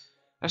anyways?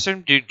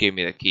 Some dude gave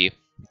me the key.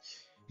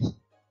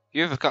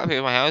 You have a copy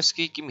of my house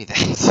key? Give me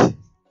that.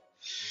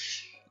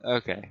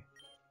 Okay.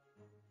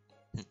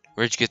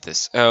 Where'd you get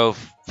this? Oh,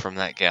 from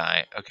that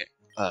guy. Okay.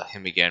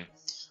 Him again.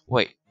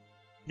 Wait.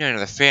 You're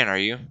another fan, are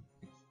you?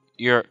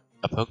 You're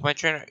a Pokemon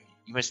trainer?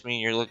 You must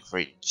mean you're looking for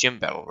a gym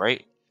battle,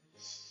 right?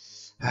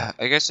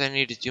 I guess I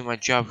need to do my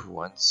job for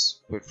once.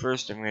 But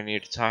first, I'm gonna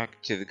need to talk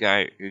to the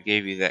guy who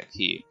gave you that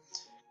key.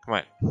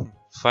 Come on.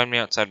 Find me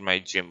outside my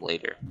gym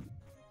later.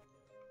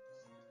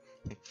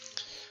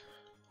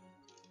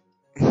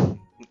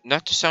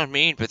 Not to sound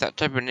mean, but that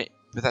type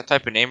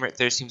of name right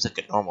there seems like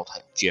a normal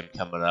type gym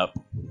coming up.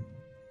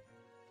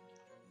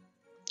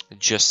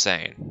 Just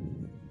saying.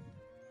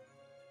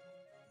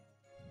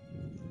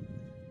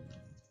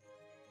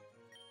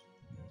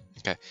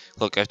 Okay,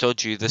 look, I've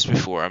told you this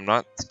before. I'm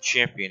not the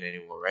champion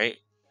anymore, right?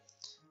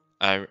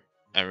 I'm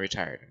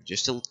retired. I'm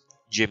just a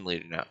gym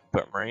leader now.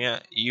 But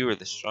Maria, you are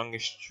the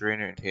strongest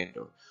trainer in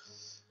Tando.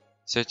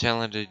 So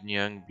talented,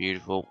 young,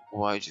 beautiful.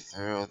 Why'd you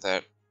throw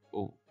that?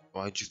 Oh,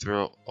 why'd you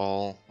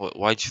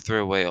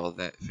throw away all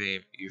that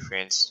fame? Your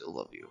fans still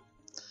love you.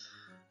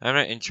 I'm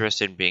not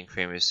interested in being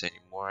famous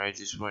anymore. I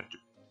just want to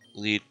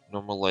lead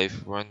normal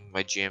life, run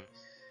my gym,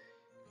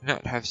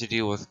 not have to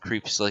deal with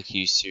creeps like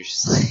you.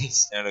 Seriously,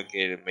 it's not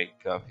okay to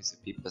make copies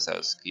of people's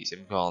house keys.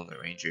 I'm calling the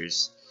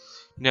Rangers.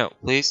 No,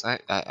 please,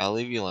 I'll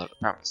leave you alone. I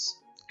promise.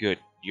 Good.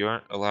 You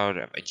aren't allowed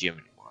at my gym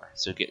anymore,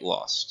 so get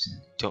lost.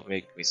 Don't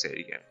make me say it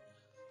again.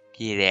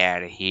 Get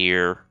out of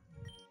here.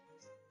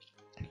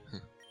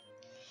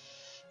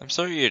 I'm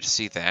sorry to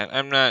see that.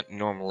 I'm not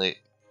normally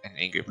an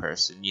angry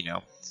person, you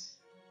know.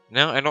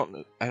 No, I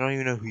don't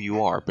even know who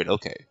you are, but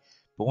okay.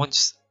 But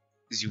once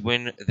you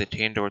win the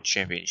Tandor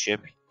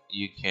Championship,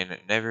 you can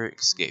never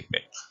escape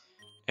it.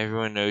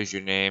 Everyone knows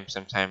your name.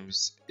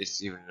 Sometimes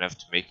it's even enough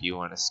to make you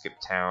want to skip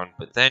town.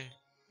 But then,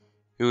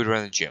 who would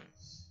run the gym?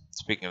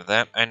 Speaking of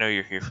that, I know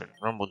you're here for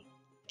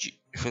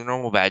the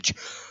normal badge.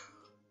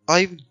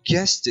 I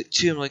guessed it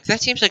too. I'm like,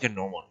 that seems like a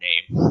normal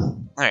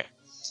name. Alright,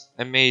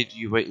 I made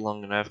you wait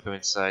long enough. Go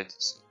inside to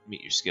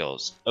meet your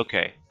skills.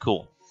 Okay,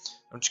 cool.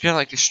 I'm just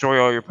gonna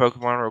destroy all your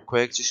Pokemon real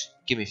quick. Just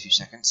give me a few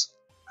seconds.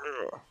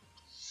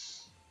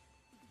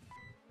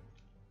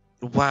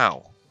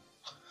 Wow.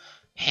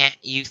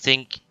 You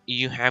think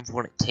you have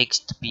what it takes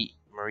to beat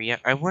Maria?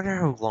 I wonder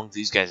how long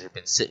these guys have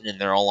been sitting in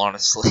there, all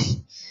honestly.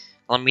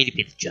 Allow me to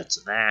be the judge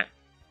of that.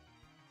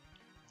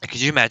 Could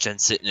you imagine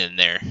sitting in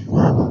there?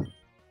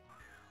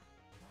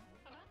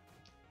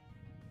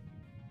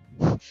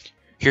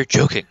 You're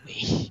joking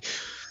me.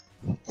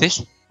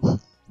 This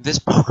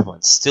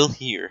Pokemon's still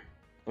here.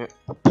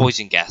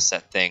 Poison gas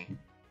that thing.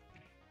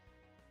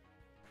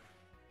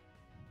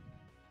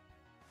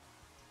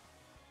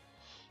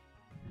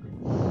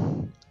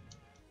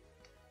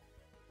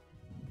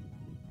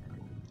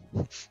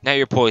 Now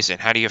you're poisoned.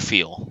 How do you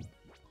feel?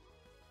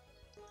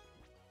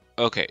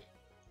 Okay.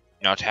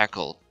 Now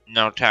tackle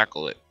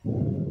it.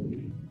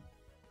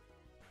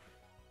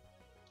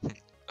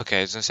 Okay,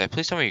 I was gonna say,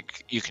 please tell me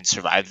you can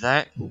survive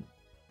that.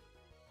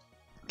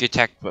 Get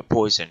attacked by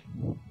poison.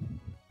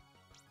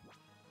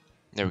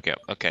 There we go.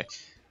 Okay.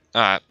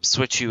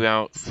 Switch you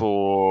out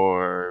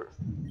for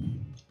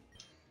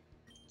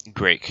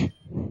Grake.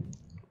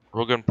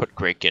 We're gonna put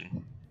Grake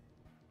in.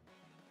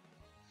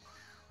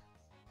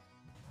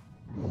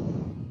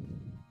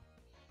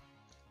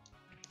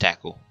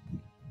 Tackle.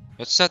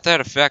 That's not that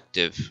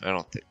effective, I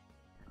don't think.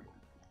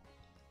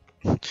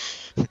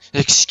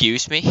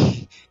 Excuse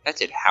me? That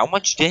did how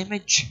much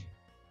damage?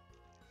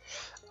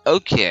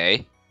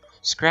 Okay.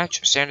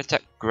 Scratch, Sand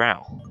Attack,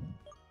 Growl.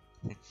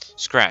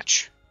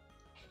 Scratch.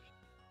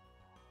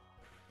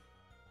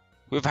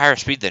 We have higher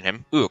speed than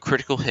him. Ooh, a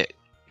critical hit.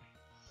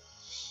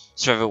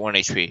 Survive at 1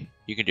 HP.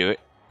 You can do it.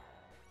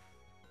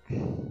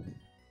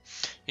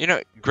 You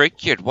know, Greg,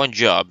 you had one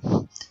job.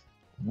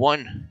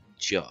 One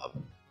job.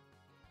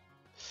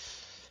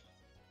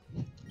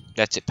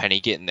 That's it, Penny.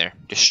 Get in there.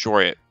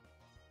 Destroy it.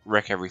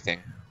 Wreck everything.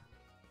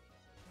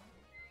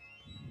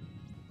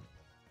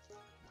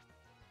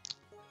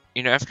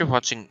 You know, after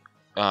watching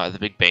The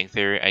Big Bang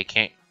Theory, I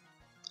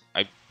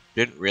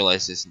didn't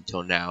realize this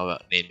until now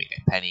about naming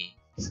a Penny.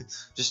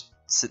 Just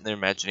sitting there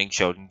imagining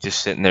Sheldon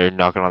just sitting there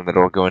knocking on the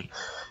door going,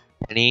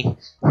 Penny,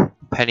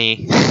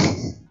 Penny.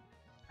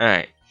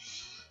 Alright.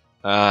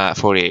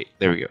 48.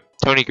 There we go.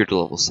 Tony grew to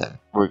level 7.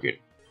 We're good.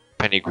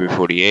 Penny grew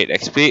 48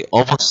 XP,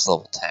 almost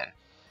level 10.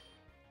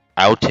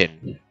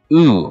 Outen.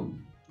 Ooh.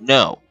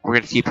 No. We're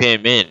gonna keep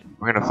him in.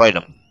 We're gonna fight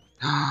him.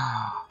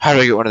 How do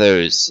I get one of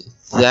those?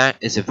 That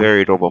is a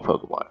very adorable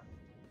Pokemon.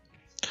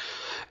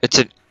 It's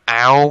an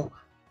owl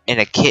and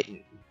a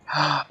kitten.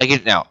 I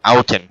get it now.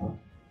 Outen.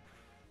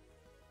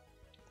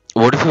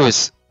 What if it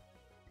was...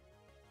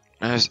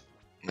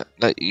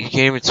 you can't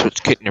even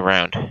switch kitten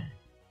around.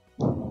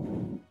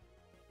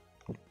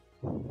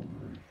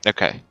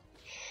 Okay.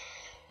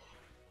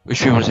 We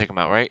should be able to take him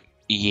out, right?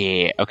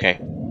 Yeah, okay.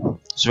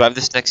 Survive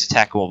this next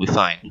attack and we'll be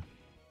fine.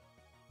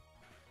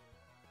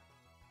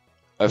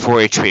 4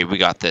 HP, we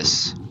got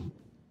this.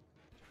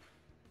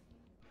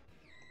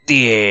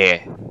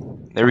 Yeah.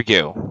 There we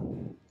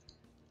go.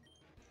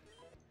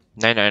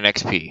 99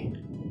 XP.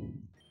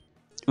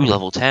 Ooh,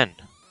 level 10.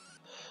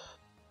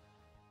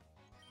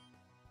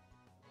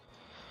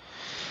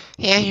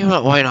 Yeah, you know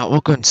what, why not?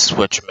 We'll go and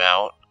switch him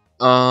out.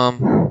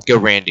 Go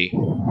Randy.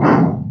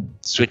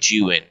 Switch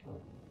you in.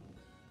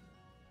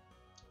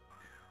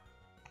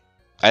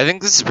 I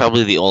think this is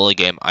probably the only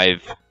game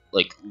I've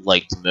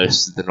liked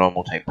most of the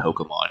normal type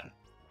Pokemon.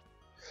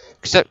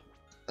 Except,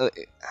 I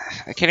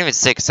can't even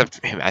say except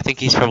for him. I think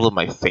he's probably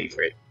my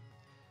favorite.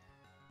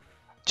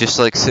 Just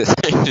like sit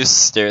there and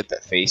just stare at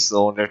that face the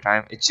whole entire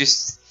time. It's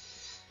just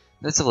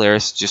that's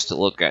hilarious just to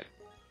look at.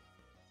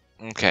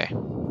 Okay.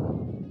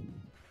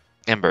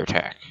 Ember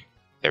attack.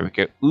 There we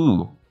go.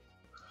 Ooh.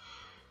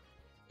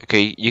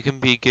 Okay, you can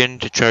begin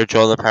to charge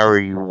all the power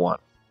you want.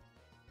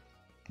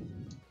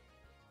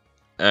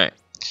 Alright.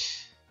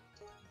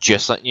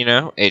 Just letting you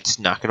know, it's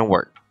not gonna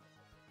work.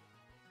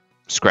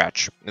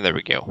 Scratch. There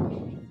we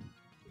go.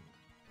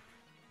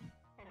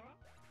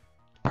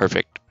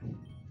 Perfect.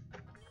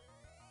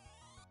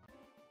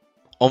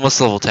 Almost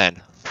level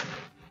 10.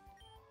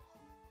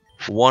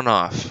 One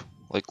off.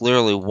 Like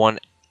literally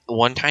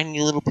one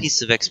tiny little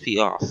piece of XP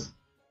off.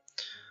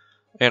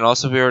 And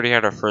also we already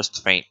had our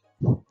first faint.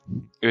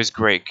 It was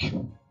Greg.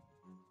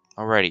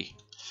 Alrighty.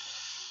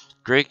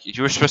 Greg,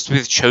 you were supposed to be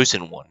the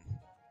chosen one.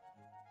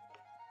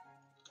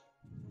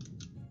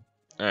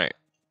 Alright.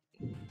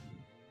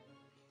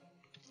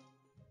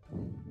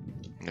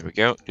 There we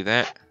go. Do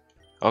that.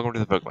 Welcome to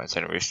the Pokemon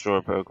Center.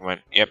 Restore Pokemon.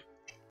 Yep.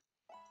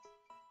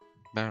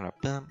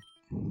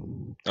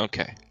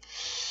 Okay.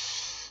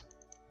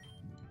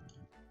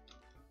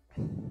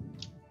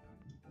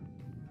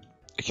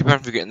 I keep on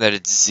forgetting that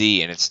it's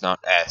Z and it's not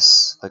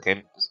S. Like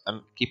I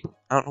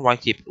don't know why I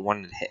keep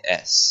wanting to hit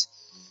S.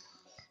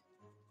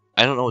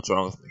 I don't know what's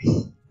wrong with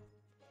me.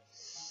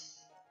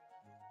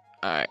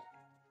 Alright.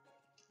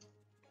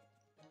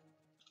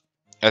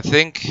 I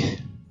think...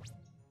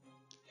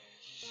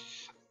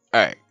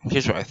 Alright,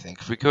 here's what I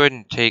think. If we go ahead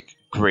and take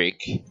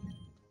Greg,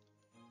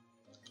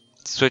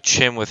 switch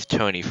him with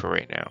Tony for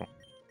right now.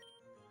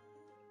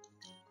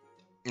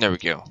 There we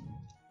go.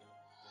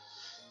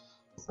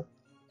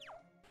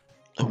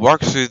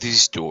 Walk through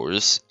these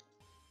doors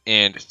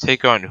and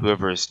take on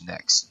whoever is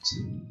next.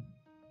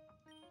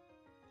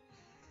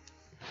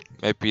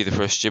 Might be the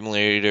first gym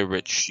leader,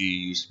 but she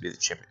used to be the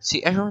champion.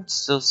 See, everyone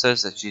still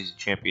says that she's a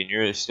champion.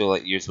 You're still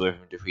like years away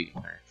from defeating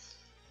her.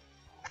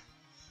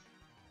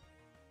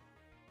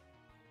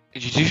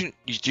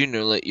 You do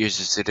know that years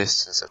is the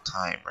distance of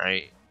time,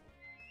 right?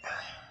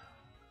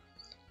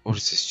 What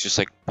is this? Just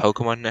like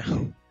Pokemon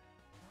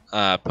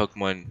now?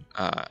 Pokemon,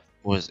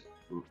 was it?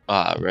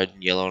 Red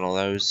and yellow and all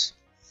those.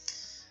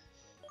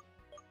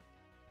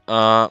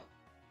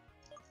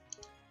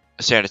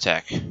 Sand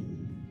attack.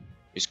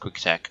 Use quick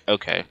attack.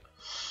 Okay.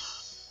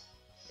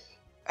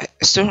 I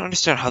still don't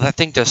understand how that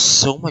thing does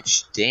so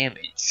much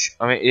damage.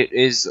 I mean, it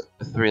is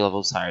 3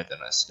 levels higher than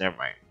us. Never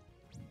mind.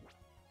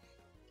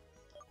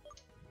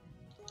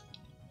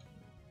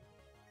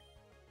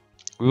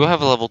 We will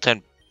have a level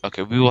 10.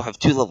 Okay, we will have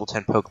 2 level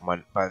 10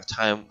 Pokemon by the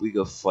time we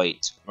go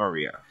fight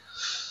Maria.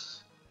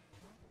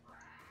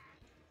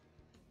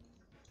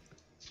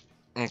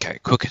 Okay,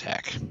 quick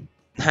attack.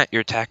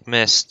 Your attack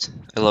missed.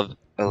 I love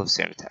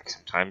sand attack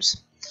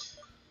sometimes.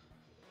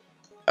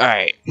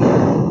 Alright.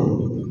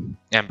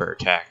 Ember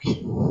attack.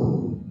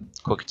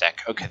 Quick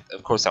attack. Okay,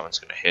 of course that one's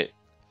gonna hit.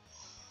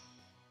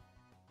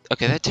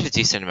 Okay, that did a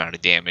decent amount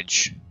of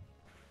damage.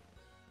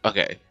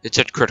 Okay, it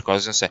said critical. I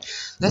was gonna say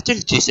that did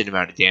a decent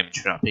amount of damage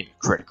for not being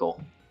critical.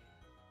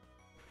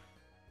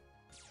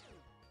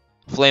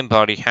 Flame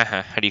body,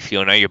 haha. How do you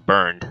feel now? You're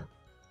burned.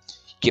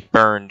 Get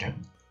burned.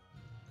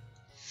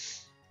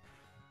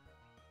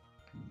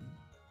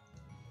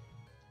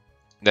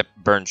 That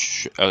burn.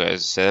 Okay,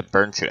 so that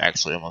burn should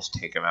actually almost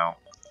take him out.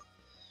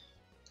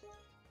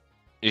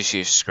 Just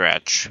use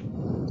Scratch.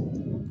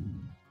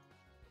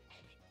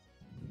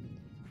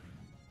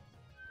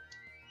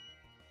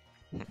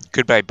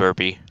 Goodbye,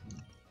 Burpee.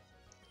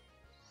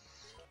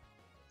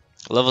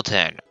 Level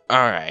 10.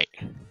 Alright.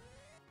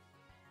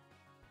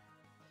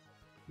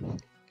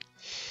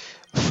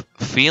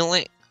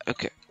 Feeling?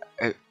 Okay.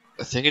 I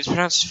think it's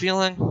pronounced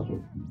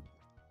feeling?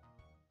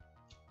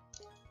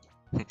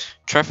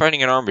 Try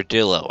fighting an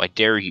armadillo. I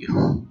dare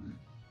you.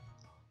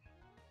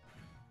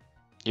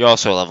 You're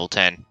also level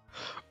 10.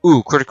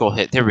 Ooh, critical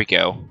hit. There we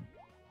go.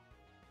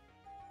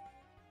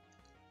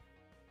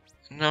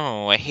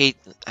 No, I hate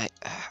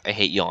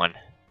yawn.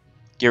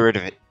 Get rid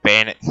of it.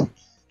 Ban it.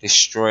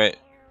 Destroy it.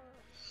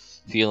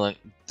 Feeling.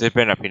 There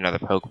better not be another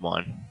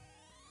Pokemon.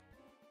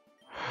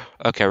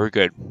 Okay, we're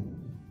good.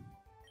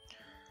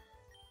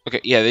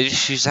 Okay, yeah, they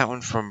just used that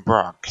one from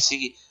Brock.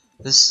 See,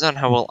 this is on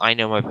how well I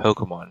know my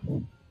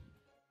Pokemon.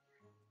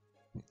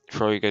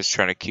 For all you guys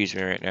trying to accuse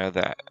me right now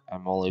that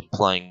I'm only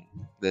playing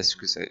this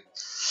because I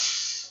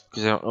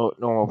don't know what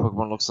normal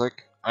Pokemon looks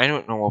like. I know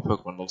what normal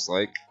Pokemon looks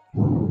like.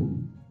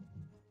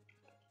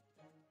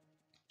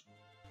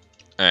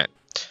 Alright.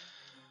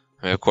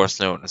 I mean, of course,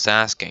 no one is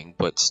asking,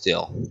 but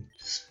still.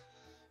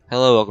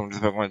 Hello, welcome to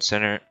the Pokemon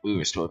Center. We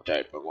restored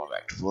died Pokemon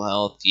back to full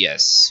health.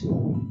 Yes.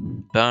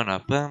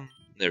 Bum.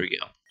 There we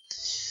go.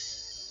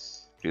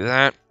 Do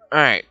that.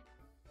 Alright.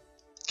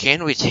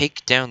 Can we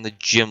take down the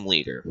gym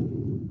leader?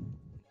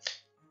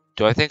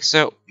 Do I think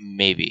so?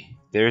 Maybe.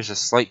 There's a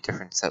slight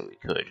difference that we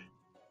could.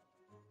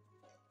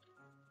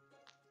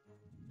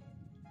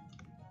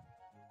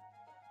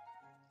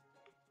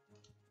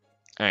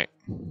 Alright.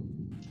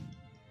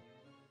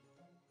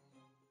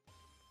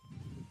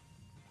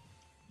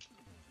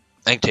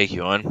 I can take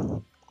you on.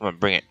 Come on,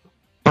 bring it.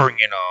 Bring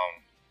it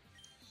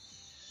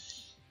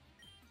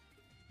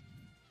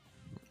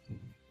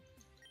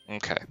on.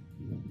 Okay.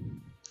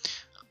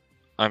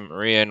 I'm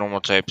Maria,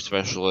 normal type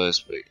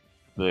specialist,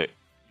 but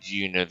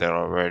you know that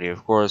already,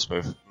 of course.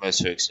 But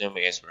most folks know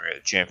me as Maria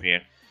the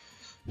champion.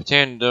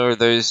 Pretend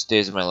those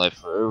days of my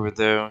life are over,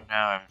 though.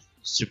 Now I'm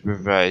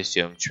supervised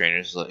young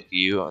trainers like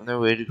you on their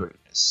way to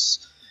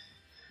greatness.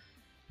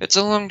 It's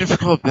a long,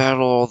 difficult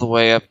battle all the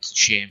way up to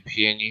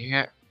champion.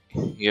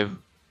 Have you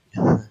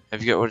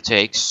got what it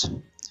takes?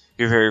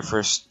 Your very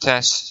first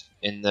test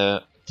in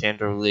the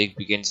Tandor League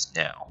begins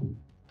now.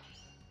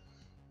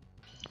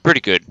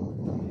 Pretty good.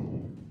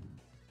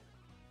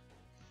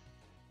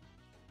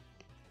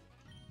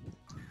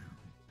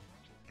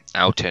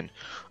 Outen.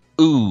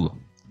 Ooh,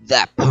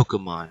 that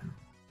Pokemon.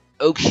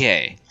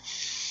 Okay.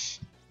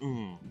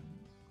 Have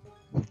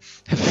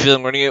a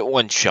feeling we're gonna get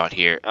one shot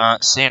here.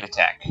 Sand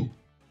attack.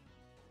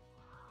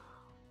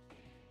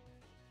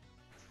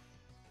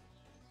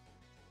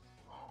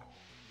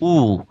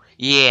 Ooh,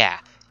 yeah,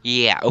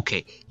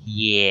 okay,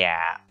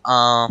 yeah.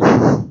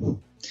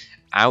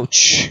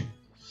 Ouch.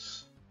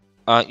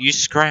 Use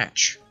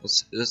Scratch.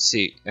 Let's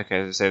see. Okay,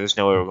 as I say, there's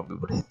no way we're gonna be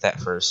able to hit that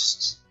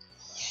first.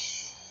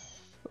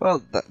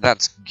 Well,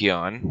 that's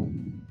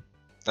gone.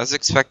 I was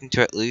expecting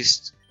to at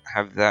least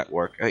have that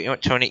work. You know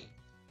what, Tony?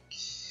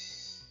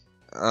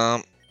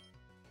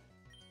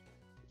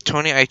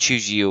 Tony, I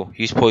choose you.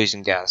 Use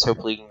poison gas.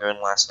 Hopefully, you can go and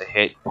last a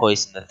hit.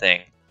 Poison the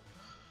thing.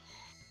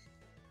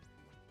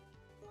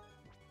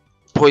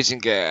 Poison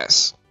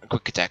gas.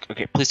 Quick attack.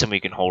 Okay, please tell me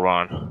you can hold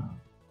on.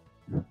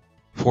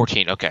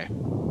 14. Okay.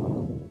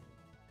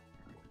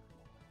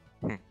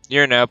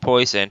 You're now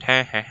poisoned.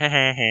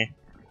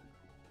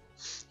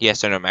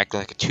 Yes, I know. I'm acting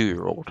like a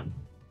 2-year-old.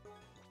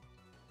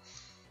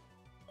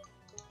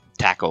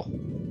 Tackle.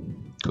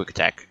 Quick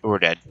attack. We're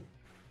dead.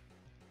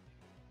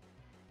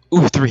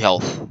 Ooh, 3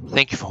 health.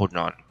 Thank you for holding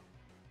on.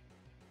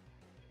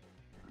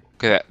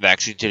 Okay, that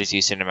actually did a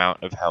decent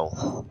amount of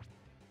health.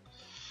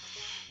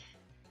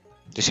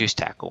 Just use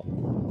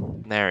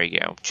tackle. There we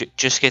go.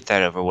 Just get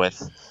that over with.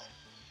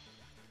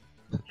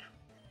 I'm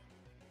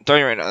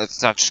telling you right now,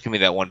 it's not just gonna be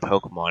that one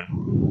Pokemon.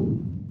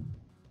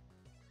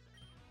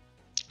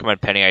 Come on,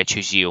 Penny, I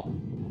choose you.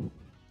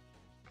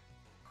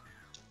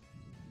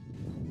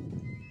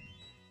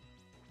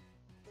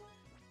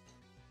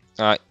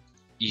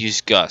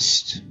 Use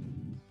Gust.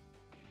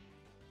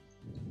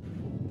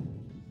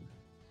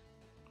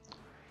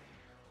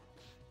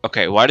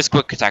 Okay, why does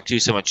Quick Attack do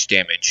so much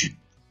damage?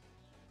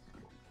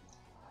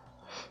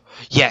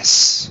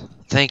 Yes!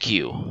 Thank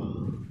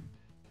you.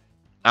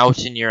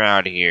 Out and you're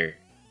out of here.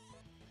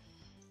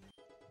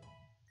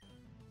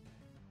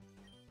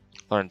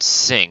 Learn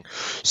Sing.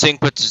 Sing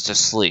puts us to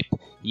sleep.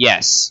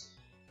 Yes.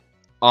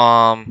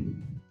 I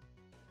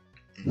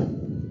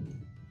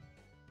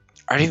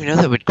don't even know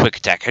that would Quick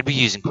Attack. I'd be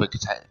using Quick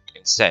Attack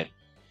instead.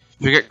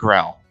 Forget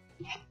Growl.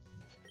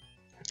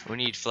 We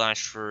need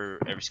Flash for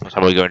every single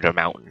time we go into a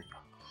mountain.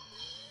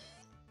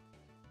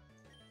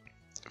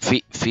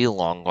 Feel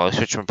long while I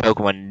switch from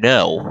Pokemon.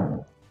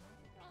 No.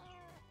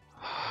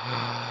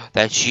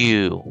 That's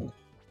you.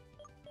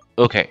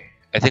 Okay,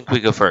 I think we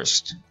go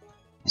first.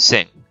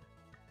 Sing.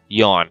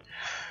 Yawn.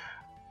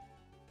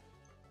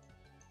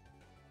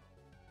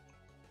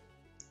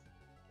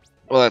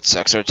 Well, that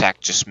sucks. Our attack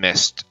just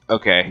missed.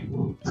 Okay.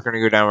 If we're gonna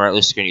go down, we're at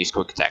least gonna use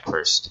quick attack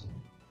first.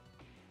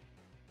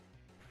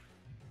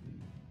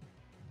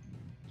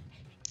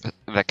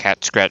 The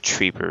cat scratch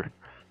fever.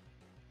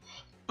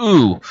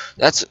 Ooh,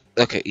 that's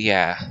okay.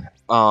 Yeah.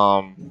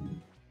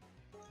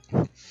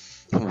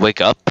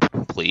 Wake up,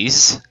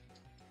 please.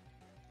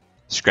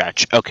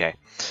 Scratch. Okay.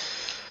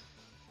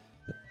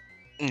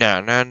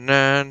 No.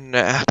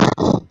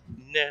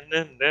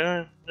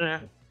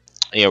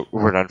 Yeah,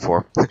 we're done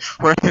for.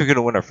 We're not even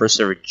gonna win our first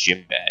ever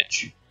gym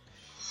badge.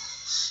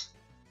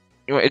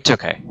 It's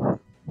okay.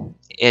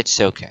 It's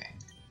okay.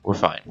 We're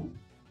fine.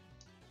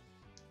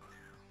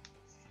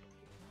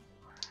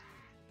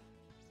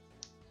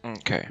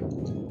 Okay.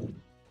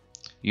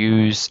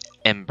 Use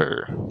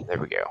Ember. There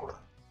we go.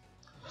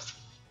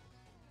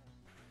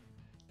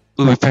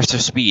 Ooh, we pressed our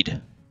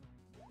speed.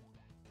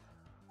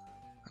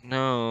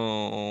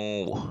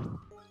 No.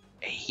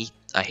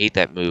 I hate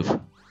that move.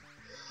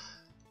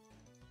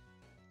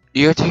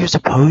 You have to use a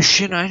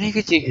potion? I didn't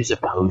get to use a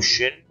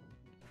potion.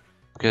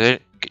 Because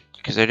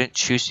I didn't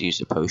choose to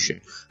use a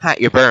potion. Ha,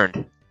 you're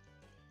burned.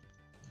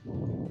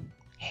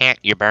 Ha,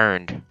 you're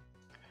burned.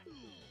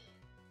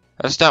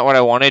 That's not what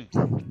I wanted.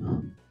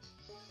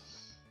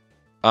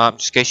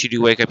 Just in case you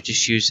do wake up,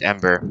 just use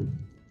Ember.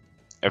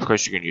 Of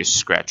course you're gonna use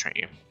Scratch, aren't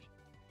you?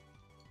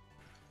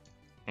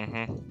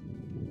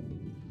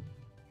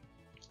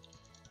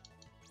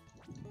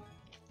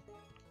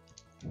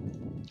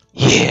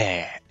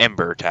 Yeah!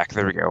 Ember attack,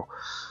 there we go.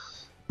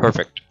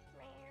 Perfect.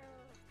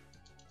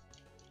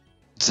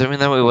 Does that mean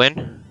that we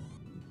win?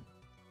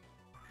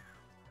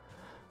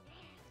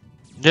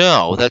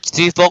 No, that's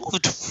the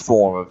evolved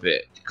form of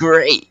it.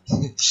 Great!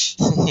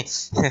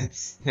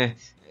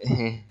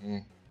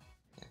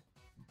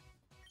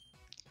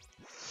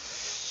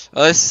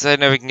 Unless I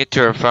never can get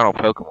to our final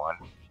Pokemon.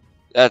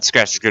 That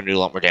Scratch is going to do a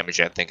lot more damage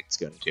than I think it's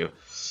going to.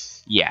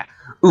 Yeah.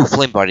 Ooh,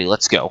 Flame Body,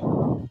 let's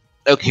go.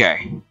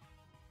 Okay.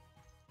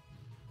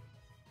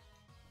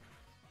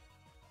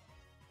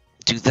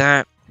 Do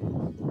that.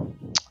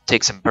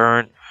 Take some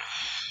burn.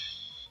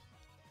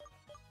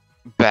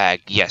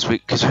 Bag, yes,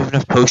 because we have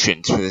enough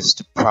potions for this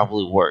to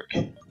probably work.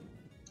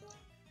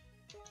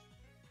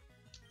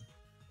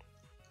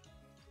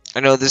 I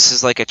know this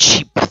is like a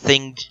cheap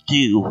thing to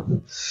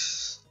do.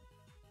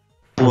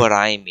 But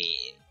I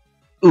mean...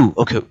 Ooh,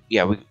 okay,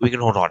 yeah, we can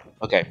hold on.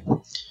 Okay.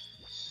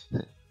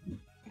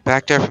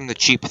 Back there from the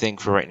cheap thing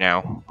for right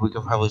now. We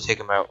can probably take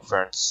him out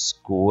for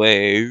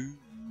square.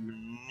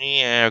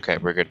 Yeah, okay,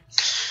 we're good.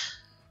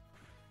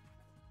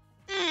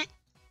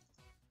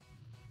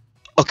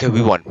 Okay,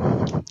 we won.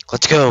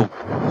 Let's go.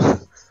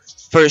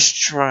 First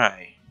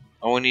try.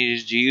 All we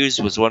needed to use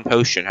was one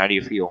potion. How do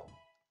you feel?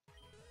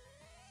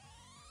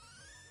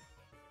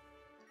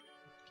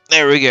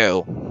 There we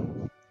go.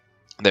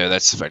 There,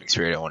 that's the fighting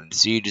spirit I wanted to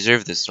see. You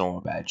deserve this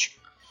normal badge.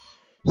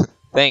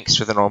 Thanks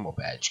for the normal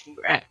badge.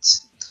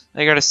 Congrats.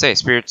 I gotta say,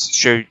 spirits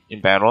showed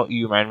in battle,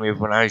 you remind me of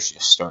when I was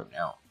just starting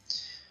out.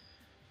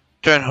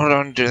 Try and hold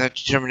on to that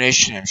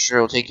determination. I'm sure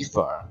it'll take you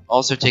far.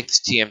 Also, take this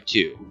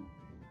TM2.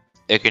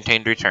 It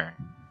contained return.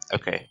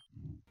 Okay.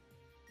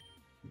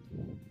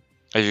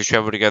 As you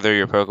travel together,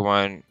 your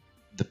Pokemon,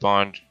 the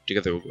bond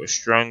together will grow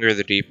stronger.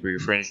 The deeper your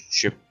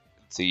friendship,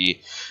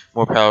 the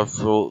more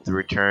powerful the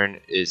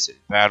return is in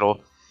battle.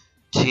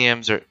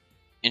 TMs are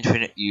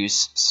infinite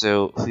use,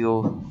 so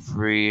feel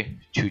free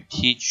to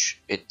teach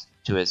it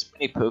to as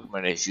many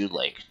Pokemon as you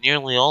like.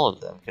 Nearly all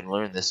of them can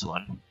learn this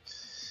one.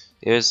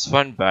 It was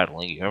fun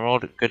battling you,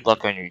 Emerald. Good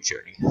luck on your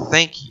journey.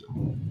 Thank you.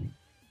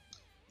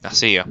 I'll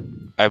see ya.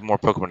 I have more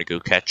Pokemon to go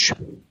catch.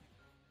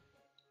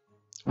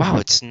 Wow,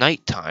 it's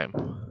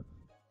nighttime.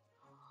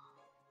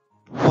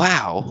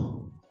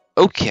 Wow.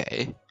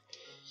 Okay.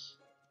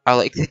 I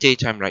like the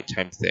daytime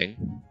nighttime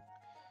thing.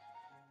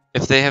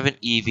 If they have an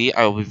Eevee,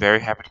 I will be very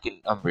happy to get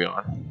an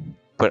Umbreon.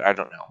 But I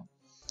don't know.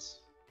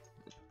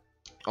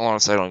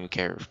 Honestly, I don't even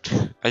care.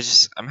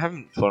 I'm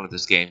having fun with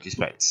this game just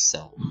by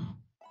itself.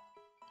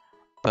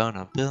 There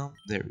we go.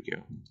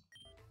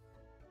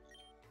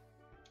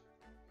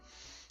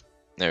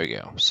 There we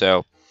go.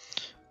 So,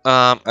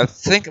 I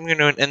think I'm going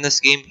to end this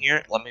game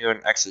here. Let me go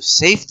and actually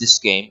save this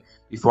game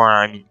before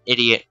I'm an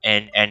idiot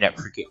and end up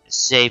forgetting to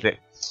save it.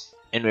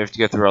 And we have to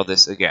go through all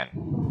this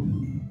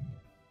again.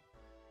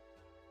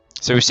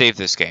 So we saved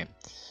this game.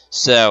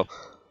 So,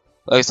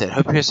 like I said,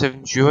 hope you guys have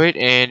enjoyed.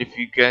 And if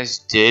you guys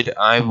did,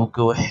 I will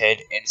go ahead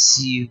and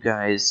see you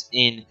guys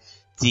in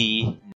the